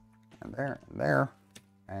 There, and there, and there.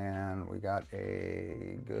 And we got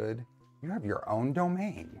a good. You have your own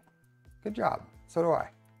domain. Good job. So do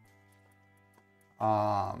I.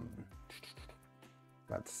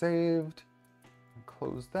 That's saved.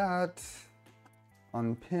 Close that.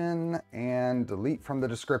 Unpin and delete from the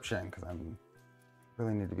description because I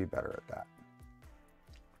really need to be better at that.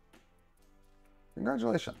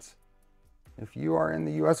 Congratulations. If you are in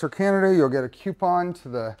the US or Canada, you'll get a coupon to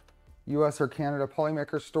the US or Canada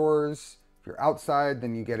Polymaker stores. If you're outside,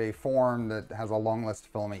 then you get a form that has a long list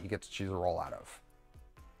of filament you get to choose a roll out of.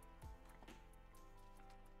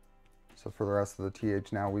 So for the rest of the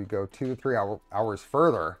TH now, we go 2 to 3 hours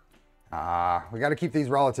further. We got to keep these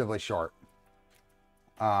relatively short.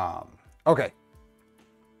 Okay.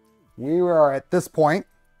 We are at this point.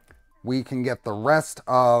 We can get the rest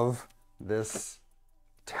of this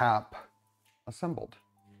tap assembled.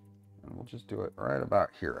 And we'll just do it right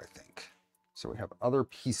about here, I think. So we have other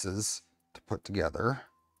pieces to put together.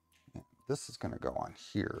 And this is going to go on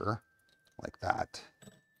here like that.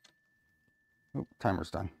 Oop,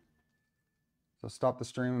 timer's done. So stop the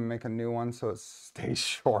stream and make a new one so it stays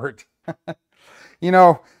short. You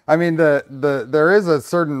know, I mean, there is a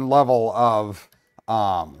certain level of,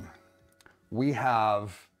 we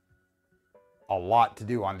have a lot to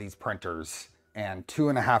do on these printers, and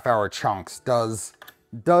 2.5 hour chunks does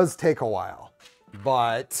take a while,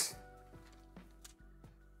 but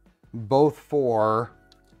both for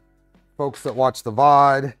folks that watch the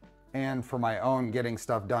VOD and for my own getting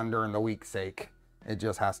stuff done during the week's sake, it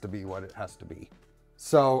just has to be what it has to be.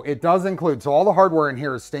 So it does include, so all the hardware in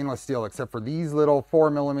here is stainless steel except for these little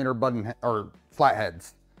 4mm button or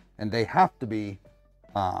flatheads, and they have to be,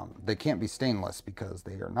 they can't be stainless because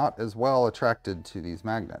they are not as well attracted to these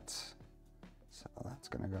magnets. So that's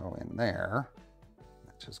going to go in there.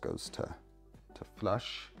 That just goes to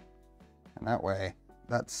flush. And that way,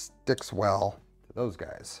 that sticks well to those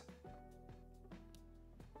guys.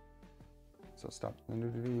 So stop.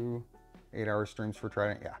 8-hour streams for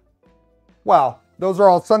Trident, yeah. Well, those are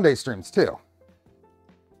all Sunday streams too.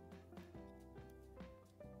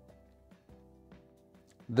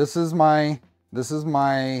 This is my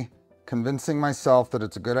convincing myself that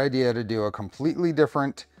it's a good idea to do a completely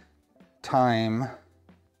different time.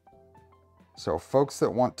 So folks that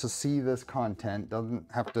want to see this content doesn't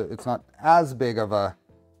have to, it's not as big of a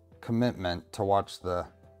commitment to watch the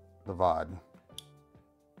VOD.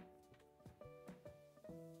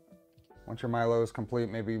 Once your Milo is complete,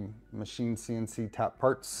 maybe machine CNC tap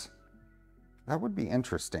parts. That would be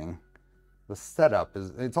interesting. The setup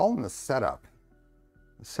is, it's all in the setup.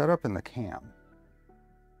 The setup in the cam.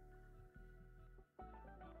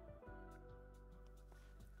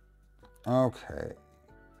 Okay.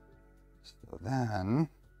 So then,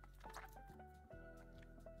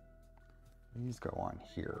 these go on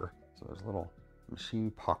here. So there's a little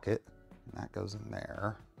machine pocket, and that goes in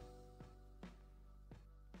there.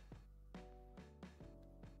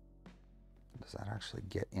 Does that actually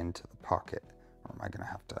get into the pocket? Or am I going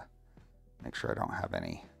to have to make sure I don't have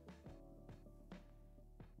any?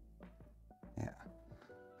 Yeah.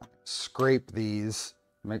 Scrape these,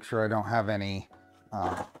 make sure I don't have any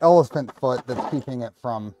elephant foot that's keeping it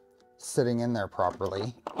from sitting in there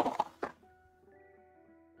properly.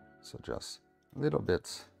 So just little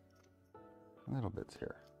bits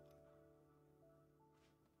here.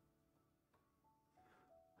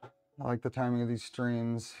 I like the timing of these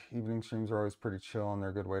streams. Evening streams are always pretty chill and they're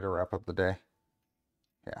a good way to wrap up the day.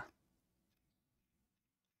 Yeah.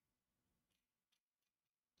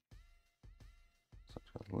 So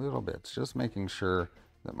just little bits, just making sure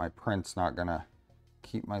that my print's not gonna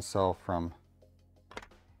keep myself from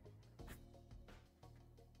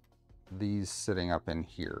these sitting up in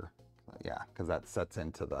here. Yeah, because that sets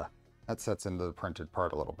into the printed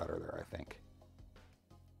part a little better there, I think.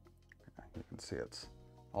 You can see it's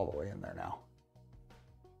all the way in there now.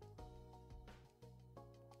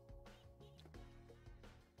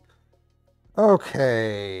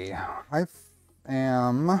 Okay,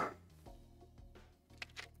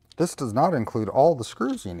 this does not include all the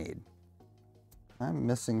screws you need. I'm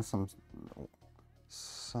missing some,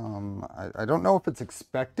 I don't know if it's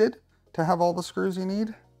expected to have all the screws you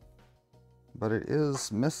need, but it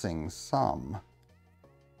is missing some.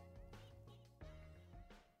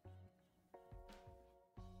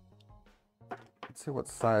 Let's see what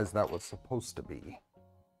size that was supposed to be.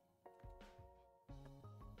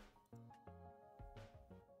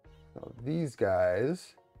 So these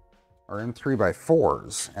guys are in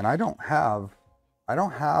 3x4s, and I don't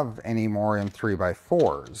have any more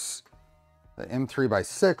M3x4s. The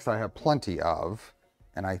M3x6 I have plenty of,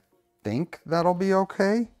 and I think that'll be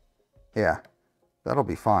okay. Yeah, that'll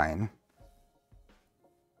be fine.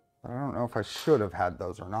 But I don't know if I should have had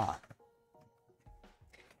those or not.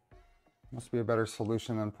 Must be a better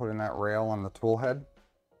solution than putting that rail on the tool head.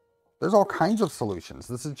 There's all kinds of solutions.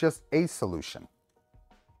 This is just a solution.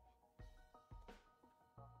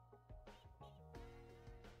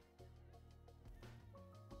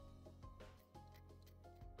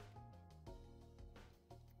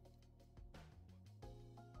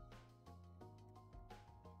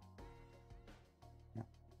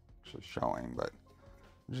 Actually showing, but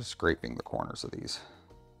I'm just scraping the corners of these.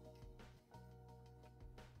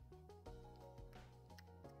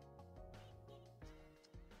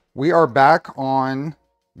 We are back on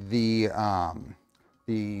the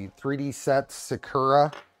 3D Sets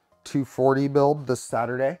Sakura 240 build this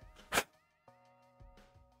Saturday.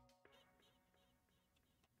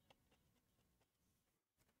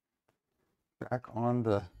 Back on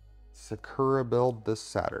the Sakura build this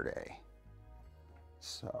Saturday.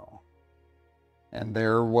 So, and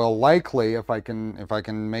there will likely, if I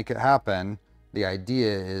can make it happen, the idea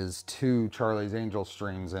is 2 Charlie's Angel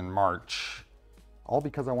streams in March. All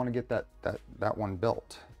because I want to get that one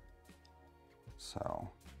built. So,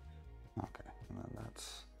 okay, and then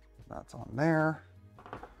that's on there.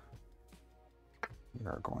 We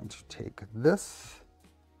are going to take this,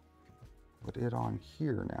 put it on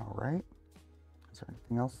here now, right? Is there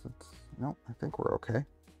anything else that's, nope, I think we're okay.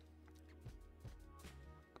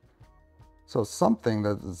 So something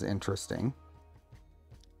that is interesting.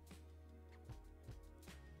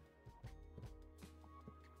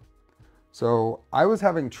 So I was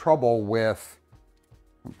having trouble with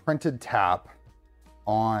printed tap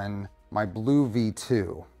on my blue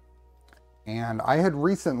V2. And I had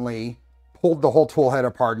recently pulled the whole tool head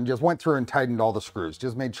apart and just went through and tightened all the screws,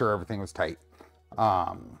 just made sure everything was tight.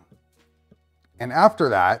 And after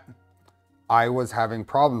that, I was having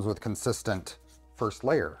problems with consistent first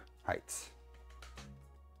layer heights.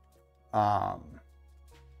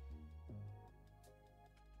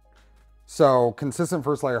 So consistent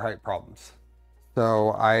first layer height problems.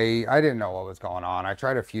 So I didn't know what was going on. I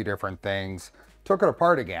tried a few different things, took it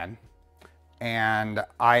apart again. And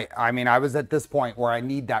I mean, I was at this point where I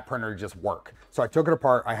need that printer to just work. So I took it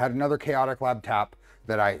apart. I had another Chaotic Lab Tap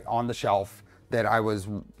that on the shelf that I was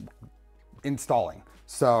installing.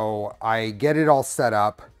 So I get it all set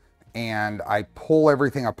up and I pull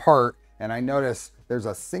everything apart and I notice there's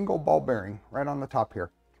a single ball bearing right on the top here.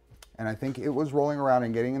 And I think it was rolling around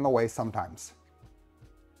and getting in the way sometimes.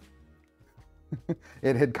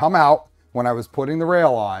 It had come out when I was putting the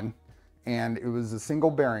rail on, and it was a single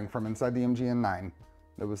bearing from inside the MGN9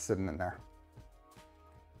 that was sitting in there.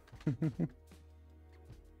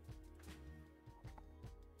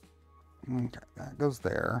 Okay, that goes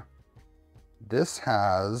there. This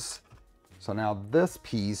has, so now this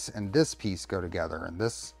piece and this piece go together, and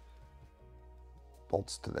this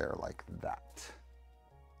bolts to there like that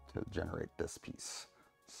to generate this piece.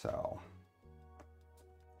 So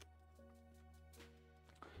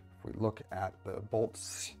if we look at the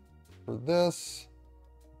bolts for this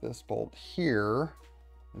bolt here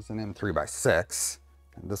is an M3x6,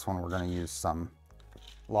 and this one we're going to use some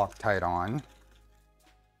Loctite on.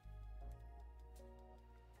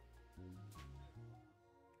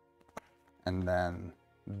 And then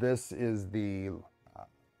this is the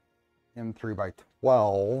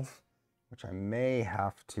M3x12, which I may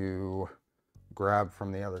have to grab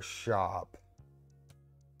from the other shop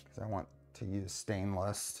because I want to use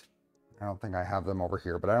stainless. I don't think I have them over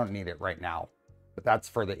here, but I don't need it right now. But that's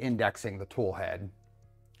for the indexing the tool head.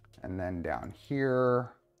 And then down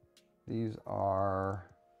here, these are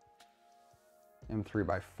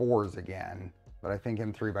M3x4s again, but I think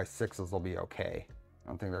M3x6s will be okay. I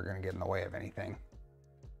don't think they're going to get in the way of anything.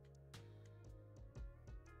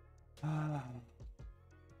 The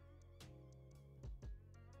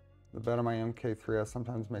bed of my MK3S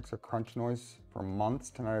sometimes makes a crunch noise for months.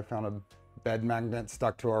 Tonight I found a bed magnet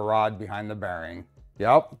stuck to a rod behind the bearing.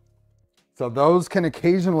 Yep. So those can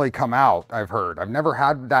occasionally come out, I've heard. I've never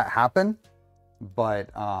had that happen, but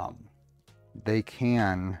they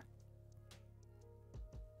can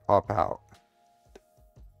pop out.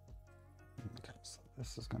 Okay, so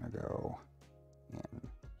this is going to go in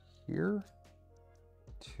here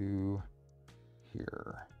to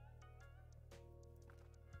here.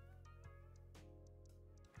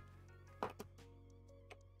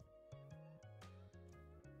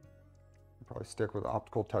 Probably stick with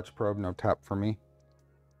optical touch probe, no tap for me.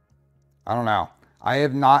 I don't know. I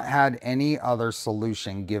have not had any other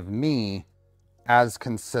solution give me as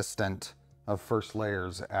consistent of first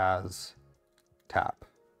layers as tap.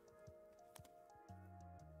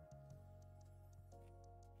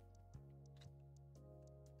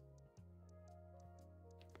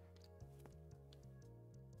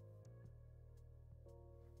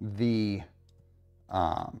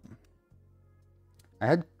 I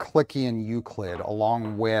had Clicky and Euclid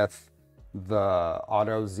along with the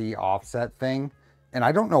Auto Z offset thing. And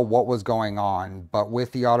I don't know what was going on, but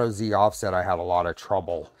with the Auto Z offset, I had a lot of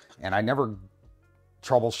trouble. And I never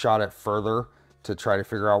troubleshot it further to try to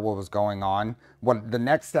figure out what was going on. What the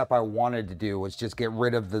next step I wanted to do was just get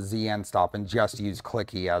rid of the Z end stop and just use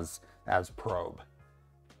Clicky as probe.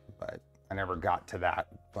 But I never got to that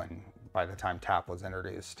by the time tap was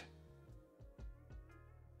introduced.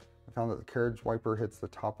 I found that the carriage wiper hits the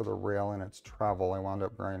top of the rail in its travel. I wound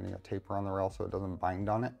up grinding a taper on the rail so it doesn't bind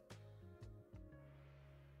on it.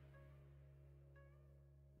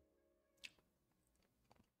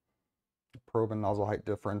 Probe and nozzle height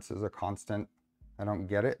difference is a constant. I don't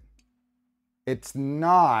get it. It's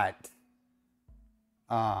not.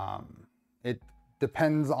 It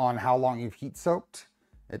depends on how long you've heat soaked.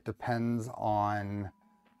 It depends on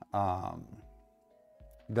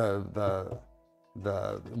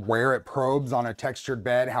where it probes on a textured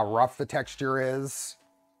bed, how rough the texture is.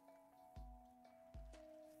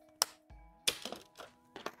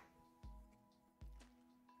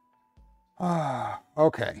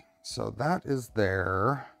 Okay, so that is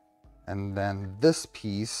there. And then this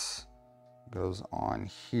piece goes on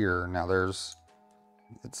here. Now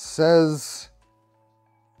it says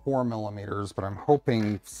 4 millimeters, but I'm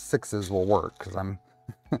hoping 6s will work because I'm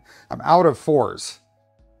out of 4s.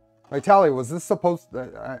 Vitalli, was this supposed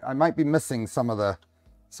to, I might be missing some of the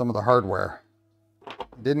hardware.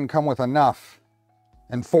 It didn't come with enough.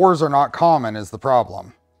 And 4s are not common is the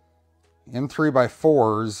problem.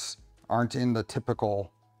 M3x4s aren't in the typical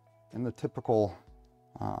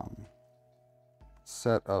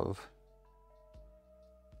set of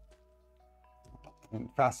in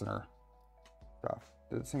fastener stuff.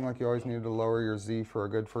 Did it seem like you always needed to lower your Z for a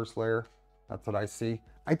good first layer? That's what I see.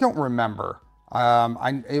 I don't remember.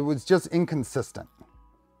 It was just inconsistent.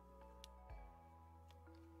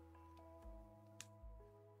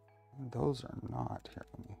 Those are not, here,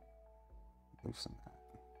 let me loosen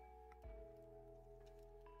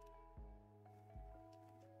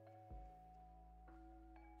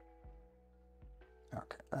that.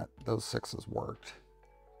 Okay, those 6s worked.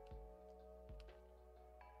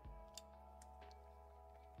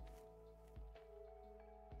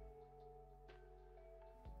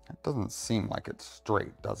 It doesn't seem like it's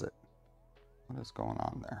straight, does it? What is going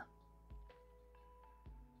on there?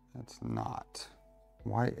 It's not.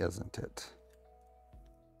 Why isn't it?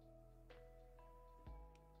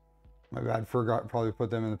 My bad, forgot, probably put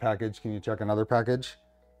them in the package. Can you check another package?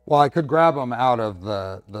 Well, I could grab them out of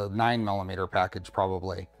the 9mm package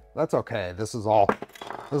probably. That's okay. This is all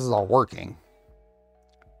working.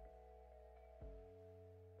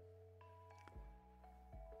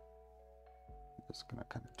 Just gonna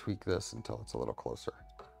kind of tweak this until it's a little closer.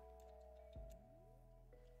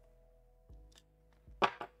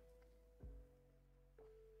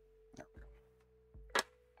 There we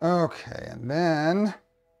go. Okay, and then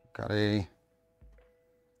got a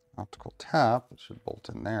optical tap that should bolt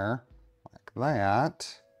in there like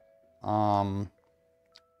that.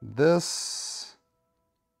 This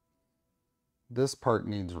part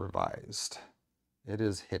needs revised. It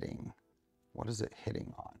is hitting. What is it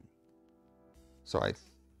hitting on? So I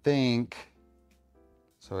think,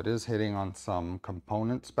 so it is hitting on some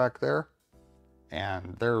components back there,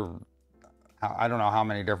 and I don't know how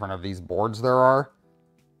many different of these boards there are,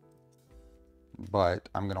 but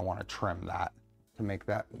I'm gonna want to trim that to make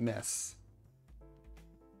that miss.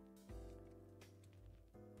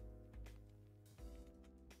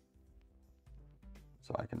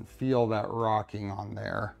 So I can feel that rocking on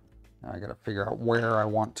there. Now I gotta figure out where I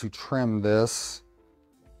want to trim this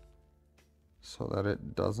so that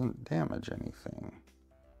it doesn't damage anything.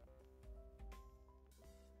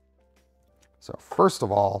 So first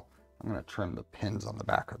of all, I'm gonna trim the pins on the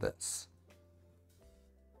back of this,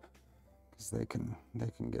 because they can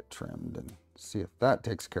get trimmed, and see if that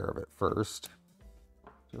takes care of it first.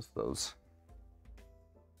 Just those.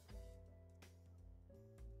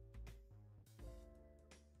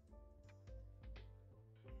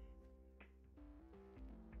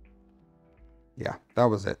 Yeah, that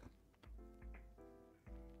was it.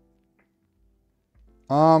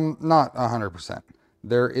 Not 100%.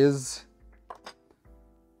 There is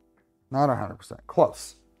not 100%,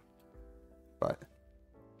 close, but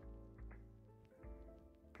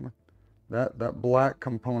come on. That black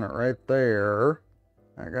component right there,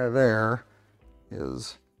 that guy there,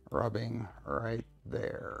 is rubbing right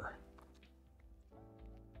there.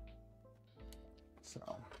 So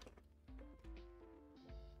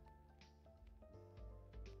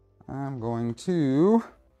I'm going to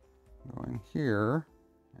go in here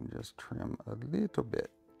and just trim a little bit.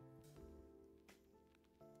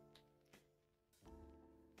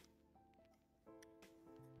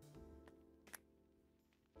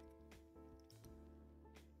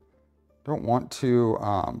 Don't want to,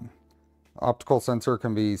 optical sensor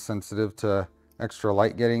can be sensitive to extra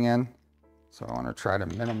light getting in, so I want to try to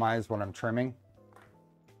minimize what I'm trimming.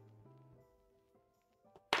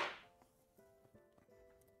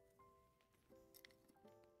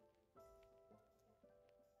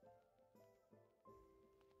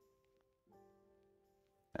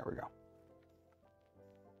 There we go.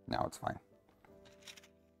 Now it's fine.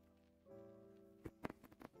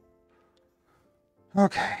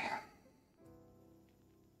 Okay.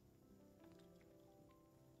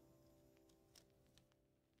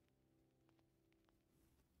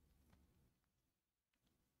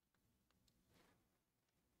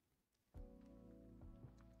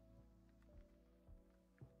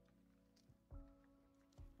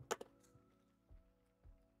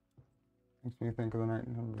 Makes me think of the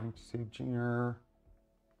Nighthawk Junior.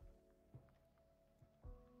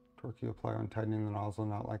 Torque you apply when tightening the nozzle,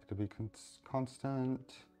 not likely to be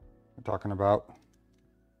constant. We're talking about.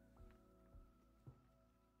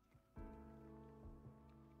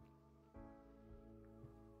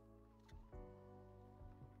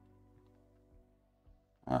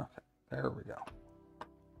 Okay, there we go.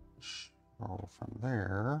 So from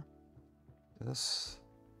there, this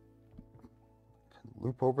can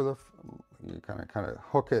loop over the. You kind of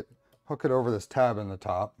hook it over this tab in the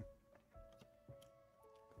top.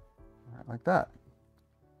 Right, like that.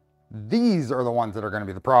 These are the ones that are going to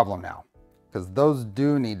be the problem now, because those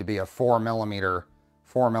do need to be a 4mm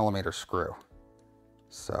screw.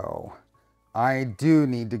 So I do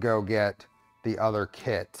need to go get the other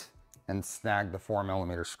kit and snag the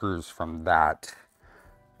 4mm screws from that.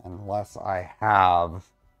 Unless I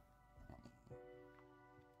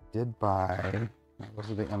did buy,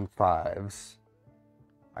 those are the M5s.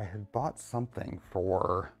 I had bought something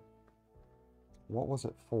for, what was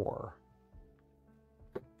it for?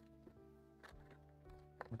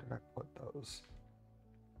 Where did I put those?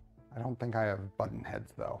 I don't think I have button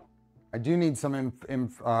heads though. I do need some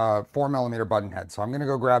 4mm button heads, so I'm gonna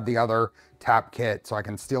go grab the other tap kit so I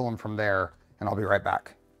can steal them from there, and I'll be right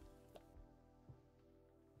back.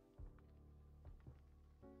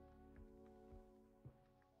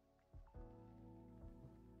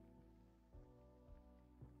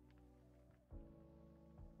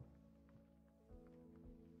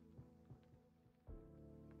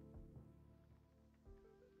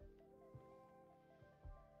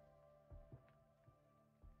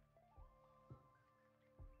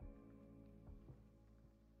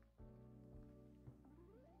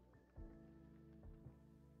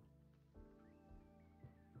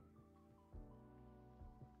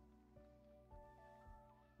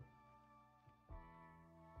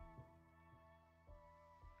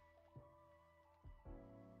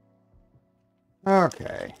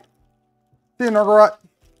 Okay. See you, Nurgarot.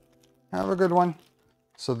 Have a good one.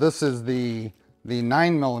 So this is the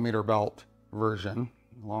 9mm belt version.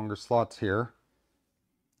 Longer slots here.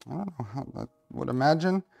 I don't know how that would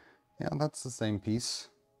imagine. Yeah, that's the same piece.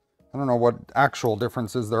 I don't know what actual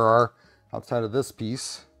differences there are outside of this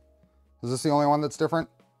piece. Is this the only one that's different,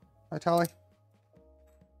 Vitalli?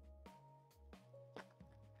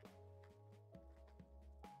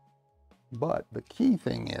 But the key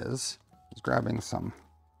thing is grabbing some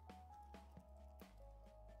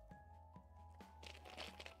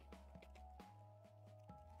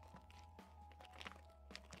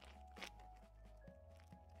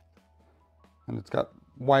and it's got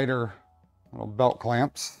wider little belt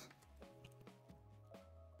clamps.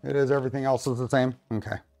 It is, everything else is the same.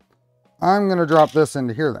 Okay. I'm gonna drop this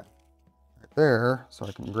into here then. Right there, so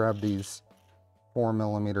I can grab these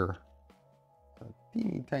 4mm,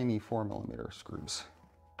 teeny tiny 4mm screws.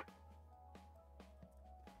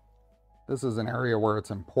 This is an area where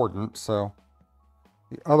it's important, so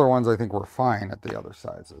the other ones I think were fine at the other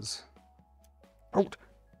sizes. Oh,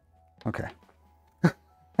 okay.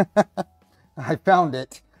 I found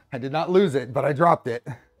it. I did not lose it, but I dropped it.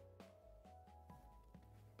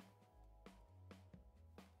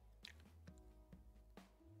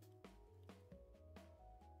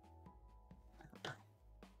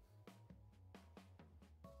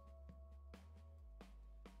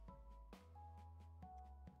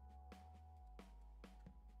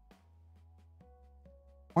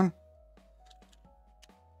 One.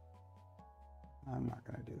 I'm not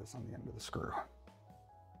going to do this on the end of the screw.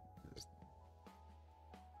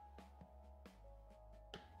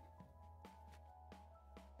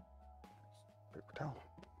 Paper towel.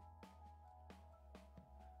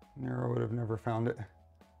 Nero would have never found it.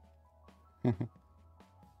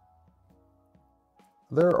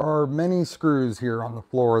 There are many screws here on the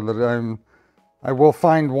floor that I will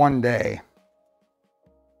find one day.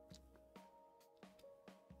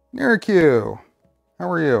 Neriq,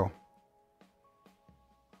 how are you?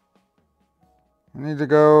 I need to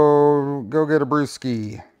go get a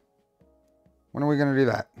brewski. When are we gonna do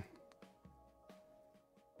that?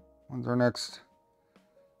 When's our next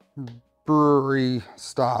brewery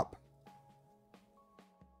stop?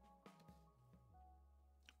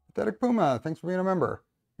 Pathetic Puma, thanks for being a member.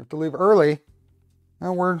 You have to leave early.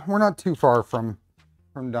 No, we're not too far from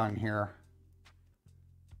done here.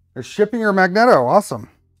 They're shipping your Magneto, awesome.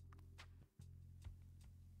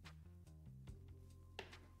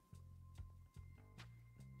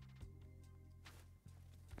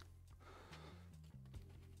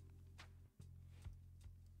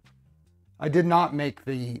 I did not make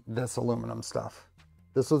this aluminum stuff.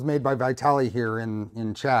 This was made by Vitalli here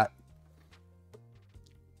in chat.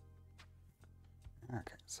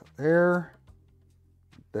 Okay, so there.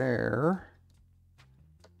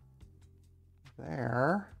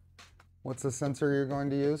 What's the sensor you're going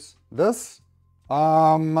to use? This?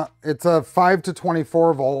 It's a 5 to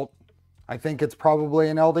 24 volt. I think it's probably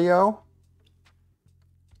an LDO,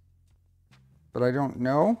 but I don't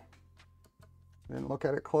know. I didn't look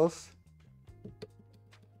at it close.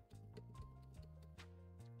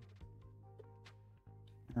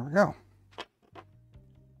 There we go.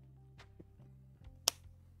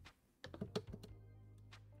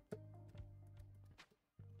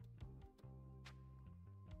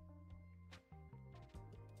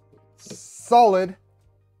 Solid.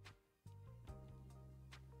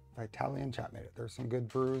 Italian chat made it. There's some good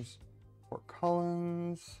brews. Fort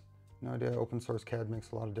Collins. No idea. Open source CAD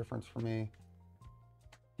makes a lot of difference for me.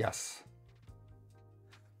 Yes.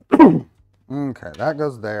 Okay, that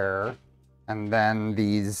goes there. And then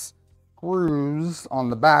these screws on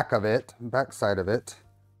the back of it, back side of it.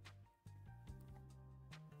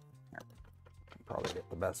 Probably get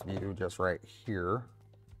the best view just right here.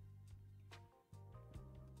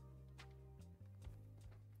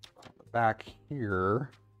 Back here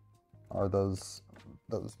are those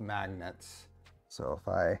magnets. So if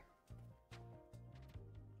I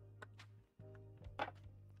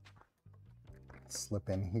slip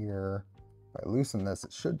in here, if I loosen this,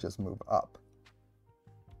 it should just move up.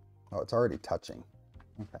 Oh, it's already touching.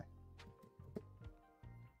 Okay.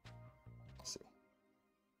 Let's see.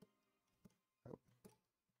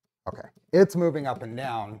 Okay, it's moving up and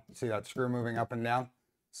down. See that screw moving up and down?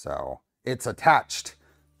 So it's attached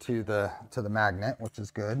to the magnet, which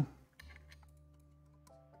is good.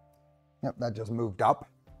 Yep, that just moved up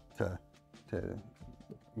to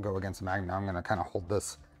go against the magnet. Now I'm gonna kind of hold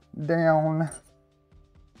this down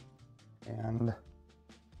and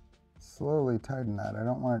slowly tighten that. I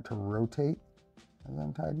don't want it to rotate as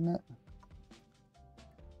I'm tightening it.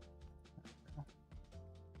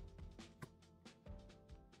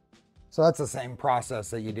 So that's the same process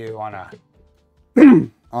that you do on a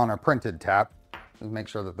on a printed tap. Just make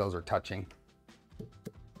sure that those are touching.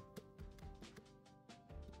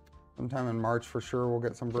 Sometime in March for sure we'll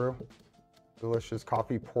get some brew. Delicious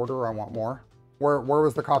coffee porter. I want more. Where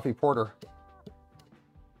was the coffee porter?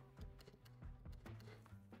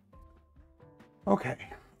 Okay.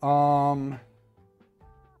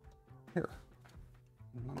 Here.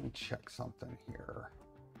 Let me check something here.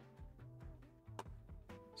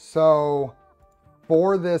 So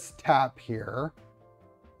for this tap here,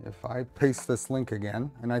 if I paste this link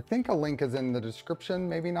again, and I think a link is in the description,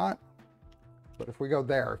 maybe not, but if we go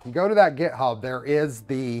there, if you go to that GitHub, there is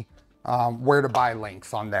the where to buy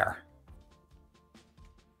links on there.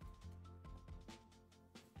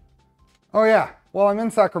 Oh yeah, well, I'm in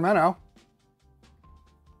Sacramento.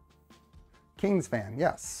 Kings fan,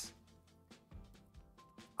 yes.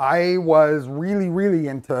 I was really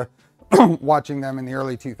into watching them in the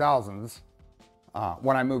early 2000s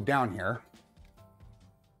when I moved down here.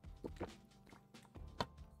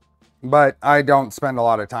 But I don't spend a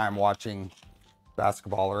lot of time watching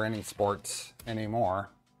basketball or any sports anymore.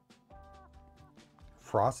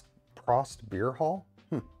 Frost Beer Hall?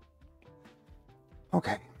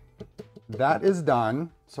 Okay, that is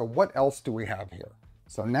done. So what else do we have here?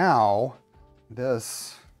 So now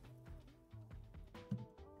this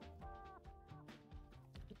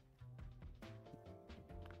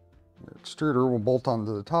extruder will bolt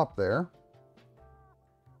onto the top there.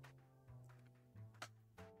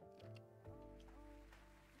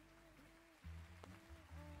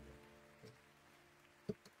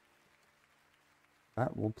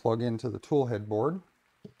 That will plug into the Toolhead board.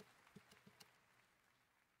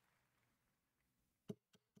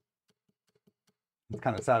 It's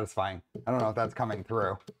kind of satisfying. I don't know if that's coming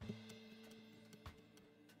through.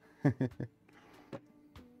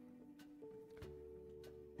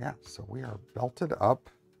 Yeah, so we are belted up.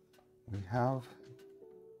 We have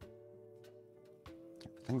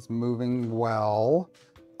everything's moving well.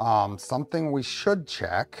 Something we should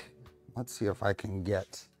check. Let's see if I can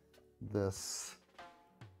get this.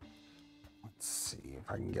 Let's see if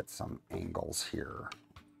I can get some angles here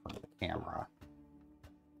from the camera.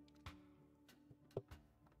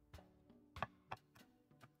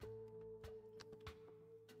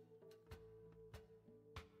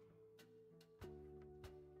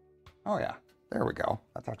 Oh yeah, there we go.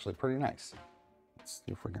 That's actually pretty nice. Let's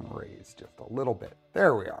see if we can raise just a little bit.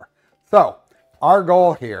 There we are. So our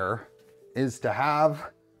goal here is to have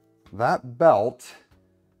that belt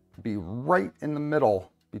be right in the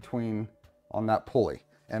middle between on that pulley.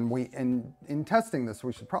 And we, in testing this,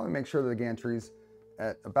 we should probably make sure that the gantry's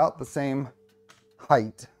at about the same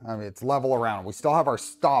height. I mean, it's level around. We still have our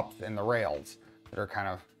stops in the rails that are kind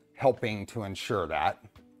of helping to ensure that.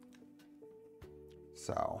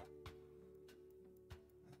 So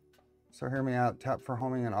hear me out. Tap for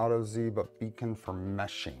homing and auto Z, but beacon for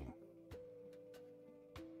meshing.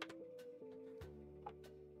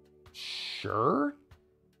 Sure.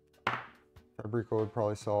 Fabrico would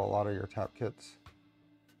probably sell a lot of your tap kits.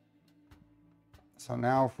 So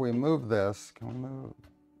now if we move this, can we move?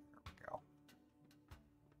 There we go.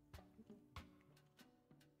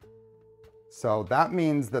 So that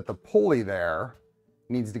means that the pulley there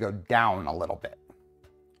needs to go down a little bit.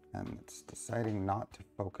 And it's deciding not to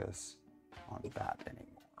focus on that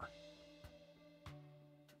anymore.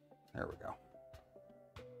 There we go.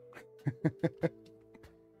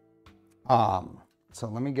 So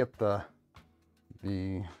let me get the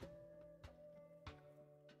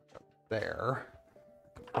there.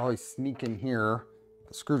 Probably sneak in here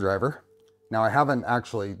the screwdriver. Now I haven't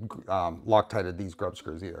actually Loctited these grub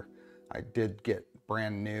screws either. I did get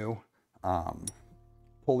brand new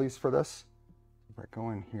pulleys for this. If I go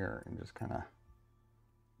in here and just kind of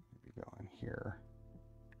maybe go in here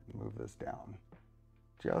and move this down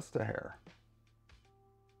just a hair.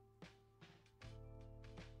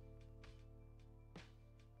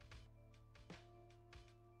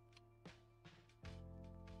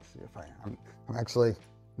 See if I'm actually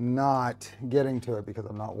not getting to it because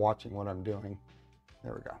I'm not watching what I'm doing.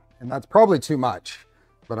 There we go. And that's probably too much,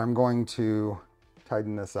 but I'm going to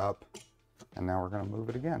tighten this up, and now we're going to move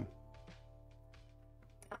it again.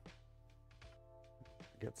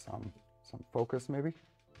 Get some focus maybe.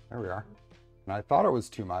 There we are. And I thought it was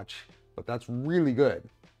too much, but that's really good.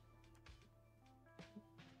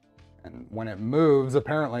 And when it moves,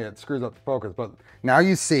 apparently it screws up the focus. But now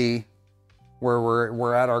you see where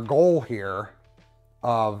we're at our goal here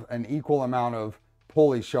of an equal amount of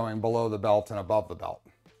pulley showing below the belt and above the belt,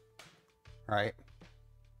 right?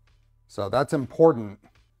 So that's important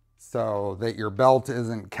so that your belt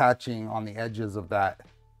isn't catching on the edges of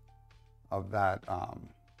of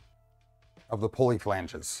the pulley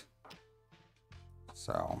flanges.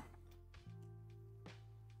 So,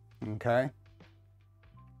 okay.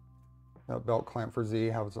 That belt clamp for Z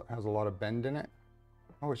has a lot of bend in it.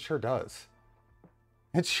 Oh, it sure does.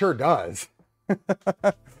 It sure does.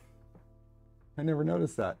 I never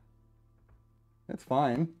noticed that. It's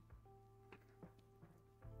fine.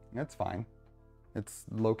 That's fine. It's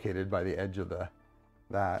located by the edge of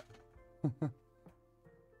that.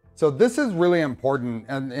 So this is really important,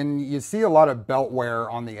 and you see a lot of belt wear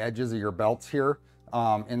on the edges of your belts here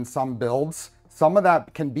in some builds. Some of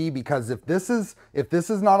that can be because if this is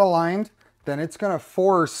not aligned, then it's going to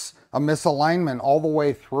force a misalignment all the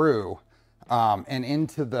way through and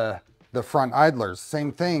into the front idlers.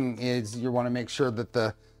 Same thing is you want to make sure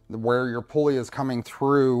that where your pulley is coming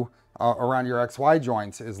through around your XY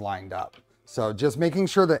joints is lined up. So just making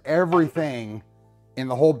sure that everything in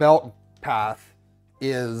the whole belt path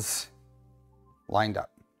is lined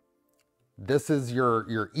up. This is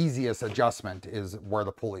your easiest adjustment, is where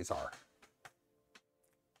the pulleys are.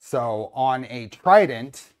 So on a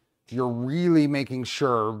Trident, you're really making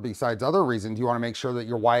sure, besides other reasons, you want to make sure that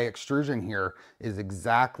your Y extrusion here is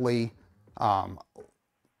exactly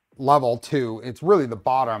level to, it's really the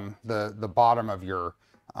bottom of your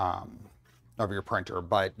printer,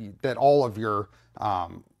 but that all of your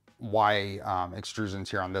Y extrusions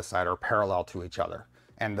here on this side are parallel to each other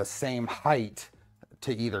and the same height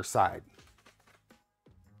to either side.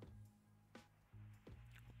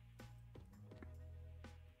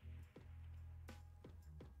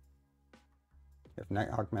 If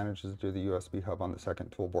Nighthawk manages to do the USB hub on the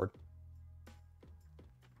second tool board.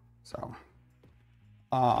 So,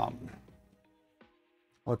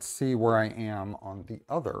 let's see where I am on the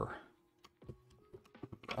other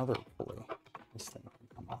pulley. This thing can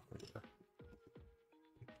come off of here.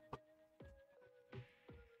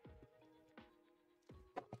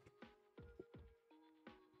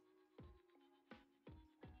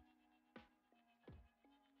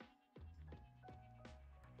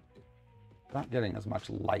 Not getting as much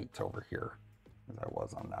light over here as I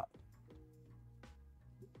was on that.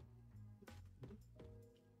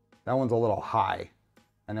 That one's a little high.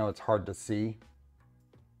 I know it's hard to see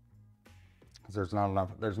because there's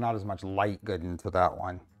not as much light good into that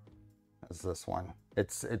one as this one.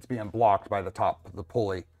 It's being blocked by the top of the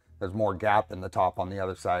pulley. There's more gap in the top on the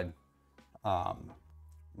other side.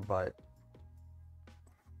 But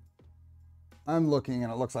I'm looking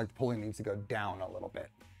and it looks like the pulley needs to go down a little bit.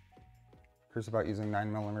 Curious about using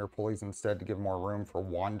 9mm pulleys instead to give more room for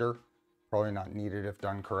wander. Probably not needed if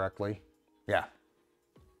done correctly. Yeah.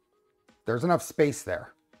 There's enough space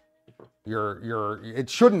there. It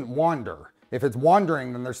shouldn't wander. If it's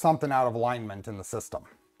wandering, then there's something out of alignment in the system.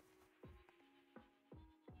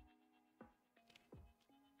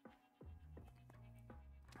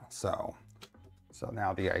 So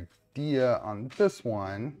now the idea on this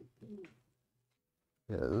one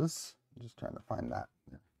is, I'm just trying to find that.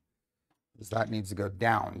 Is that needs to go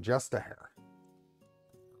down just a hair.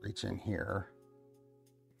 Reach in here.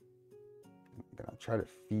 I'm gonna try to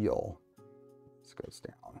feel this goes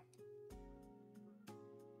down.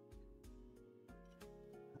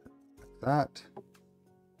 Like that.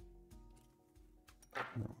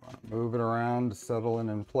 I'm gonna move it around to settle it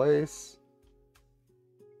in place.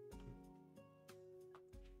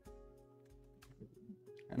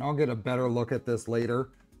 And I'll get a better look at this later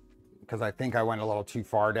because I think I went a little too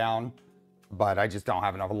far down. but I just don't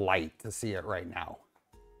have enough light to see it right now.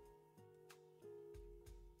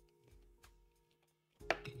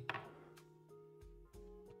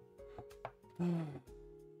 Does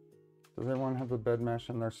everyone have a bed mesh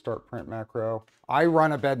in their start print macro? I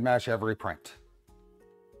run a bed mesh every print.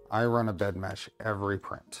 I run a bed mesh every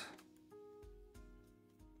print.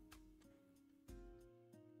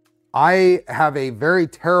 I have a very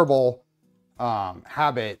terrible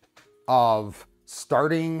habit of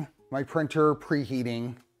starting my printer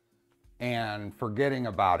preheating and forgetting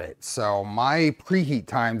about it. So my preheat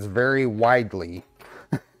times vary widely.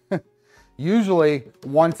 Usually,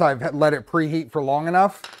 once I've let it preheat for long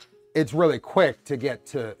enough, it's really quick to get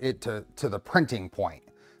to the printing point.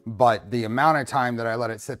 But the amount of time that I let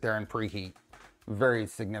it sit there and preheat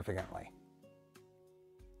varies significantly.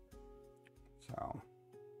 So,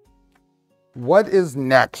 what is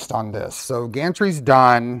next on this? So gantry's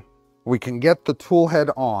done. We can get the tool head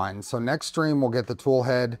on. So next stream, we'll get the tool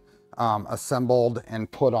head assembled and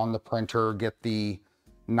put on the printer, get the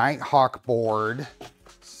Nighthawk board.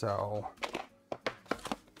 So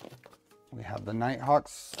we have the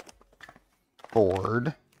Nighthawk's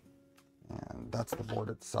board, and that's the board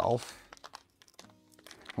itself.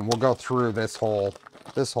 And we'll go through this whole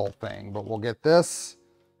thing, but we'll get this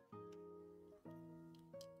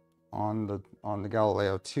on the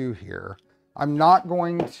Galileo 2 here. I'm not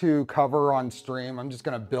going to cover on stream. I'm just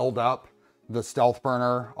going to build up the stealth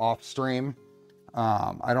burner off stream.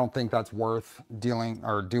 I don't think that's worth doing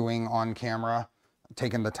on camera,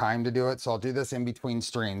 taking the time to do it. So I'll do this in between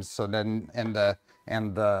streams. So then, and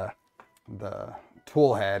the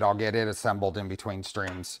tool head, I'll get it assembled in between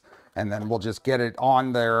streams, and then we'll just get it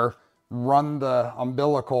on there, run the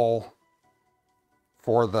umbilical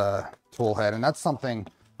for the tool head. And that's something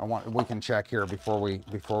we can check here before we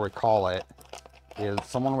call it. Is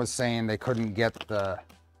someone was saying they couldn't get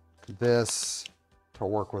this to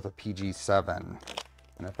work with a PG7,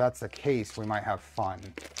 and if that's the case, we might have fun.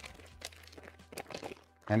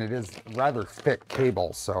 And it is rather thick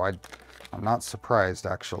cable, so I'm not surprised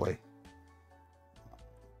actually.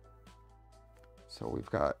 So we've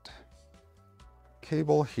got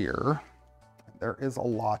cable here. There is a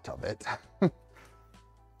lot of it.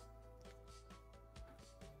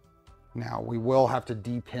 Now we will have to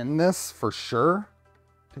depin this for sure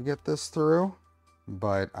to get this through,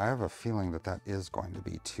 but I have a feeling that that is going to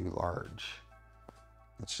be too large.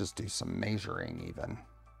 Let's just do some measuring even.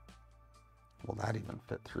 Will that even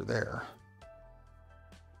fit through there?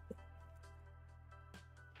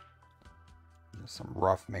 Just some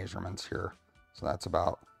rough measurements here. So that's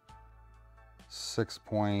about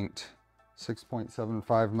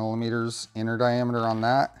 6.75 millimeters inner diameter on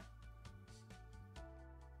that.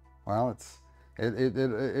 Well,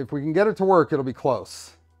 if we can get it to work, it'll be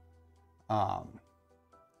close.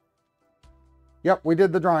 Yep, we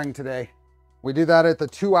did the drawing today. We do that at the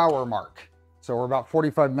 2-hour mark. So we're about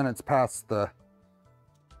 45 minutes past the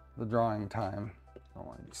drawing time. I don't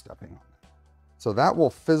want to be stepping on that. So that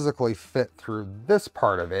will physically fit through this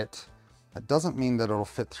part of it. That doesn't mean that it'll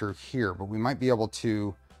fit through here, but we might be able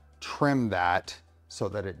to trim that so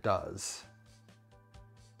that it does.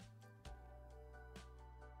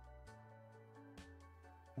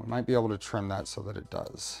 We might be able to trim that so that it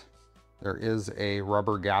does. There is a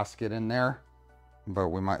rubber gasket in there, but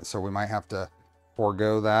we might have to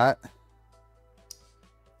forego that.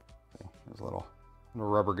 There's a little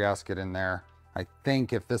rubber gasket in there. I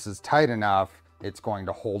think if this is tight enough, it's going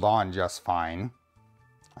to hold on just fine,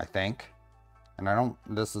 I think. And I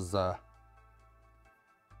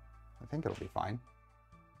think it'll be fine.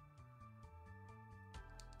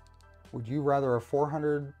 Would you rather a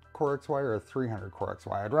 400 Core XY or a 300 Core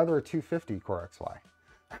XY? I'd rather a 250 Core XY.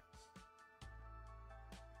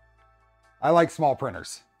 I like small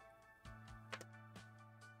printers.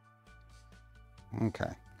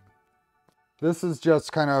 Okay. This is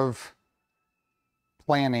just kind of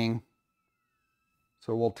planning.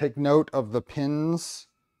 So we'll take note of the pin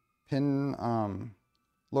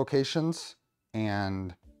locations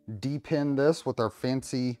and depin this with our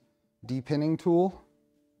fancy depinning tool.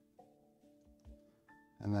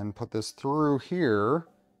 And then put this through here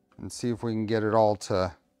and see if we can get it all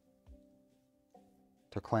to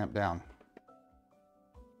clamp down.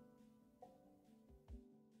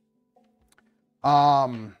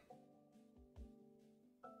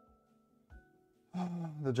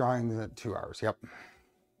 The drawing is at 2 hours. Yep.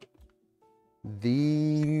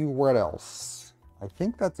 What else? I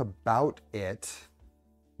think that's about it.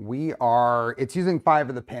 It's using 5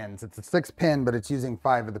 of the pins. It's a 6-pin, but it's using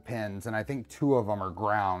 5 of the pins, and I think 2 of them are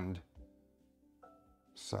ground.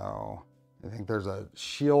 So I think there's a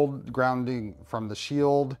shield grounding from the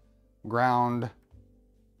shield ground,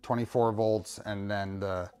 24 volts, and then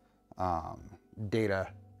the data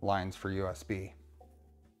lines for USB.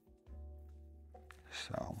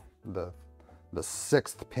 So the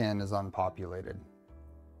sixth pin is unpopulated.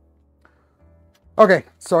 Okay,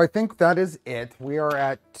 so I think that is it. We are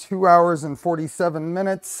at 2 hours and 47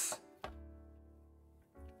 minutes.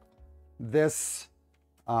 This,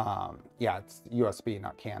 yeah, it's USB,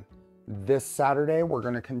 not CAN. This Saturday, we're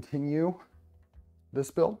going to continue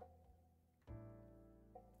this build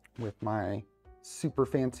with my super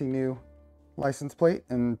fancy new license plate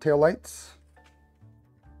and tail lights.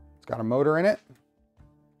 It's got a motor in it.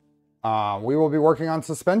 We will be working on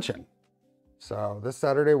suspension. So this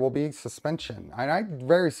Saturday will be suspension. And I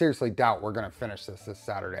very seriously doubt we're going to finish this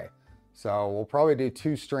Saturday. So we'll probably do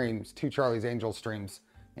 2 streams, 2 Charlie's Angels streams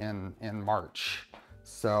in March.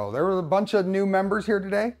 So there were a bunch of new members here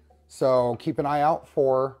today. So keep an eye out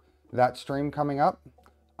for that stream coming up.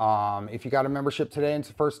 If you got a membership today and it's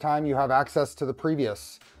the first time, you have access to the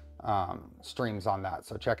previous streams on that.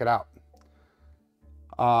 So check it out.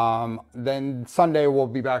 Then Sunday we'll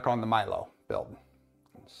be back on the Milo build.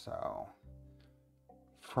 So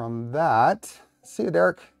from that, see you,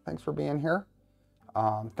 Derek. Thanks for being here.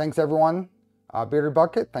 Thanks everyone. Bearded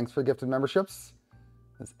Bucket, thanks for gifted memberships.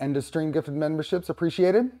 This end of stream gifted memberships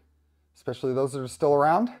appreciated, especially those that are still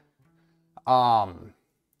around.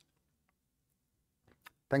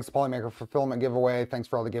 Thanks to Polymaker Fulfillment giveaway. Thanks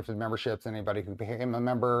for all the gifted memberships. Anybody who became a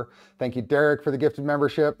member. Thank you, Derek, for the gifted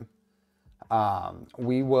membership.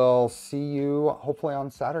 We will see you hopefully on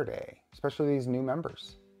Saturday, especially these new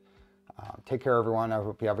members. Take care, everyone. I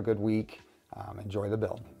hope you have a good week. Enjoy the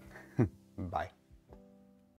build. Bye.